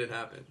right now that didn't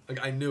happen.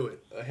 Like I knew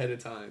it ahead of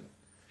time.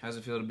 How's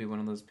it feel to be one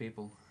of those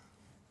people?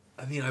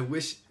 I mean, I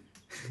wish.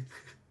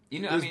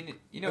 I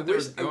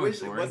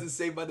wish it wasn't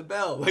Saved by the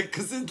Bell. Like,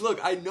 because look,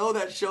 I know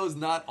that show's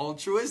not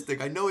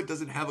altruistic. I know it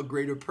doesn't have a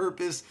greater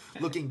purpose.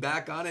 Looking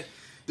back on it,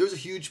 there was a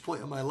huge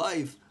point in my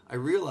life I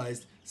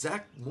realized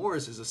Zach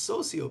Morris is a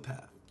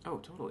sociopath. Oh,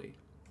 totally.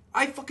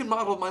 I fucking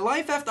modeled my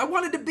life after. I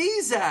wanted to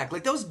be Zach.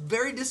 Like that was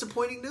very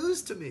disappointing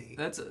news to me.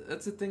 That's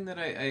the thing that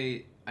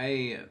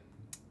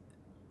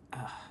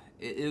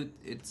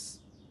it's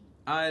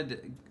odd.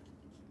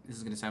 This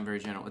is gonna sound very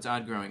general. It's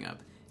odd growing up.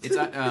 It's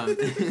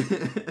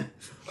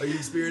Are you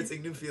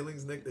experiencing new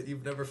feelings, Nick, that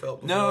you've never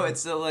felt before? No,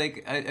 it's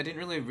like I didn't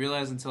really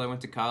realize until I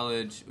went to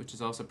college, which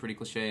is also pretty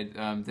cliched,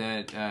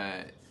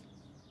 that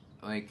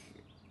like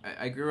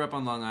I grew up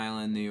on Long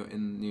Island,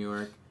 in New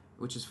York,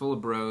 which is full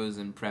of bros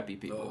and preppy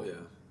people. Oh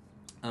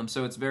yeah.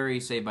 So it's very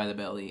Saved by the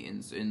Bell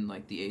in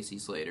like the AC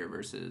Slater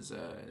versus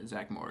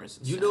Zach Morris.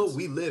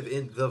 We live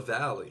in the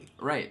Valley.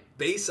 Right.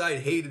 Bayside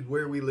hated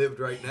where we lived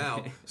right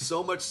now.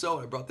 So much so,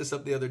 I brought this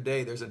up the other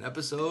day. There's an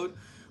episode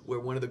where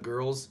one of the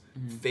girls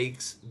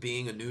fakes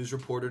being a news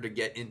reporter to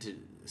get into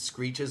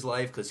Screech's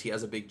life because he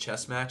has a big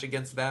chess match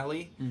against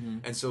Valley.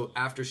 And so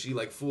after she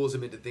like fools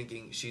him into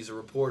thinking she's a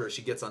reporter,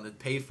 she gets on the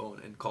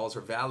payphone and calls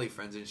her Valley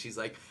friends, and she's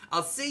like,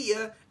 "I'll see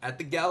you at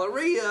the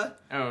Galleria."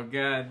 Oh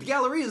God. The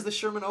Galleria is the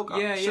Sherman Oaks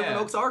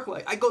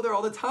ArcLight. I go there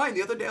all the time.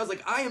 The other day I was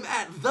like, I am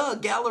at the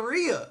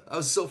Galleria. I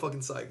was so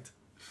fucking psyched.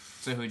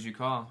 So who'd you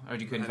call? Or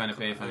you couldn't find a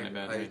payphone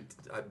about it?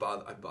 I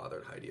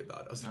bothered Heidi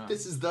about it. I was like,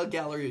 this is the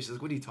Galleria. She's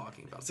like, what are you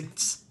talking about? I was like,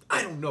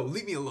 I don't know.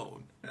 Leave me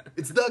alone.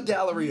 It's the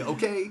Galleria,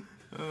 okay?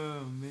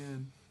 Oh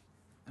man.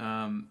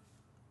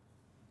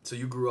 So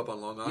you grew up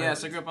on Long Island?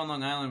 Yes, I grew up on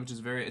Long Island, which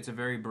is it's a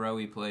very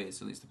bro-y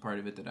place, at least the part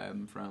of it that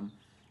I'm from.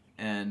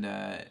 And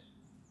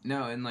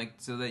no, and like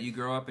so that you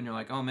grow up and you're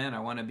like, oh man, I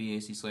want to be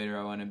AC Slater,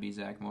 I want to be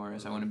Zach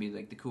Morris, I want to be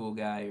like the cool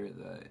guy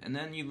and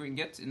then you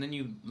get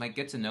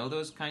to know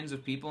those kinds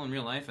of people in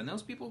real life, and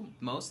those people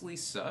mostly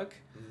suck.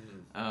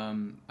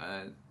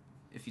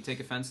 If you take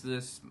offense to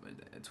this,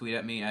 tweet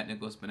at me at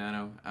Nicholas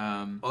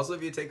Bonanno. Also,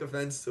 if you take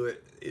offense to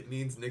it, it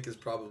means Nick is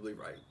probably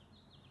right.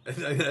 I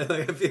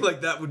feel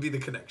like that would be the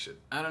connection.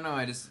 I don't know.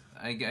 I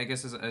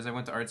guess as I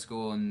went to art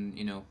school and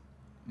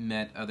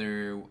met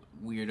other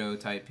weirdo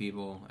type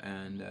people,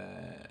 and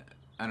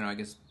I don't know. I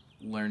guess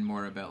learned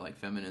more about like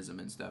feminism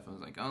and stuff. I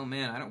was like, oh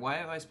man, why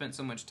have I spent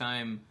so much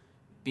time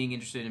being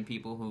interested in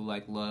people who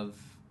like love.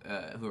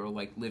 Who are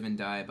like live and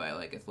die by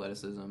like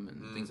athleticism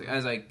and things like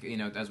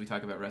as we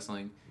talk about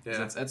wrestling.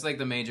 Yeah. That's like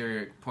the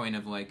major point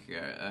of like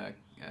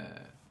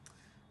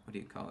what do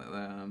you call it?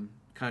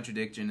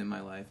 Contradiction in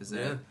my life is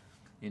that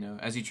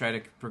as you try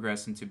to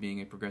progress into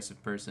being a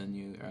progressive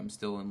person, I'm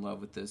still in love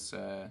with this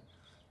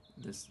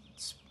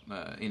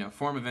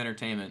form of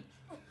entertainment.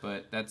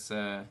 But that's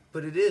But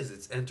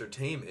it's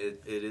entertainment.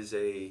 It is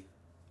a.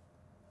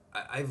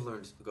 I've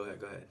learned. Go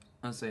ahead.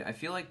 I'll say I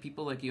feel like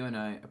people like you and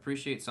I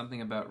appreciate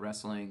something about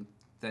wrestling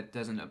that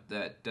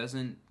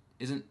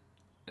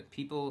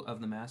people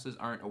of the masses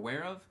aren't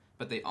aware of,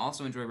 but they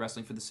also enjoy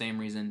wrestling for the same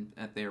reason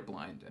that they are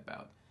blind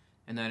about,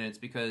 and that it's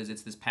because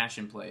it's this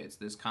passion play. It's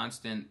this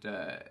constant,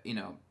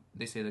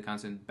 they say the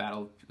constant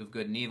battle of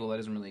good and evil that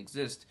doesn't really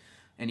exist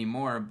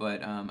anymore.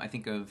 But I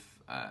think of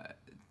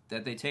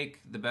that they take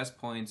the best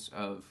points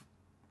of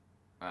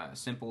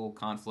simple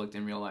conflict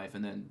in real life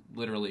and then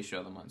literally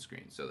show them on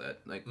screen. So that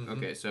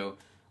okay, so.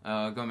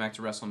 Going back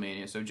to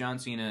WrestleMania, so John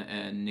Cena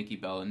and Nikki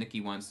Bella.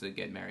 Nikki wants to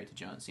get married to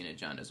John Cena.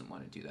 John doesn't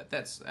want to do that.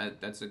 That's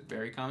a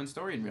very common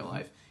story in real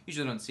life.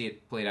 Usually don't see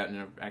it played out in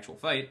an actual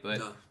fight, but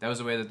that was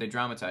the way that they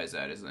dramatized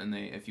that.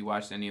 If you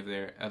watched any of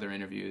their other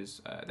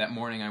interviews, that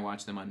morning I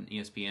watched them on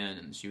ESPN,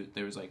 and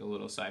there was like a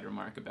little side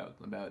remark about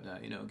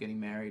getting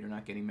married or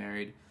not getting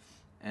married,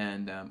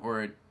 and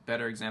or a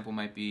better example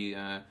might be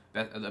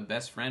the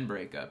best friend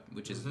breakup,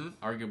 which is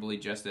arguably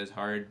just as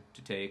hard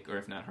to take, or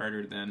if not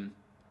harder than.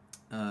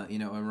 A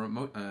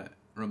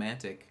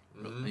romantic,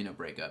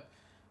 breakup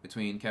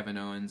between Kevin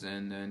Owens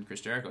and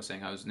Chris Jericho,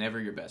 saying I was never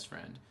your best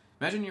friend.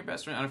 Imagine your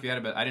best friend. I don't know if you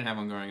had I didn't have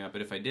one growing up,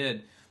 but if I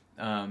did,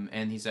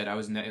 and he said I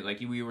was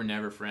we were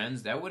never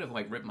friends, that would have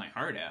like ripped my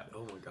heart out.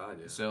 Oh my god!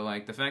 Yeah. So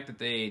like the fact that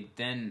they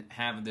then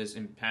have this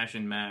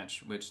impassioned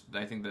match, which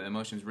I think the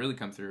emotions really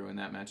come through in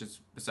that match. It's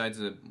besides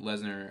the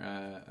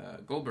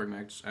Lesnar Goldberg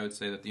match, I would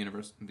say that the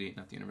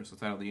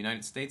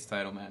United States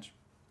title match.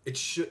 That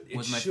should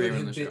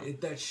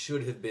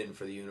have been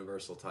for the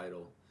Universal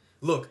title.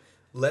 Look,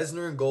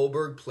 Lesnar and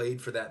Goldberg played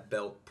for that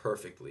belt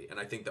perfectly, and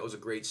I think that was a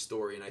great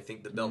story, and I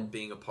think the belt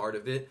being a part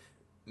of it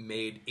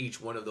made each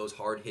one of those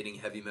hard-hitting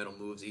heavy metal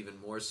moves even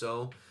more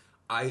so.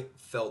 I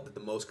felt that the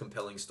most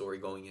compelling story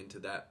going into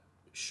that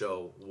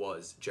show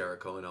was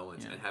Jericho and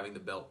Owens, and having the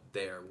belt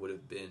there would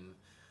have been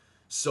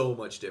so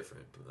much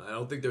different. I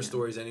don't think their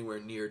story's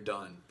anywhere near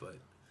done, but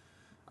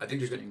I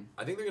think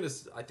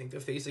they'll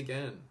face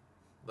again.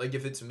 Like,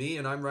 if it's me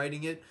and I'm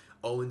writing it,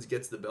 Owens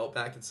gets the belt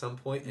back at some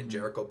point, and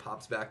Jericho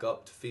pops back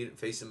up to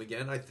face him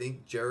again. I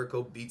think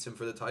Jericho beats him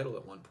for the title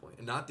at one point.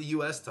 And not the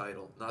U.S.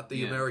 title, not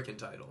the American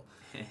title.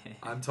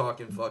 I'm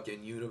talking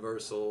fucking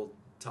Universal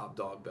top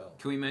dog belt.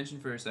 Can we mention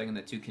for a second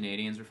that 2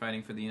 Canadians were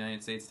fighting for the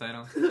United States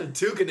title?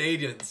 2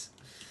 Canadians.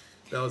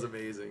 That was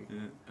amazing.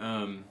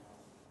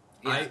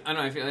 I don't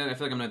know. I feel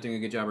like I'm not doing a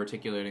good job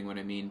articulating what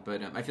I mean,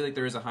 but I feel like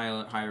there is a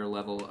higher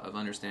level of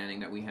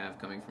understanding that we have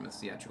coming from a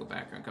theatrical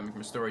background, coming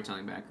from a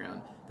storytelling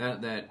background.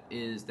 That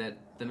is that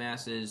the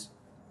masses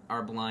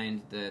are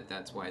blind.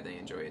 That's why they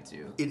enjoy it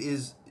too. It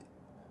is.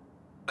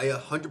 I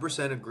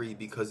 100% agree,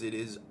 because it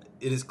is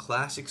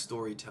classic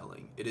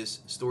storytelling. It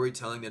is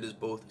storytelling that is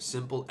both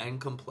simple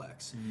and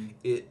complex.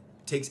 It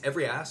takes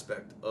every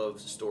aspect of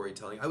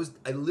storytelling.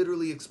 I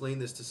literally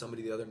explained this to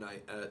somebody the other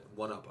night at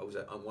One Up. I was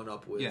on One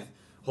Up with.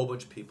 Whole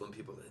bunch of people, and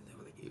people, they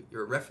were like,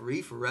 you're a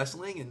referee for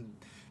wrestling? And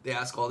they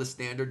ask all the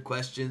standard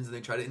questions, and they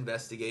try to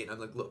investigate, and I'm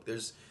like, look,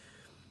 there's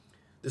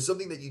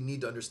something that you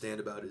need to understand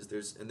about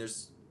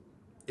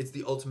it's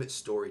the ultimate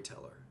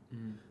storyteller.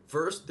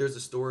 First, there's a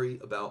story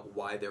about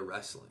why they're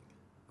wrestling,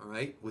 all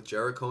right? With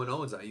Jericho and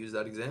Owens, I use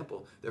that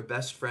example. They're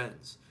best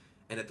friends,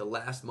 and at the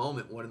last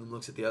moment, one of them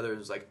looks at the other and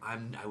is like,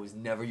 I was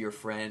never your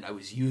friend, I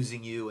was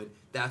using you, and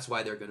that's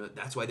why they're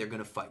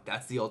gonna fight.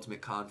 That's the ultimate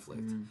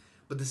conflict.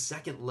 But the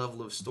second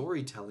level of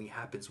storytelling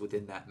happens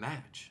within that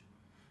match.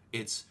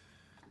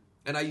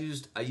 And I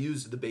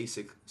used the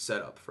basic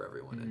setup for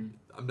everyone. And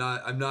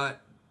I'm not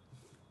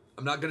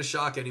going to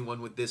shock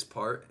anyone with this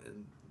part,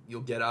 and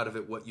you'll get out of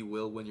it what you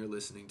will when you're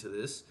listening to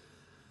this.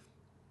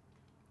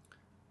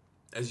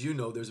 As you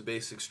know, there's a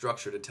basic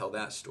structure to tell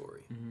that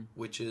story,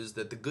 which is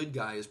that the good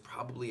guy is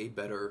probably a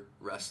better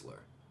wrestler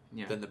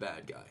than the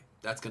bad guy.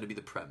 That's going to be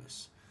the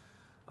premise.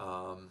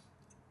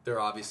 There are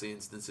obviously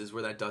instances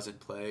where that doesn't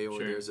play, or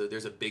Sure.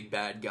 there's a big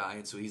bad guy,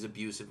 and so he's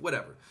abusive,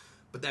 whatever.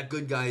 But that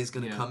good guy is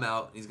going to come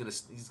out. And he's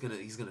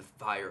gonna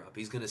fire up.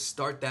 He's going to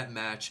start that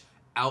match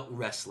out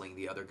wrestling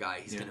the other guy.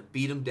 He's going to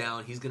beat him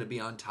down. He's going to be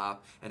on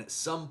top. And at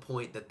some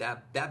point,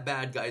 that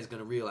bad guy is going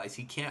to realize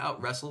he can't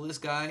out wrestle this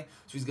guy,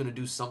 so he's going to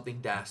do something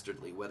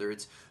dastardly. Whether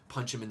it's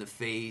punch him in the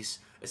face,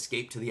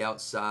 escape to the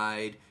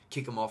outside,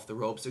 kick him off the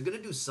ropes. They're going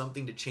to do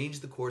something to change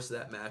the course of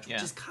that match,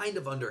 which is kind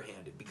of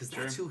underhanded because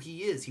that's who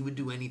he is. He would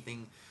do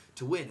anything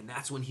to win, and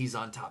that's when he's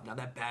on top. Now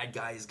that bad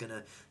guy is going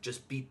to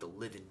just beat the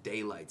living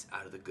daylights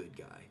out of the good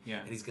guy. Yeah.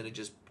 And he's going to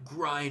just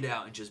grind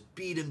out and just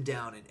beat him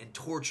down and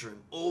torture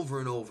him over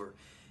and over.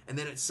 And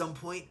then at some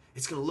point,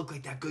 it's going to look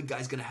like that good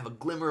guy's going to have a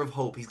glimmer of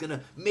hope. He's going to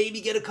maybe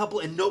get a couple,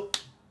 and nope,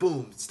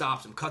 boom,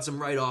 stops him, cuts him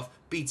right off,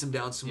 beats him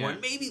down some more. And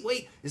maybe,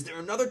 wait, is there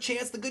another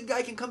chance the good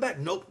guy can come back?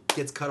 Nope,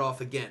 gets cut off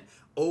again.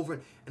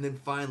 Over, and then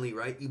finally,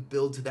 right, you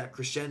build to that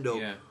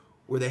crescendo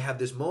where they have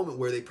this moment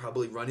where they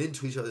probably run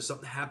into each other.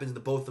 Something happens, and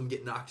the both of them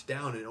get knocked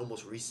down, and it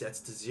almost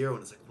resets to zero.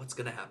 And it's like, what's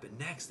going to happen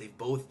next? They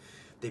both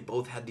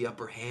had the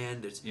upper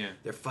hand.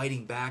 They're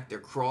fighting back. They're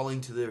crawling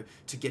to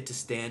get to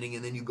standing,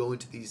 and then you go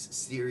into these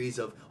series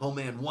of, oh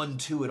man,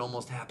 1-2, it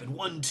almost happened.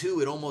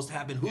 1-2, it almost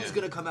happened. Who's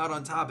going to come out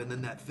on top? And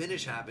then that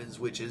finish happens,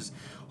 which is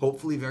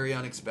hopefully very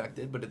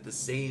unexpected, but at the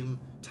same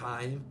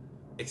time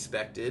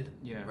expected.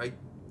 Yeah. Right.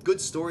 Good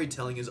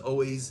storytelling is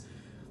always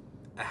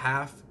a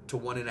half to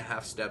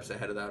 1.5 steps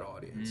ahead of that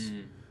audience.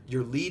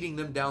 You're leading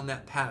them down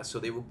that path, so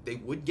they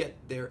would get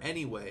there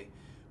anyway,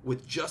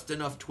 with just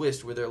enough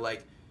twist where they're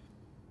like,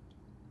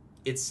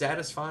 it's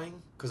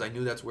satisfying because I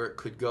knew that's where it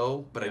could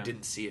go, but I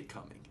didn't see it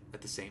coming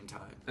at the same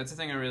time. That's the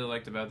thing I really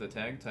liked about the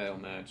tag title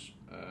match,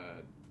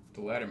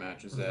 the ladder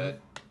match, is that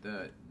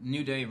the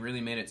New Day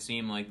really made it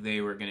seem like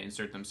they were going to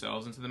insert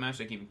themselves into the match.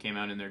 They even came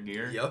out in their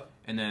gear. Yep.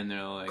 And then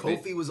they're like...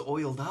 Kofi was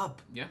oiled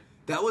up. Yeah.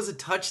 That was a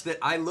touch that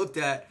I looked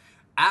at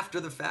after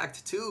the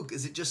fact, too,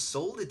 because it just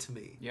sold it to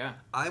me. Yeah.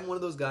 I'm one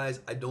of those guys,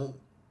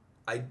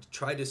 I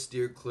try to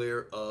steer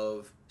clear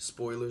of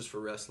spoilers for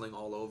wrestling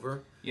all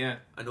over. Yeah.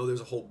 I know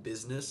there's a whole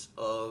business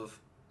of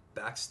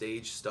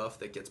backstage stuff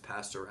that gets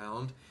passed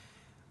around.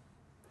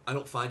 I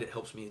don't find it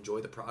helps me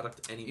enjoy the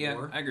product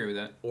anymore. Yeah, I agree with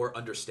that. Or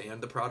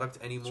understand the product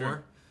anymore.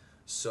 Sure.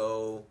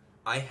 So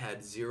I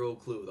had zero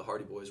clue the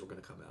Hardy Boys were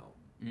going to come out.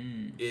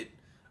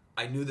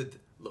 I knew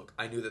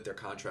that their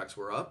contracts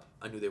were up.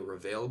 I knew they were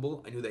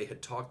available. I knew they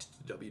had talked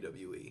to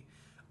WWE.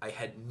 I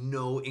had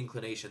no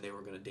inclination they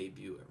were going to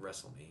debut at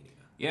WrestleMania.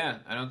 Yeah,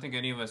 I don't think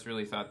any of us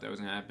really thought that was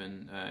going to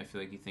happen. I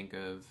feel like you think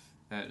of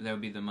that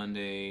would be the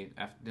Monday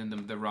after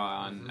the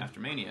Raw on after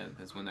Mania.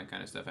 That's when that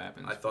kind of stuff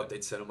happens. I thought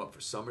they'd set them up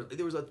for Summer.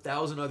 There was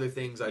 1,000 other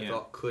things I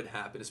thought could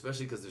happen,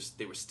 especially because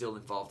they were still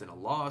involved in a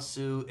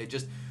lawsuit. It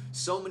just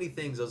so many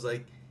things. I was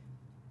like,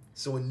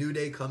 so when New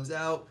Day comes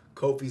out,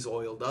 Kofi's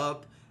oiled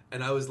up,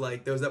 and I was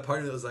like, there was that part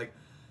of me that was like,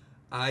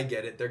 I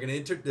get it. They're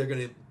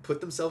gonna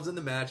put themselves in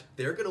the match.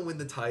 They're gonna win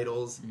the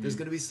titles. There's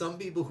gonna be some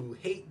people who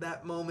hate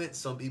that moment,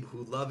 some people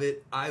who love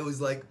it. I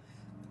was like,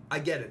 I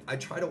get it. I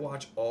try to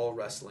watch all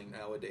wrestling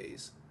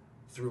nowadays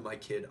through my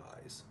kid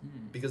eyes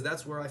because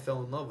that's where I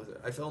fell in love with it.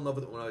 I fell in love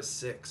with it when I was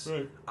 6.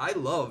 Right. I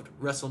loved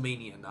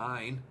WrestleMania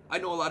 9. I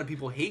know a lot of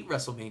people hate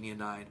WrestleMania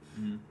 9.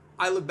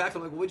 I look back,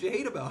 I'm like, what'd you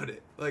hate about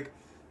it? Like,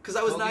 because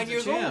I was 9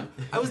 years old.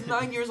 I was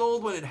 9 years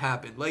old when it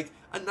happened. Like,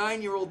 a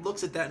 9-year-old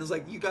looks at that and is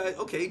like, you guys,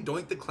 okay,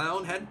 Doink the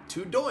Clown had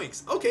 2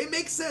 doinks. Okay,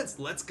 makes sense.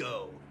 Let's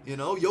go. You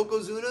know,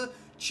 Yokozuna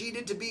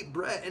cheated to beat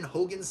Brett and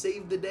Hogan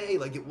saved the day.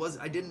 Like, it was,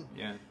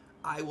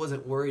 I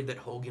wasn't worried that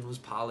Hogan was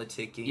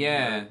politicking.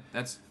 Yeah,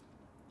 that's...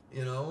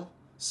 You know?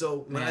 So,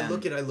 when I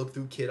look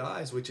through kid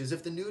eyes, which is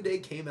if the New Day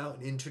came out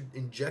and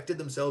injected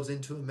themselves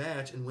into a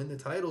match and win the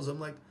titles,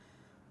 I'm like,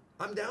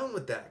 I'm down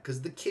with that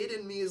because the kid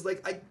in me is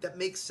like, that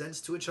makes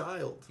sense to a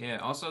child. Yeah.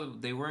 Also,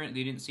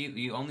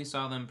 you only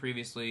saw them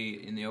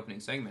previously in the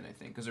opening segment, I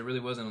think, because it really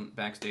wasn't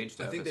backstage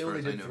stuff. I think they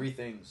only did 3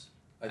 things.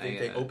 I think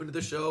they opened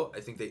the show. I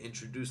think they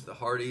introduced the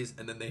Hardys,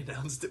 and then they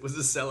announced it was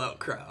a sellout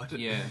crowd.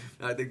 Yeah.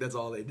 I think that's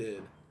all they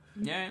did.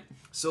 Yeah.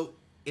 So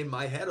in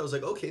my head, I was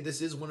like, okay,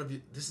 this is one of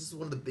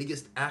the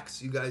biggest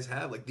acts you guys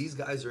have. Like, these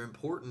guys are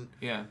important.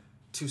 Yeah.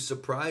 To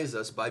surprise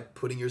us by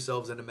putting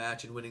yourselves in a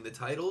match and winning the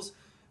titles.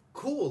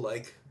 Cool.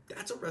 Like,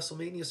 that's a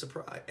WrestleMania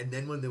surprise. And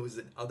then when there was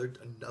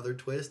another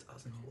twist, I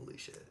was like, holy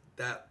shit.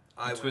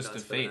 I twist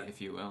of fate, if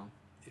you will.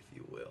 If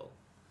you will.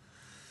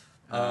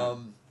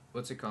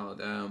 What's it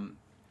called?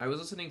 I was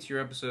listening to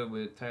your episode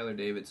with Tyler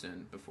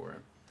Davidson before.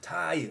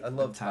 Ty. I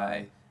love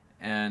Ty.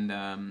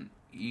 And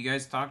you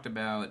guys talked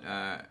about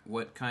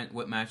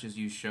what matches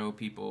you show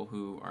people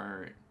who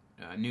are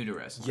new to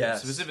wrestling.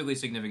 Yes. Specifically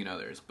significant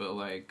others, but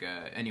like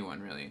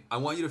anyone really. I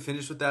want you to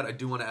finish with that. I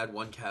do want to add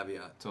one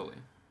caveat. Totally.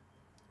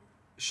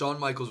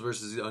 Shawn Michaels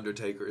versus The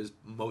Undertaker is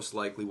most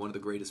likely one of the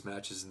greatest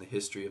matches in the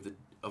history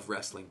of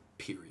wrestling,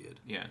 period.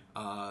 Yeah.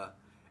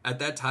 At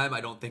that time,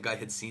 I don't think I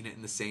had seen it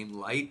in the same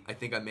light. I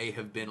think I may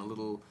have been a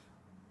little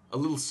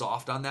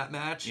soft on that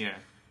match. Yeah.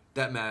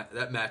 That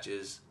match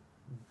is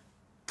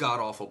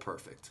god-awful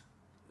perfect.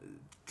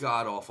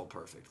 God-awful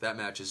perfect. That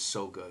match is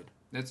so good.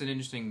 That's an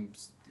interesting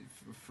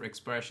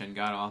expression.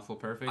 God awful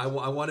perfect. I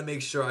want to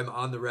make sure I'm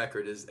on the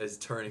record as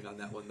turning on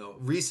that one though.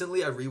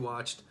 Recently, I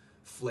rewatched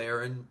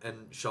Flair and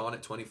Shawn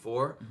at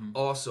 24. Mm-hmm.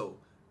 Also,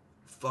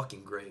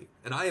 fucking great.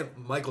 And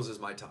Michaels is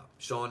my top.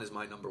 Shawn is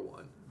my number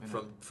one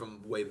from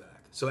way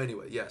back. So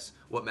anyway, yes.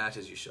 What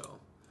matches you show?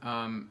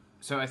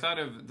 So I thought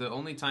of the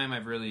only time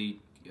I've really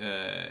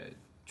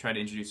tried to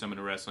introduce someone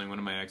to wrestling. One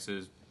of my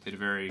exes did a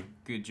very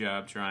good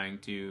job trying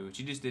to.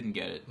 She just didn't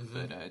get it,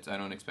 but I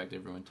don't expect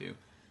everyone to.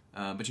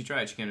 But she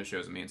tried. She came to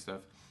shows with me and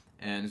stuff.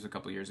 And this was a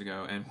couple years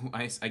ago. And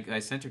I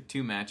sent her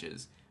 2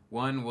 matches.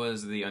 One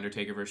was the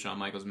Undertaker versus Shawn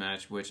Michaels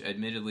match, which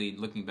admittedly,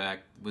 looking back,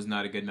 was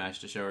not a good match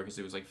to show her because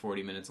it was like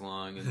 40 minutes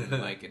long. And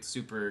like it's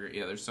super,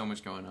 there's so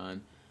much going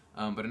on.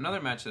 But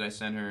another match that I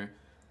sent her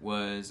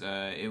was,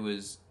 it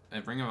was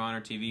a Ring of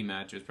Honor TV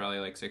match. It was probably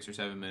like 6 or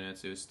 7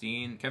 minutes. It was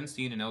Kevin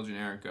Steen and El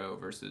Generico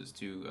versus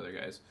 2 other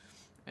guys.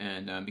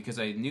 And because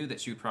I knew that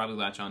she would probably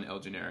latch on to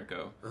El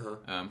Generico,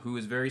 who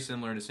is very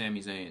similar to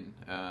Sami Zayn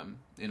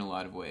in a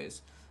lot of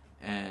ways.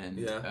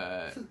 And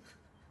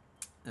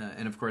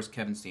and of course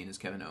Kevin Steen is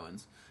Kevin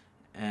Owens.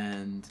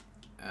 And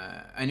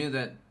I knew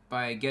that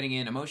by getting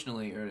in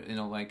emotionally, or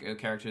like a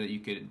character that you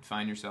could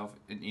find yourself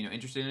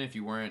interested in if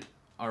you weren't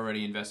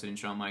already invested in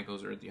Shawn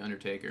Michaels or The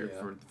Undertaker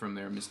from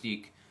their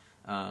mystique.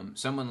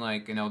 Someone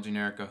like an El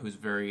Generico who's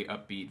very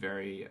upbeat,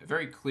 very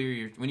very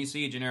clear. When you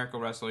see a Generico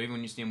wrestler, even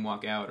when you see him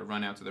walk out or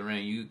run out to the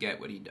ring, you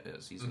get what he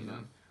does. He's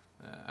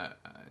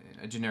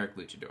a generic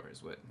luchador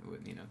is what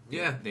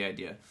the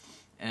idea.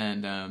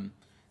 And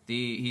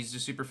he's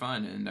just super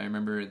fun, and I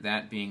remember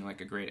that being like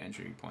a great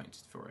entry point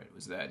for it.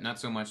 Was that not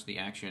so much the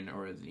action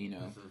or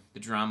the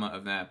drama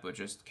of that, but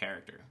just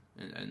character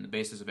and the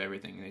basis of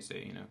everything they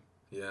say.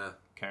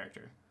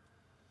 Character.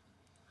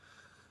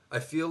 I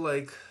feel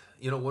like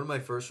one of my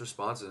first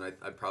responses, and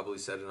I probably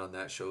said it on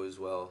that show as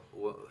well.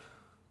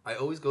 I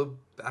always go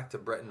back to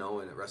Brett and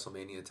Owen at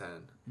WrestleMania 10.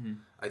 Mm-hmm.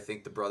 I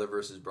think the brother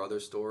versus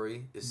brother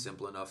story is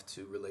simple enough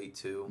to relate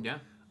to. Yeah.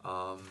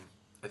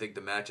 I think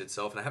the match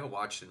itself, and I haven't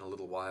watched it in a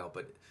little while,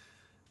 but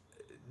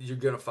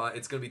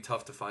it's gonna be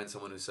tough to find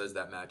someone who says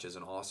that match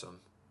isn't awesome.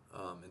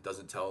 It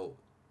doesn't tell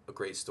a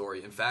great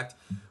story. In fact,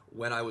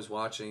 when I was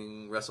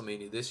watching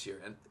WrestleMania this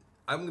year, and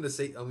I'm gonna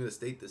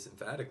state this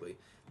emphatically,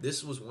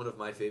 this was one of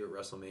my favorite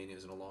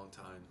WrestleManias in a long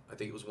time. I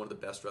think it was one of the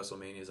best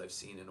WrestleManias I've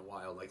seen in a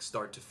while, like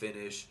start to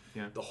finish.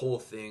 Yeah. The whole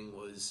thing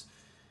was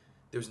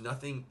there's no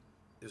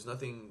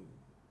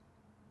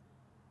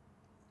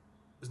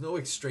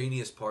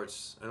extraneous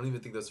parts. I don't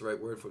even think that's the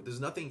right word for it. There's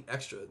nothing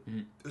extra.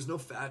 Mm-hmm. There's no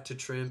fat to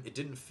trim. It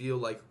didn't feel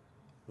like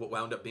what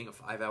wound up being a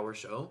 5-hour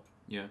show.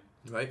 Yeah.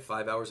 Right?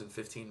 5 hours and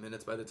 15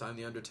 minutes by the time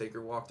The Undertaker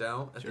walked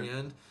out at the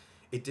end.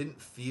 It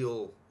didn't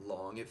feel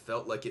long. It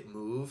felt like it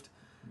moved.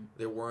 Mm-hmm.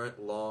 There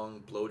weren't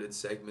long, bloated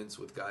segments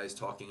with guys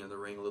talking in the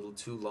ring a little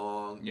too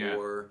long. Yeah.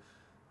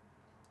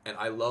 And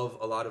I love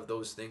a lot of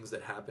those things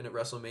that happen at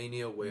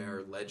WrestleMania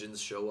where legends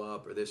show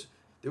up.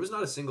 There was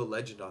not a single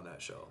legend on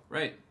that show.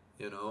 Right.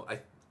 I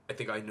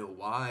think I know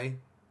why.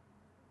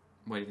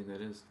 Why do you think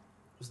that is?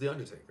 It was The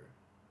Undertaker.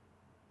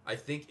 I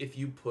think if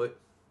you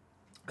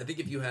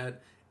had...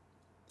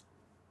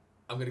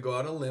 I'm going to go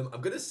out on a limb. I'm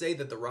going to say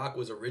that The Rock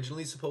was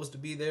originally supposed to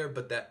be there,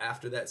 but that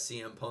after that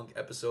CM Punk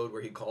episode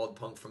where he called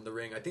Punk from the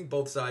ring, I think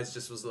both sides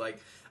just was like,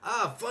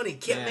 funny,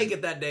 can't make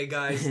it that day,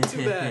 guys.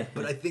 Too bad.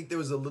 But I think there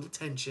was a little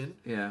tension.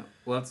 Yeah.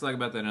 Well, let's talk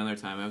about that another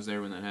time. I was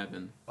there when that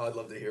happened. Oh, I'd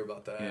love to hear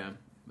about that. Yeah.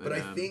 But I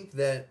think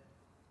that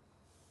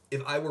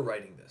if I were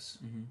writing this,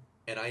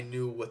 and I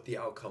knew what the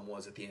outcome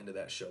was at the end of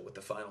that show, what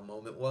the final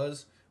moment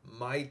was,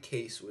 my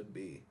case would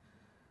be,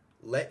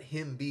 let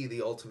him be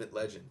the ultimate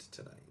legend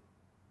tonight.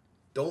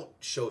 Don't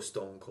show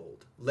Stone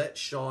Cold. Let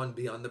Shawn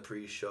be on the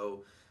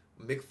pre-show.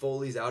 Mick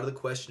Foley's out of the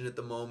question at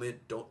the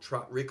moment. Don't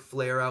trot Ric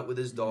Flair out with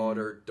his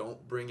daughter.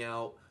 Don't bring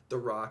out The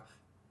Rock.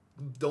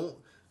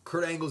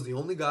 Kurt Angle's the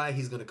only guy.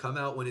 He's going to come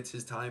out when it's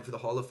his time for the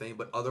Hall of Fame.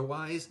 But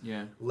otherwise,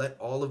 let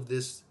all of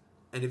this...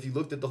 And if you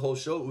looked at the whole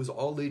show, it was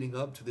all leading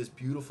up to this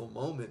beautiful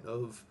moment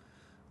of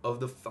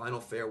the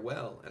final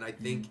farewell. And I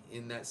think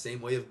in that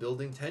same way of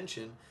building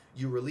tension,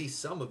 you release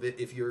some of it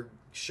if you're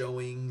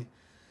showing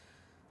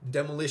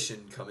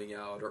Demolition coming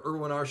out, or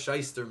Erwin R.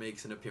 Shyster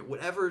makes an appearance.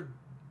 Whatever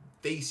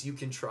face you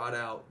can trot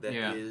out that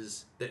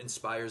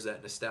inspires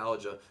that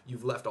nostalgia,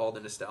 you've left all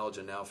the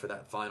nostalgia now for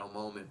that final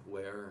moment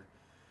where...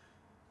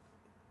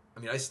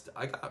 I mean,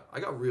 I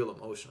got real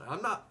emotional. I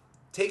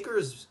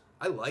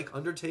like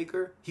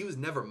Undertaker. He was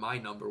never my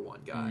number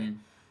one guy.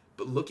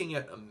 But looking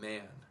at a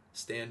man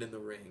stand in the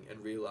ring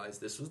and realize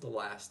this was the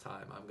last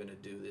time I'm going to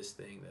do this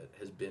thing that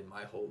has been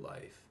my whole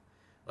life,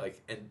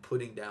 and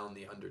putting down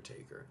the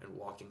Undertaker and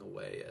walking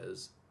away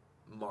as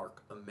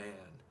Mark, a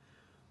man.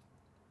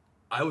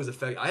 I was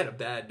affected. I had a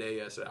bad day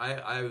yesterday.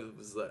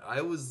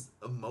 I was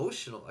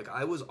emotional.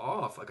 I was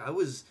off.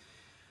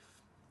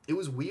 It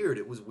was weird.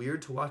 It was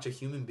weird to watch a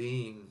human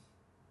being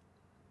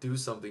do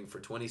something for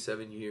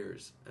 27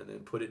 years and then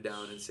put it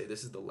down and say,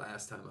 this is the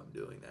last time I'm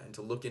doing that. And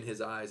to look in his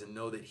eyes and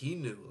know that he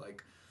knew,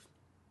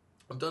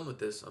 I'm done with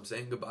this. I'm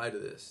saying goodbye to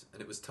this.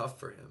 And it was tough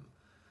for him.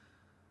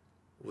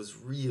 was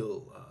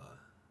real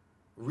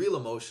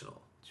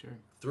emotional. Sure.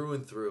 Through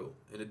and through,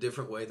 in a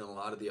different way than a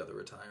lot of the other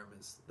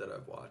retirements that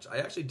I've watched. I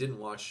actually didn't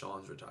watch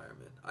Shawn's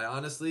retirement. I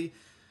honestly,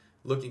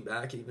 looking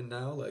back even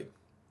now, like,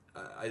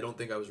 I don't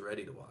think I was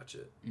ready to watch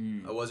it.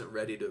 I wasn't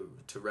ready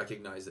to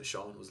recognize that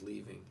Shawn was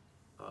leaving.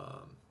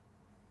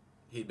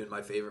 He'd been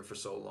my favorite for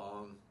so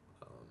long.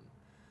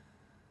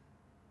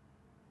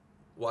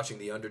 Watching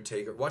The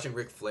Undertaker, watching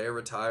Ric Flair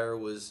retire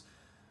was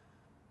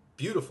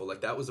beautiful.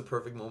 Like, that was a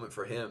perfect moment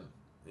for him,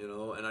 you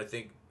know. And I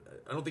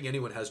don't think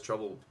anyone has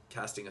trouble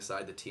casting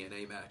aside the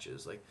TNA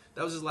matches. Like,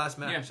 that was his last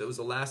match. That was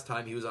the last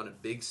time he was on a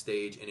big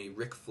stage in a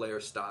Ric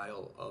Flair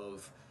style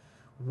of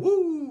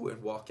woo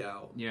and walk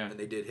out. Yeah. And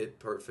they did hit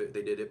perfect.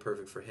 They did it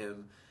perfect for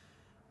him.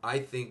 I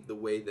think the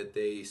way that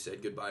they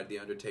said goodbye to The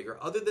Undertaker,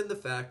 other than the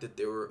fact that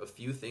there were a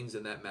few things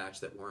in that match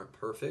that weren't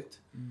perfect,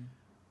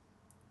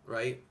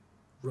 right?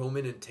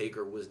 Roman and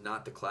Taker was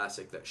not the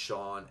classic that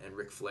Shawn and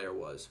Ric Flair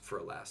was for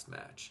a last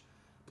match.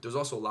 But there was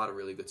also a lot of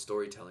really good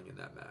storytelling in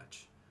that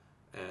match.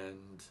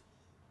 And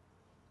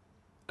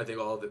I think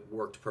all of it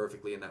worked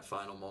perfectly in that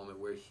final moment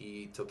where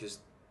he took his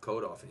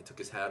coat off and he took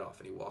his hat off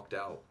and he walked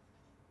out.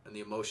 And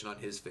the emotion on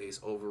his face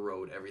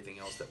overrode everything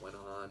else that went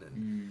on.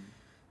 And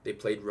they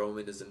played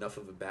Roman as enough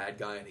of a bad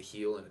guy and a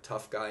heel and a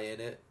tough guy in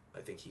it.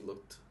 I think he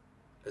looked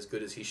as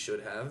good as he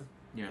should have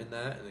in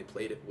that. And they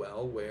played it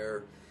well,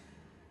 where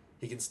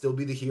he can still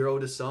be the hero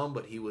to some,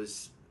 but he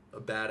was a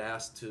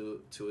badass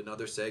to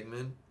another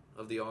segment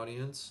of the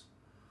audience.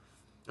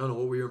 I don't know,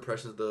 what were your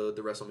impressions of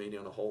the WrestleMania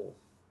on a whole?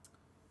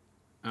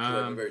 I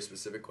have a very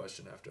specific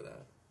question after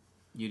that.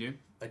 You do?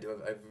 I do.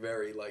 I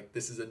very, like,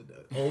 this is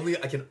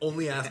I can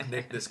only ask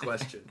Nick this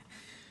question.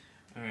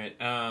 All right.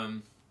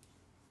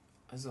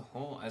 As a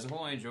whole,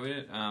 I enjoyed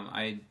it.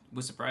 I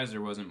was surprised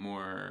there wasn't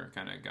more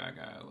kind of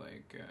gaga,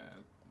 like,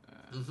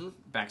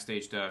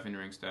 backstage stuff,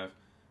 in-ring stuff.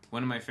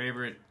 One of my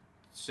favorite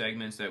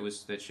segments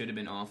that should have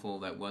been awful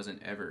that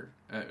wasn't ever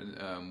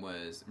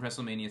was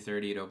WrestleMania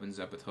 30. It opens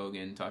up with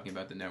Hogan talking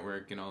about the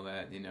network and all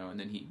that, you know, and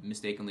then he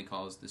mistakenly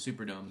calls the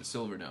Superdome the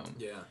Silver Dome.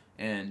 Yeah.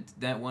 And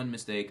that one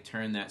mistake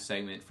turned that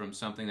segment from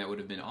something that would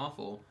have been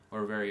awful,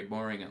 or very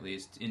boring at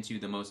least, into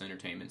the most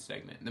entertainment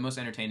segment. The most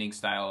entertaining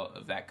style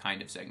of that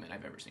kind of segment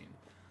I've ever seen.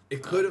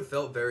 It could have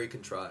felt very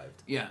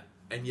contrived. Yeah.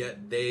 And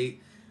yet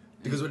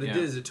because what it did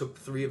is it took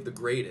three of the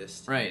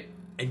greatest. Right.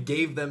 And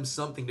gave them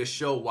something to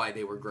show why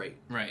they were great.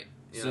 Right.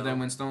 So then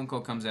when Stone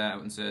Cold comes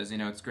out and says, you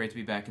know, it's great to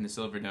be back in the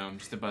Silverdome,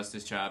 just to bust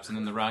his chops, and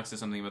then The Rock says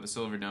something about the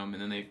Silverdome,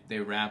 and then they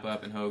wrap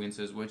up, and Hogan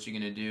says, what you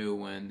going to do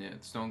when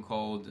Stone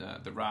Cold,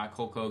 The Rock,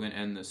 Hulk Hogan,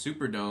 and the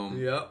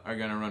Superdome are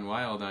going to run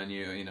wild on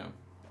you, you know.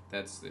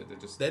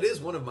 That is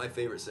one of my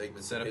favorite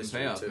segments. Set up and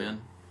payoff, man.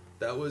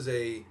 That was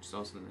a... Just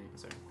also the name,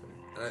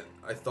 sorry.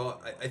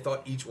 I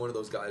thought each one of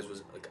those guys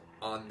was, like,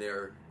 on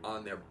the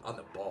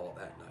ball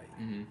that night.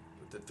 Mm-hmm.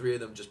 The three of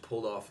them just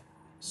pulled off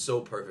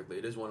so perfectly.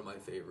 It is one of my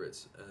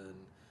favorites, and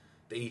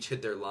they each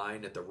hit their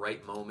line at the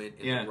right moment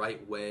in the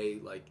right way.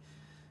 Like,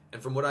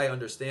 and from what I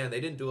understand, they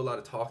didn't do a lot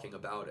of talking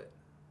about it.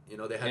 You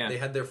know, they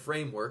had their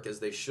framework, as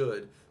they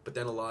should, but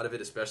then a lot of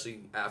it,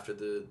 especially after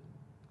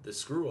the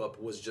screw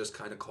up, was just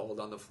kind of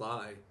called on the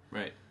fly.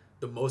 Right.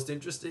 The most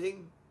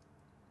interesting,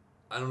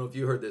 I don't know if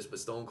you heard this, but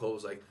Stone Cold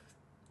was like,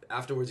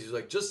 afterwards, he was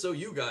like, just so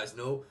you guys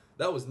know,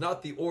 that was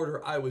not the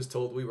order I was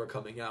told we were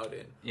coming out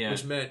in. Yeah.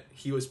 Which meant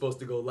he was supposed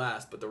to go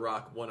last, but The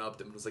Rock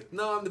one-upped him and was like,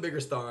 no, I'm the bigger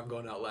star, I'm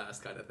going out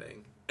last, kind of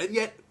thing. And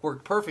yet,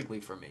 worked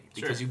perfectly for me.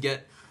 Because you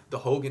get the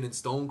Hogan and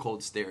Stone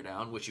Cold stare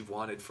down, which you've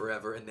wanted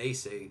forever, and they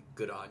say,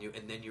 good on you,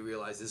 and then you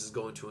realize this is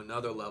going to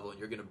another level, and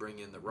you're going to bring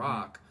in The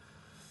Rock.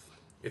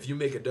 If you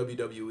make a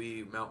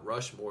WWE Mount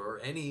Rushmore, or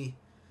any...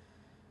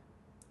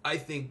 I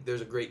think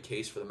there's a great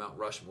case for the Mount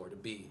Rushmore to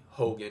be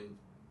Hogan,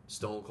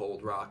 Stone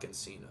Cold, Rock, and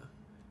Cena.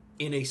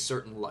 In a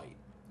certain light.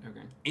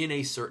 Okay. In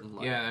a certain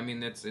light. Yeah, I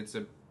mean it's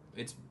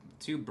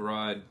too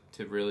broad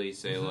to really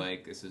say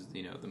like this is,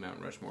 you know, the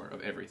Mount Rushmore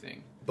of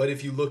everything. But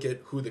if you look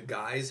at who the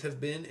guys have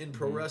been in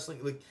pro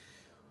wrestling, like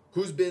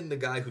who's been the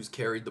guy who's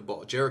carried the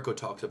ball? Jericho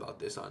talks about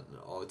this on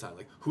all the time.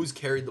 Like, who's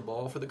carried the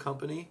ball for the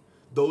company?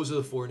 Those are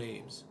the four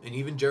names. And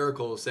even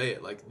Jericho will say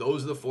it. Like,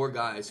 those are the four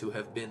guys who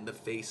have been the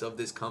face of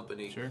this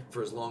company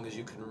for as long as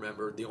you can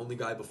remember. The only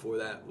guy before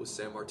that was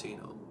San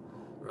Martino.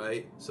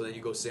 Right? So then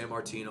you go San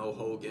Martino,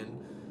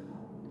 Hogan,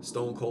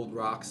 Stone Cold,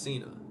 Rock,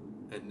 Cena.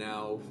 And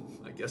now,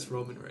 I guess,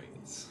 Roman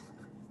Reigns.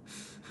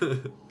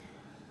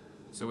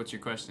 So what's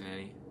your question,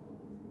 Eddie?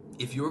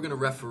 If you were going to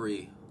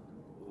referee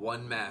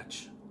one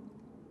match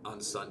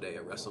on Sunday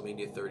at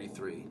WrestleMania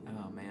 33.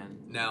 Oh, man.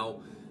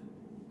 Now,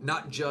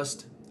 not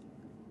just...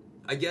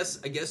 I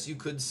guess you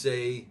could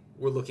say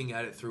we're looking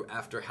at it through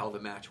after how the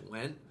match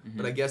went.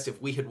 But I guess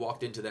if we had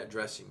walked into that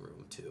dressing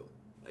room, too.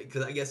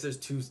 Because I guess there's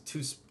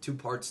two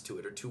parts to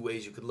it, or two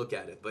ways you could look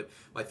at it. But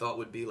my thought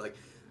would be, like,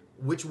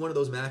 which one of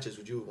those matches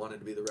would you have wanted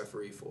to be the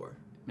referee for?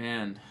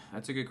 Man,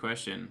 that's a good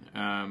question.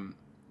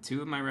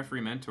 Two of my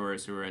referee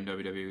mentors who are in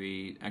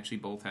WWE actually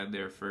both had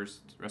their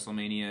first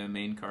WrestleMania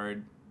main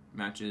card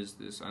matches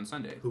on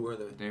Sunday. Who were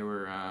they? They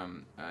were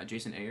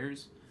Jason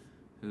Ayers,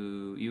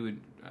 who you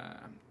would.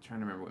 I'm trying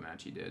to remember what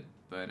match he did,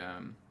 but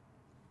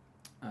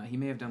he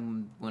may have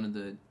done one of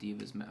the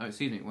Divas.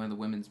 One of the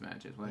women's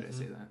matches. Why did I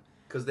say that?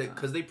 Because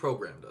they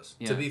programmed us.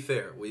 Yeah. To be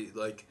fair,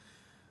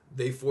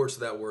 they forced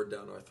that word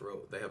down our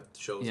throat. They have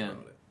shows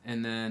about it.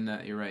 And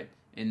then you're right.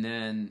 And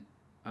then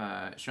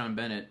Sean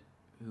Bennett,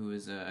 who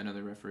is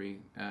another referee,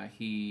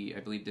 he I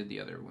believe did the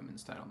other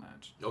women's title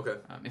match. Okay.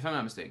 If I'm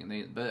not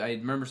mistaken, but I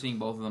remember seeing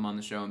both of them on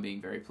the show and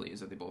being very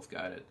pleased that they both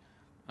got it.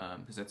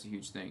 Because that's a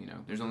huge thing,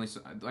 There's only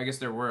I guess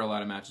there were a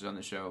lot of matches on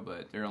the show,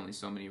 but there are only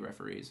so many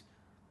referees,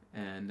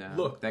 and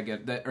look,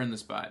 that earned the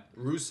spot.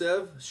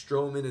 Rusev,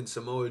 Strowman, and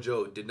Samoa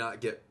Joe did not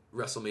get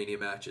WrestleMania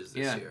matches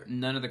this year.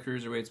 None of the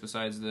cruiserweights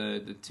besides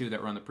the two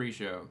that were on the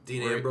pre-show.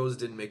 Dean Ambrose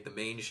didn't make the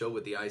main show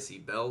with the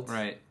IC belt.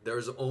 Right.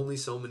 There's only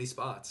so many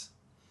spots.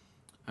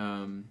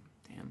 Damn.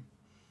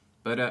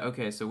 But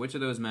okay, so which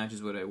of those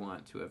matches would I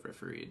want to have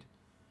refereed?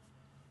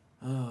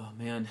 Oh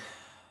man.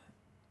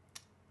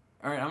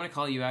 All right, I'm going to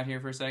call you out here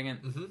for a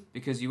second,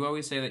 because you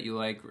always say that you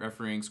like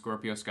refereeing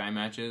Scorpio Sky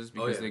matches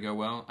because they go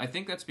well. I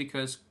think that's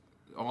because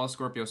all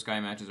Scorpio Sky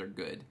matches are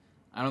good.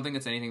 I don't think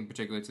it's anything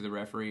particular to the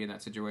referee in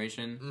that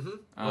situation,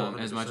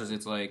 as much as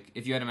it's like,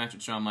 if you had a match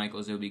with Shawn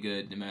Michaels, it would be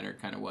good no matter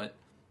kind of what.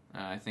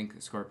 I think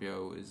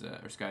Scorpio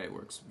or Sky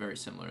works very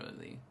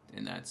similarly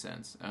in that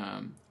sense.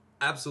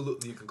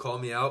 Absolutely, you can call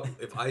me out.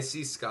 If I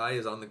see Sky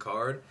is on the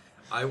card,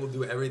 I will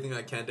do everything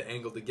I can to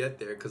angle to get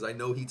there, because I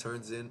know he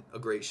turns in a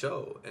great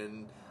show.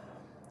 And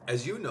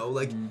as you know,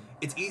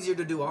 it's easier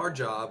to do our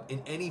job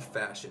in any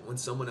fashion when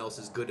someone else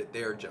is good at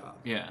their job.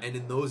 Yeah. And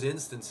in those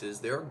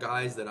instances, there are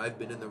guys that I've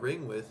been in the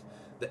ring with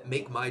that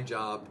make my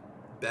job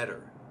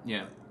better.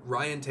 Yeah.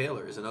 Ryan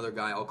Taylor is another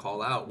guy I'll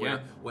call out.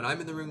 When I'm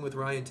in the ring with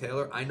Ryan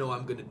Taylor, I know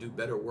I'm going to do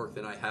better work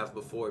than I have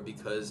before,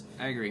 because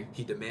I agree.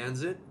 He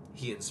demands it,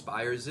 he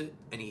inspires it,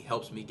 and he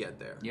helps me get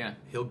there. Yeah.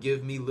 He'll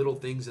give me little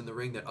things in the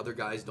ring that other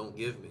guys don't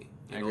give me.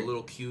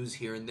 Little cues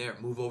here and there.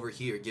 Move over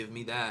here. Give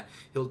me that.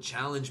 He'll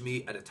challenge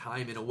me at a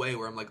time in a way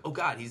where I'm like, oh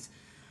God, he's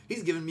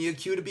giving me a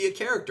cue to be a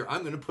character.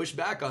 I'm going to push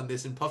back on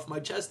this and puff my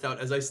chest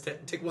out as I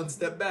take one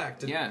step back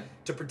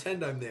to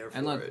pretend I'm there for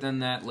and look, it. Then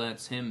that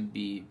lets him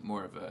be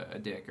more of a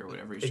dick or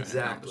whatever he's trying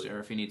to accomplish. Or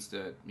if he needs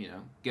to,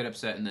 get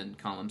upset and then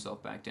calm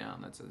himself back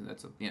down. That's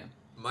a.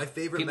 My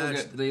favorite People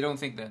match. They don't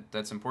think that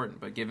that's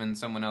important, but giving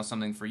someone else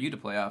something for you to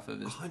play off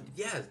of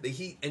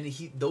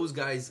is. Those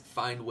guys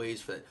find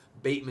ways for that.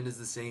 Bateman is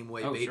the same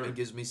way. Bateman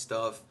gives me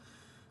stuff.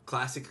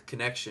 Classic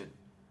Connection.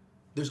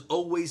 There's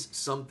always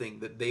something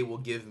that they will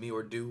give me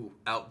or do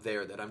out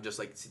there that I'm just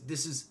like,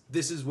 this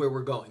is where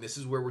we're going. This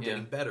is where we're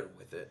getting better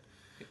with it.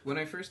 When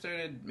I first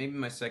started, maybe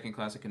my second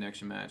Classic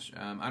Connection match,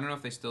 I don't know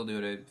if they still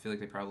do it. I feel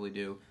like they probably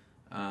do.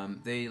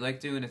 They like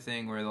doing a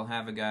thing where they'll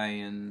have a guy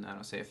in,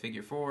 say a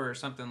figure four or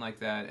something like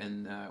that,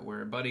 and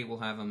where Buddy will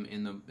have him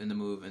in the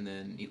move, and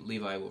then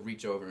Levi will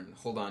reach over and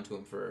hold on to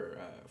him for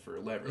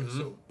leverage.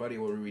 So Buddy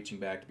will be reaching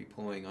back to be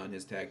pulling on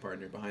his tag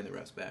partner behind the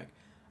ref's back.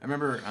 I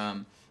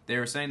remember they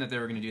were saying that they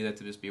were going to do that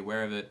to just be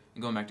aware of it.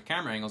 And going back to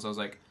camera angles, I was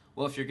like,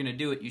 well, if you're going to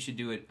do it, you should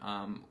do it,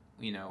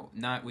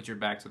 not with your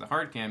back to the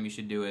hard cam. You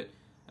should do it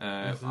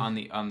on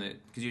the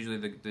because usually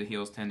the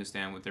heels tend to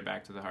stand with their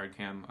back to the hard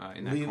cam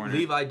in that corner.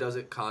 Levi does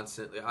it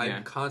constantly.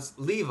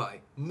 Levi,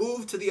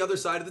 move to the other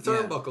side of the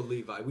turnbuckle.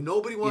 Levi,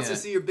 nobody wants to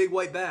see your big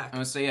white back. I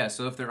would say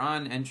so if they're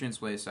on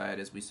entranceway side,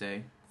 as we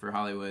say for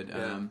Hollywood,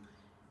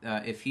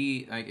 if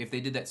they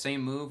did that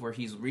same move where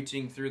he's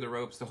reaching through the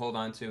ropes to hold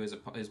on to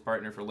his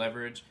partner for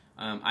leverage,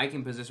 I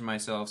can position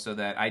myself so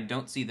that I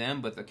don't see them,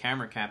 but the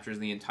camera captures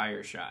the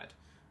entire shot.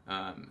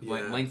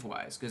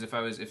 Lengthwise, because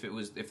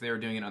if they were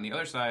doing it on the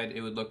other side,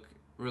 it would look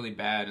really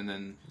bad, and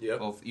then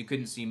you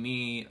couldn't see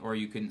me or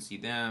you couldn't see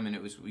them, and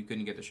we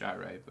couldn't get the shot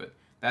right. But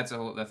that's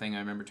the thing I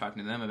remember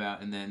talking to them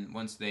about, and then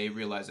once they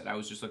realized that I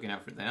was just looking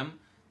out for them,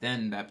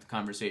 then that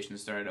conversation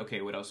started.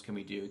 Okay, what else can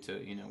we do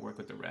to work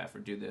with the ref or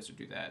do this or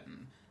do that,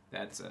 and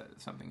that's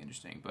something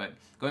interesting. But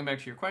going back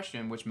to your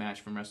question, which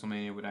match from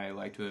WrestleMania would I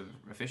like to have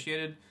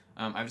officiated?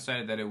 I've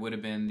decided that it would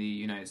have been the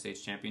United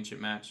States Championship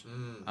match.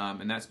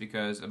 And that's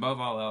because, above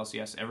all else,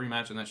 yes, every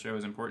match on that show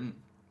is important.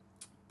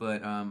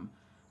 But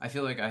I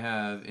feel like I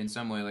have, in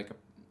some way, like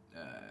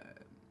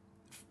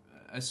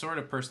a sort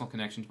of personal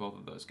connection to both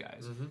of those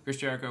guys. Chris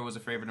Jericho was a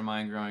favorite of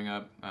mine growing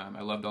up.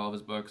 I loved all of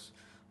his books.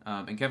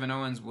 And Kevin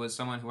Owens was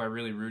someone who I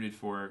really rooted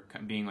for,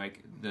 being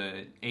like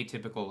the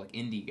atypical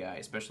indie guy.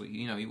 Especially,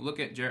 you look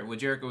at what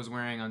Jericho was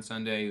wearing on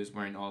Sunday. He was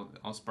wearing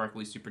all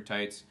sparkly super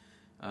tights,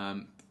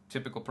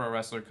 typical pro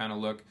wrestler kind of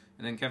look.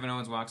 And then Kevin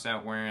Owens walks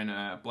out wearing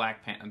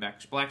black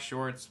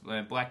shorts,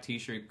 black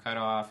t-shirt cut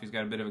off. He's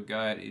got a bit of a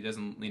gut. He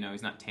doesn't,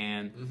 he's not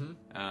tan.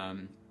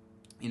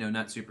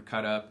 Not super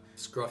cut up.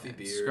 Scruffy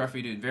beard.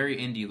 Scruffy dude, very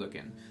indie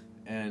looking.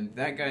 And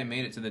that guy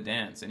made it to the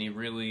dance, and he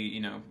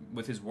really,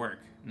 with his work,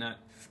 not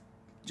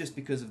just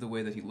because of the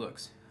way that he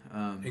looks.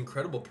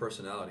 Incredible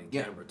personality and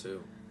camera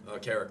too.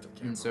 Character.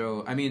 And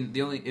so,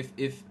 the only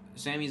if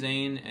Sami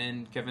Zayn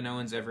and Kevin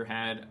Owens ever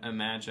had a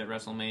match at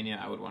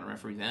WrestleMania, I would want to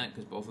referee that,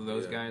 because both of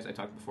those guys. I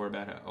talked before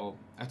about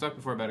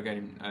a guy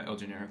named El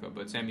Generico,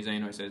 but Sami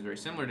Zayn, who I said is very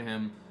similar to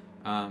him.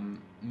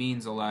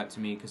 means a lot to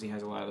me because he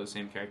has a lot of those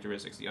same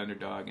characteristics, the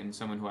underdog, and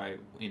someone who I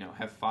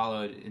have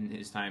followed in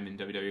his time in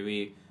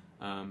WWE,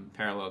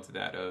 parallel to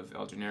that of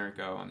El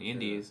Generico on the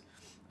Indies.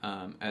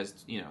 As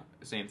the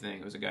same thing.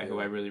 It was a guy who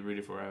I really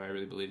rooted for, who I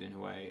really believed in,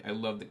 who I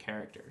loved the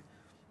character.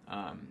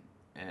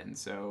 And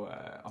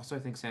so also I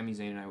think Sami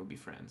Zayn and I would be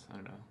friends. I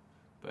don't know.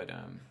 But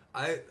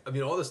I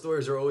mean, all the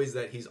stories are always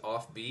that he's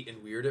offbeat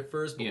and weird at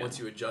first, but once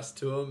you adjust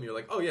to him, you're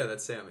like, oh yeah,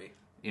 that's Sammy.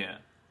 Yeah.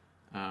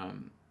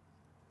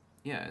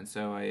 And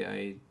so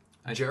I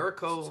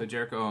Jericho. So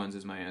Jericho Owens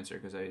is my answer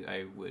because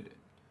I would,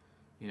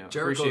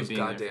 Jericho's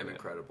goddamn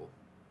incredible.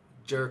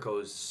 Jericho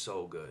is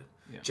so good.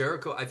 Yeah.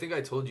 Jericho, I think I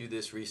told you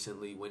this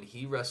recently when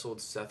he wrestled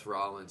Seth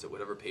Rollins at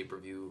whatever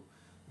pay-per-view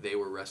they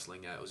were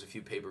wrestling at. It was a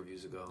few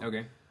pay-per-views ago.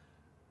 Okay.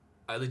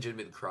 I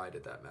legitimately cried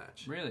at that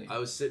match. Really? I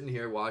was sitting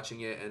here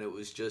watching it, and it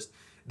was just...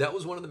 That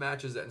was one of the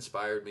matches that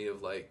inspired me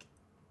of, like...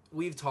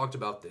 We've talked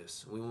about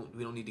this. We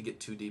don't need to get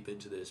too deep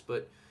into this,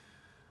 but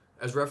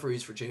as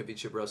referees for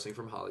Championship Wrestling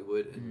from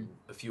Hollywood and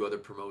a few other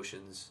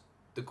promotions,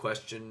 the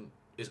question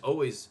is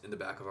always in the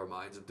back of our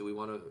minds of do we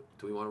want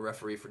to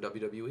referee for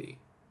WWE?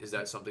 Is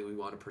that something we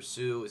want to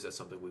pursue? Is that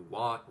something we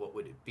want? What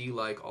would it be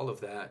like? All of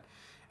that.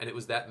 And it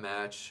was that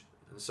match,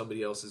 and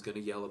somebody else is going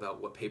to yell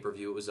about what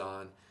pay-per-view it was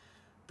on,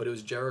 but it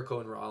was Jericho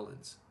and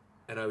Rollins.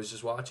 And I was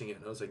just watching it,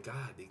 and I was like,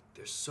 God,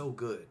 they're so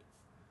good.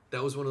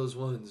 That was one of those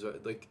ones,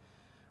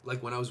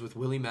 like when I was with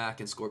Willie Mack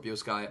and Scorpio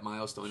Sky at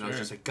Milestone, and I was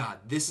just like, God,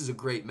 this is a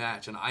great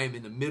match, and I am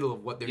in the middle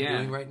of what they're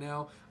doing right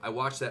now. I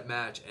watched that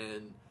match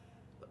and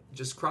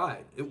just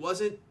cried. It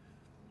wasn't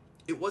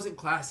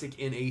classic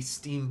in a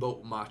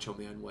Steamboat Macho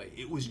Man way.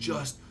 It was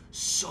just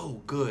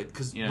so good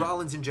because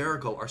Rollins and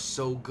Jericho are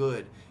so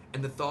good,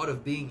 and the thought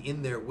of being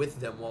in there with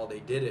them while they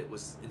did it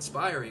was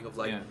inspiring. Of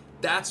like,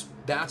 that's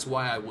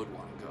why I would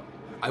want to go.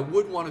 I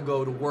would want to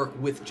go to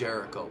work with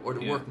Jericho or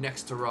to work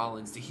next to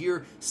Rollins, to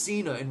hear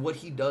Cena and what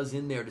he does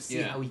in there, to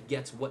see how he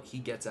gets what he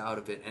gets out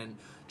of it. And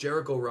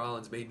Jericho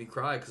Rollins made me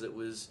cry because I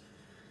was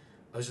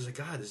just like,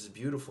 God, this is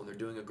beautiful, and they're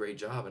doing a great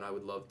job, and I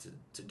would love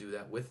to do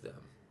that with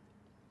them.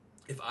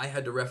 If I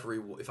had to referee,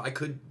 if I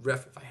could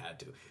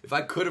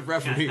have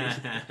refereed,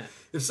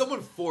 if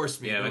someone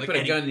forced me, like put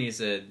a gun in his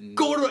head,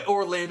 go to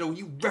Orlando,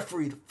 you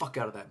referee the fuck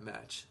out of that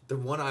match. The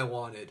one I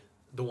wanted,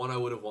 the one I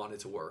would have wanted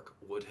to work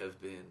would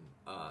have been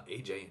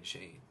AJ and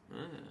Shane,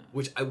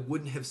 which I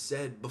wouldn't have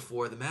said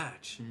before the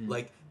match.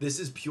 Like, this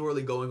is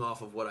purely going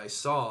off of what I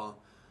saw.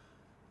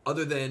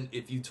 Other than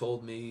if you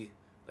told me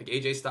like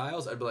AJ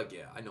Styles, I'd be like,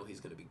 yeah, I know he's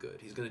gonna be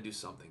good. He's gonna do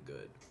something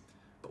good.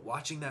 But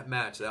watching that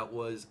match, that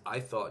was, I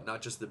thought,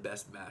 not just the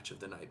best match of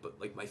the night, but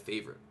like my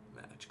favorite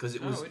match. Because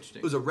it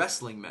was a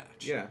wrestling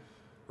match. Yeah.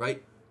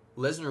 Right?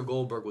 Lesnar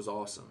Goldberg was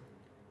awesome.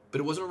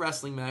 But it wasn't a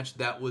wrestling match,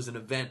 that was an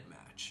event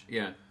match.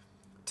 Yeah.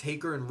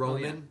 Taker and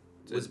Roman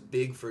was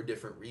big for a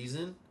different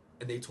reason,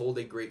 and they told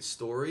a great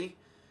story.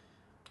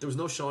 There was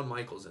no Shawn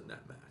Michaels in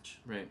that match.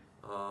 Right.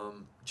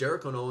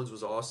 Jericho and Owens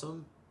was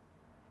awesome.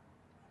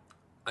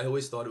 I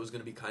always thought it was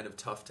going to be kind of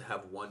tough to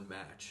have one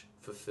match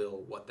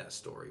fulfill what that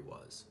story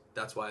was.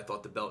 That's why I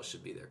thought the belt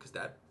should be there, because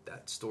that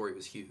story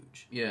was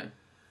huge. Yeah.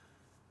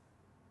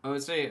 I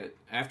would say,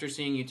 after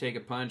seeing you take a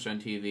punch on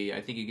TV,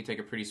 I think you could take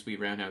a pretty sweet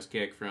roundhouse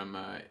kick from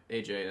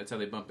AJ. That's how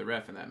they bumped the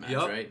ref in that match,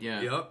 right?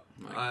 Yeah. Yep.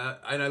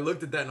 And I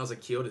looked at that and I was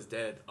like, Kyoto's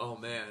dead. Oh,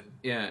 man.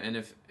 Yeah, and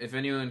if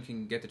anyone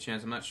can get the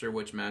chance, I'm not sure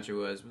which match it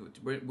was.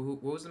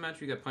 What was the match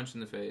where you got punched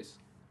in the face?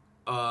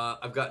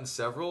 I've gotten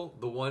several.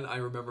 The one I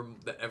remember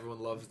that everyone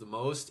loves the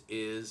most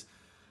is...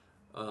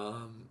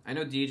 I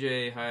know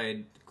DJ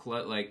Hyde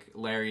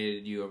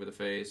lariated you over the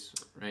face,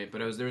 right? But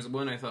there was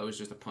one I thought was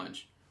just a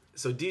punch.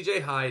 So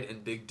DJ Hyde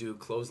and Big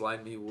Duke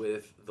clotheslined me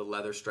with the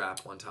leather strap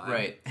one time.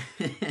 Right.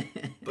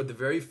 But the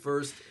very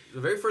first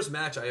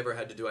match I ever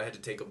had to do, I had to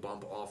take a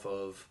bump off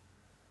of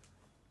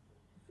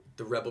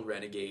the Rebel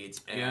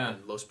Renegades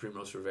and Los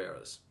Primos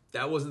Riveras.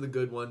 That wasn't the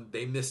good one.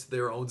 They missed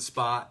their own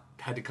spot.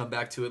 Had to come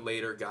back to it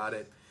later. Got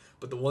it.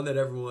 But the one that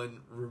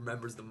everyone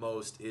remembers the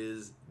most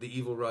is the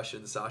evil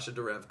Russian Sasha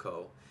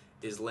Derevko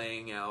is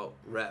laying out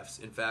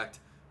refs. In fact,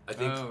 I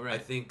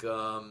think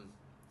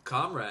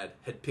Comrade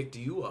had picked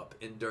you up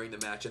during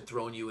the match and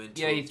thrown you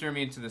into. Yeah, he threw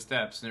me into the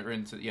steps and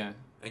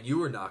and you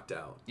were knocked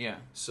out. Yeah.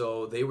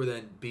 So they were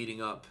then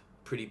beating up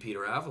Pretty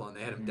Peter Avalon.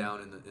 They had him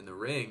down in the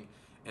ring,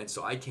 and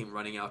so I came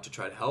running out to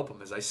try to help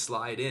him as I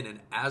slide in, and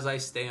as I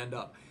stand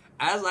up,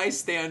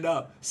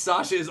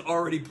 Sasha is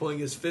already pulling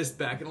his fist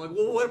back, and I'm like,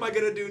 well, what am I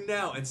going to do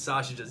now? And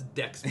Sasha just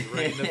decks me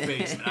right in the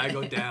face, and I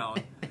go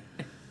down.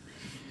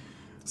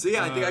 So,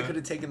 yeah, I think I could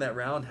have taken that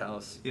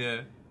roundhouse.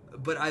 Yeah.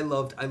 But I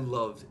loved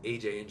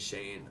AJ and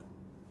Shane.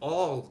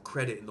 All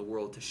credit in the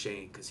world to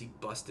Shane, because he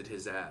busted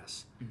his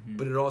ass. Mm-hmm.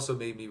 But it also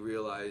made me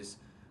realize,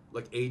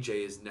 like,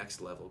 AJ is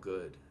next level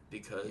good,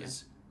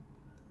 because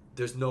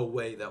there's no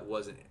way that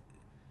wasn't...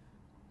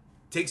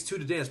 Takes two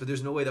to dance, but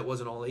there's no way that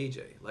wasn't all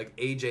AJ. Like,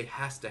 AJ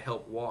has to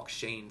help walk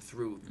Shane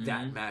through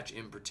that match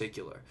in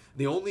particular.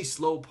 The only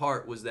slow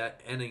part was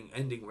that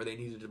ending where they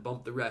needed to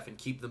bump the ref and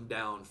keep them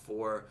down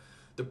for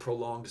the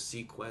prolonged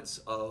sequence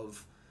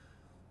of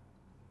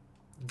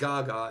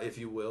gaga, if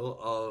you will,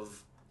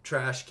 of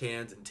trash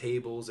cans and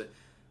tables.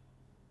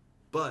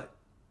 But,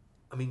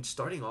 I mean,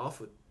 starting off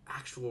with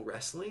actual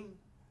wrestling,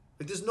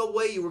 like, there's no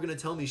way you were going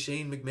to tell me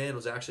Shane McMahon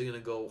was actually going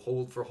to go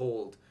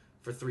hold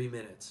for 3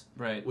 minutes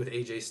Right. with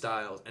AJ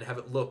Styles and have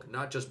it look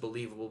not just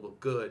believable but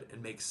good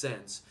and make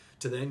sense,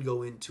 to then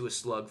go into a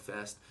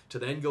slugfest, to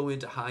then go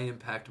into high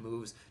impact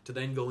moves, to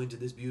then go into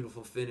this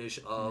beautiful finish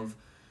of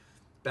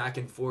back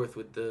and forth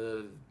with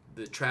the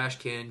trash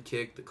can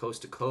kick, the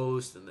coast to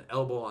coast, and the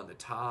elbow on the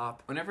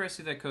top. Whenever I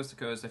see that coast to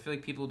coast, I feel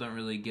like people don't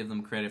really give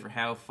them credit for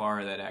how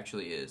far that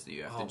actually is that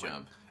you have to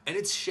jump. And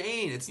it's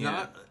Shane. It's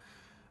not.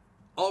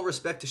 All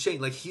respect to Shane.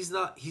 Like, he's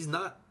not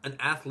an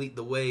athlete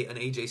the way an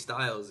AJ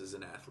Styles is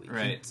an athlete.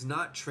 Right. He's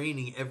not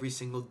training every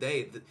single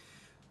day.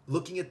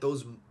 Looking at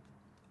those,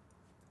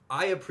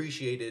 I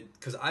appreciated,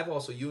 because I've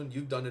also,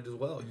 you've done it as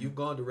well. Mm-hmm. You've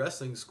gone to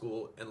wrestling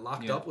school and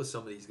locked up with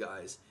some of these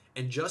guys,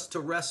 and just to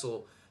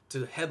wrestle,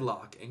 to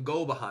headlock and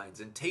go behinds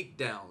and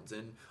takedowns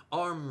and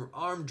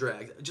arm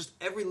drags, just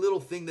every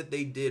little thing that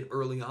they did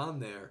early on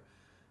there.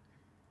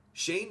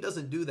 Shane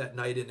doesn't do that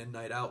night in and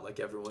night out like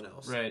everyone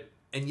else. Right.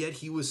 And yet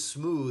he was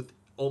smooth,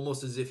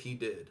 almost as if he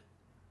did.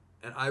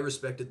 And I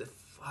respected the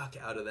fuck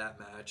out of that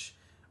match.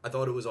 I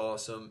thought it was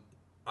awesome.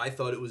 I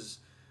thought it was,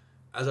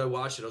 as I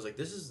watched it, I was like,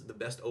 this is the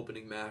best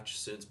opening match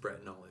since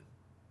Brett Nolan.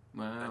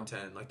 Wow. At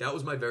 10. Like, that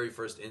was my very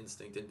first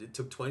instinct. And it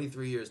took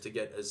 23 years to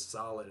get as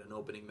solid an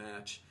opening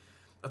match.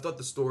 I thought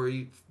the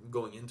story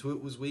going into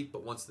it was weak,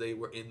 but once they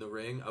were in the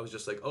ring, I was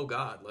just like, oh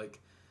God, like,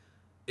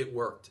 it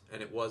worked.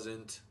 And it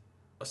wasn't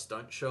a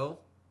stunt show,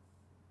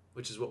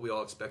 which is what we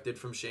all expected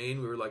from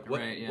Shane. We were like,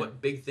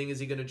 what big thing is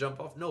he going to jump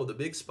off? No, the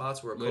big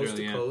spots were a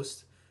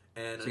coast-to-coast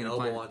and an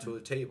elbow onto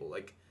a table.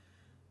 Like,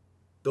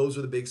 those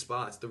were the big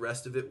spots. The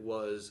rest of it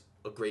was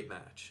a great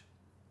match.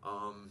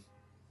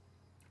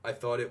 I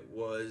thought it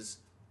was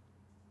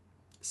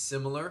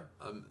similar.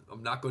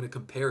 I'm not going to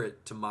compare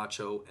it to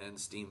Macho and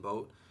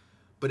Steamboat,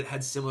 but it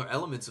had similar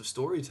elements of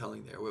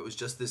storytelling there, where it was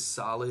just this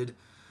solid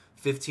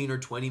 15 or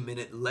 20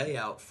 minute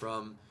layout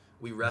from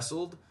we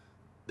wrestled,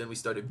 then we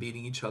started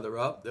beating each other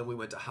up, then we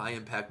went to high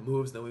impact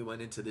moves, then we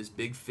went into this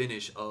big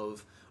finish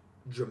of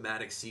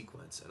dramatic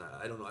sequence. And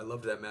I don't know, I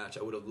loved that match.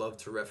 I would have loved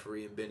to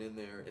referee and been in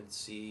there and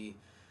see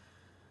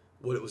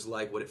what it was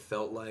like, what it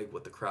felt like,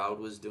 what the crowd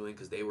was doing,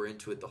 because they were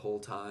into it the whole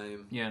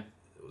time. Yeah.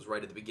 It was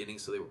right at the beginning,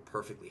 so they were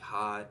perfectly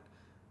hot.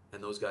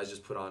 And those guys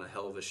just put on a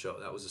hell of a show.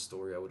 That was a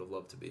story I would have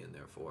loved to be in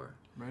there for.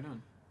 Right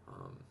on.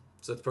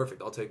 So that's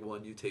perfect. I'll take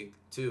one, you take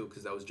two,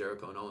 because that was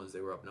Jericho and Owens.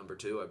 They were up number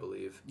 2, I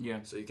believe. Yeah.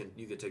 So you can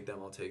take them.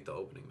 I'll take the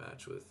opening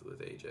match with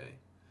AJ.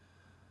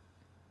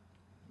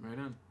 Right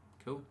on.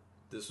 Cool.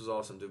 This was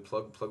awesome, dude.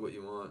 Plug what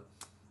you want.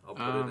 I'll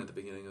put it in at the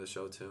beginning of the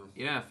show too.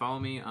 Yeah, follow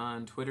me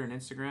on Twitter and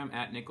Instagram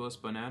at Nicholas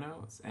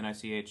Bonanno. It's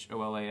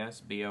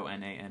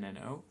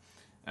NicholasBonanno.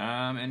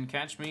 And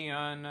catch me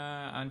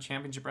on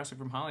Championship Wrestling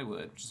from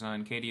Hollywood, which is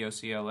on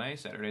KDOCLA,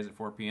 Saturdays at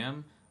 4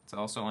 p.m. It's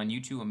also on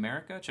YouTube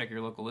America. Check your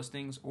local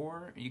listings,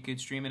 or you could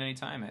stream it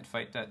anytime at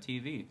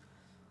fight.tv.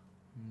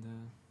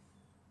 And,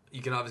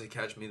 you can obviously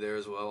catch me there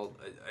as well.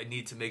 I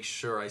need to make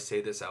sure I say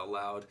this out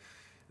loud.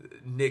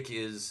 Nick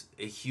is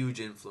a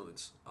huge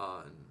influence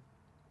on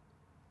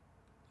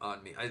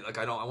me. I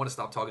want to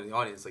stop talking to the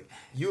audience. Like,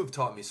 you have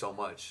taught me so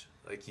much.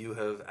 Like, you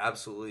have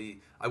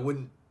absolutely. I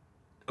wouldn't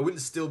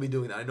still be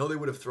doing that. I know they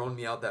would have thrown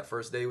me out that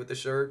first day with the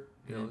shirt,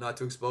 you know, not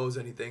to expose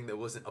anything that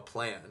wasn't a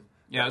plan.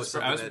 Yeah, I was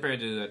prepared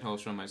to do that whole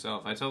show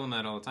myself. I tell them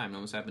that all the time. It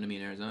almost happened to me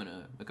in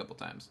Arizona a couple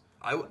times.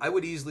 I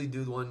would easily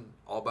do one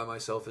all by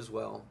myself as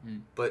well.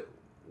 But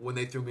when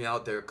they threw me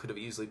out there, it could have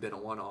easily been a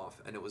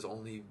one-off. And it was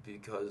only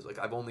because, like,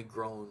 I've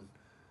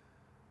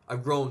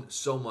grown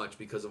so much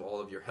because of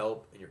all of your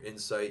help and your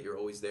insight. You're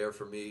always there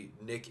for me.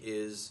 Nick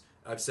is,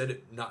 I've said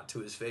it not to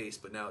his face,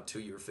 but now to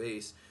your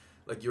face.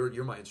 Like,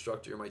 you're my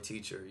instructor, you're my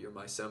teacher, you're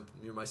my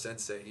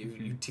sensei.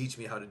 You teach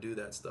me how to do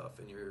that stuff,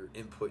 and your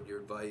input, your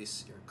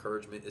advice, your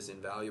encouragement is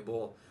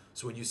invaluable.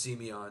 So when you see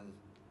me on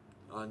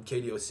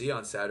KDOC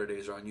on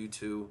Saturdays or on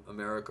YouTube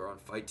America or on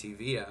Fight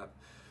TV app,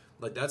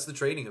 like, that's the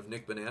training of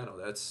Nick Bonanno.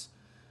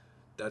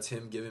 That's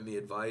him giving me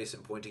advice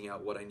and pointing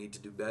out what I need to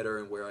do better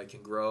and where I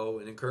can grow,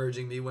 and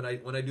encouraging me when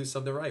I do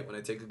something right, when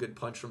I take a good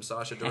punch from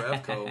Sasha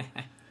Derevko.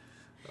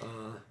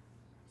 So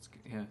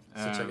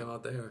check him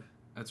out there.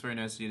 That's very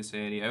nice of you to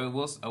say, Eddie. I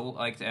will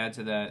like to add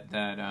to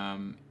that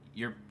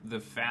you're the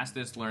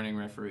fastest learning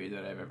referee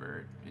that I've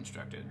ever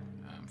instructed,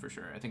 for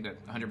sure. I think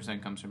that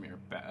 100% comes from your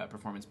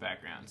performance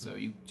background, so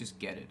you just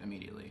get it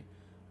immediately,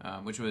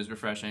 which was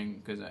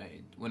refreshing, because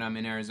when I'm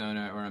in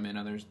Arizona or I'm in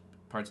other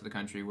parts of the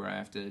country where I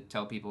have to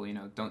tell people, you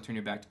know, don't turn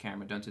your back to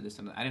camera, don't do this,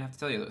 and I didn't have to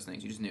tell you those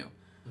things. You just knew.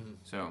 Mm-hmm.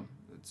 So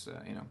it's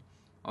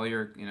all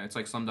your, it's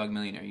like Slumdog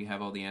Millionaire. You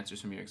have all the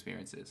answers from your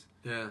experiences.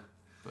 Yeah.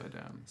 But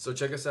so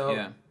check us out.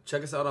 Yeah.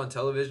 Check us out on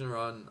television or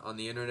on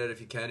the internet if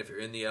you can. If you're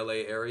in the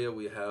LA area,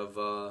 we have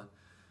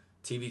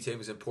TV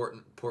tapings in Port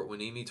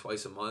Hueneme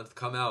twice a month.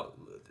 Come out.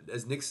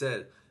 As Nick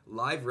said,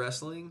 live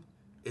wrestling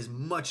is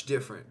much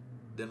different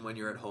than when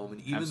you're at home.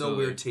 And even though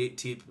we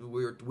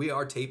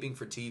are taping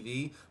for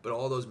TV, but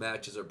all those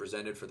matches are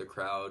presented for the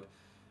crowd.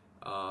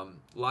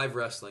 Live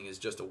wrestling is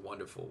just a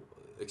wonderful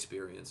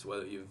experience.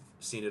 Whether you've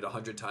seen it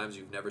 100 times,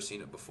 you've never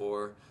seen it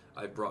before.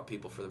 I've brought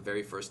people for the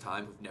very first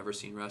time who've never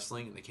seen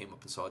wrestling, and they came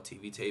up and saw a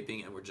TV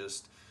taping, and were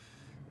just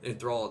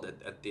enthralled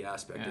at the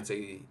aspect.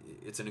 Yeah.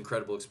 It's an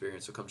incredible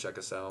experience. So come check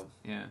us out.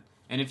 Yeah.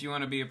 And if you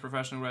want to be a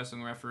professional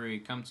wrestling referee,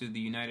 come to the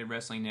United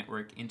Wrestling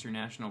Network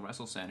International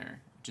Wrestle Center,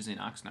 which is in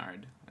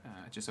Oxnard.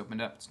 It just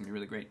opened up. It's going to be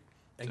really great.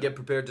 And get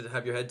prepared to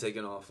have your head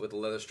taken off with a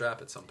leather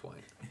strap at some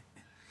point.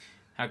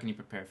 How can you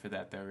prepare for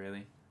that, though,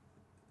 really?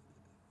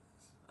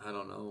 I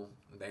don't know.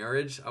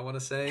 Marriage, I want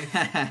to say.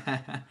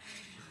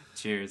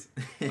 Cheers.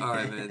 All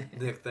right, man.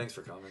 Nick, thanks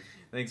for coming.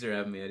 Thanks for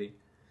having me, Eddie.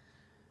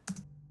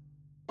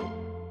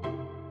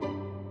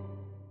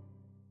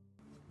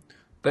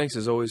 Thanks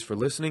as always for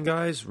listening,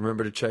 guys.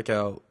 Remember to check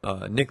out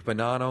Nick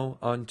Bonanno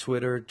on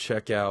Twitter.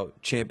 Check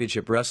out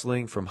Championship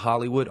Wrestling from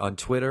Hollywood on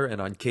Twitter and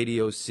on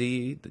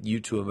KDOC, the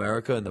U2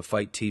 America, and the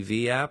Fight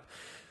TV app.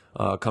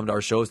 Come to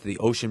our shows to the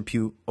Ocean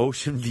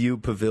View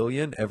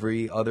Pavilion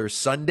every other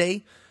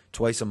Sunday,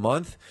 twice a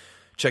month.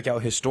 Check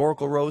out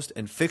Historical Roast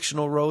and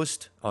Fictional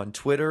Roast on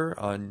Twitter,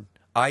 on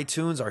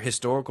iTunes. Our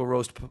Historical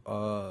Roast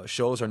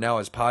shows are now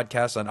as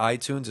podcasts on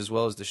iTunes, as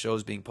well as the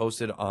shows being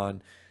posted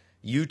on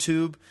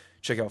YouTube.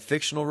 Check out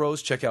Fictional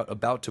Roast. Check out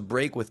About to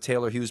Break with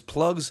Taylor Hughes.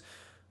 Plugs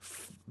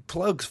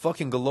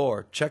fucking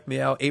galore. Check me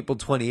out April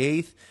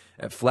 28th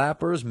at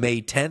Flappers,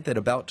 May 10th at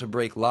About to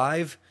Break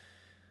Live.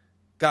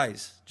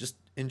 Guys, just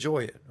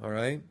enjoy it, all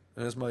right?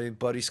 And as my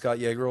buddy Scott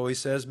Yeager always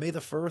says, may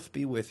the firth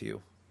be with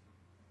you.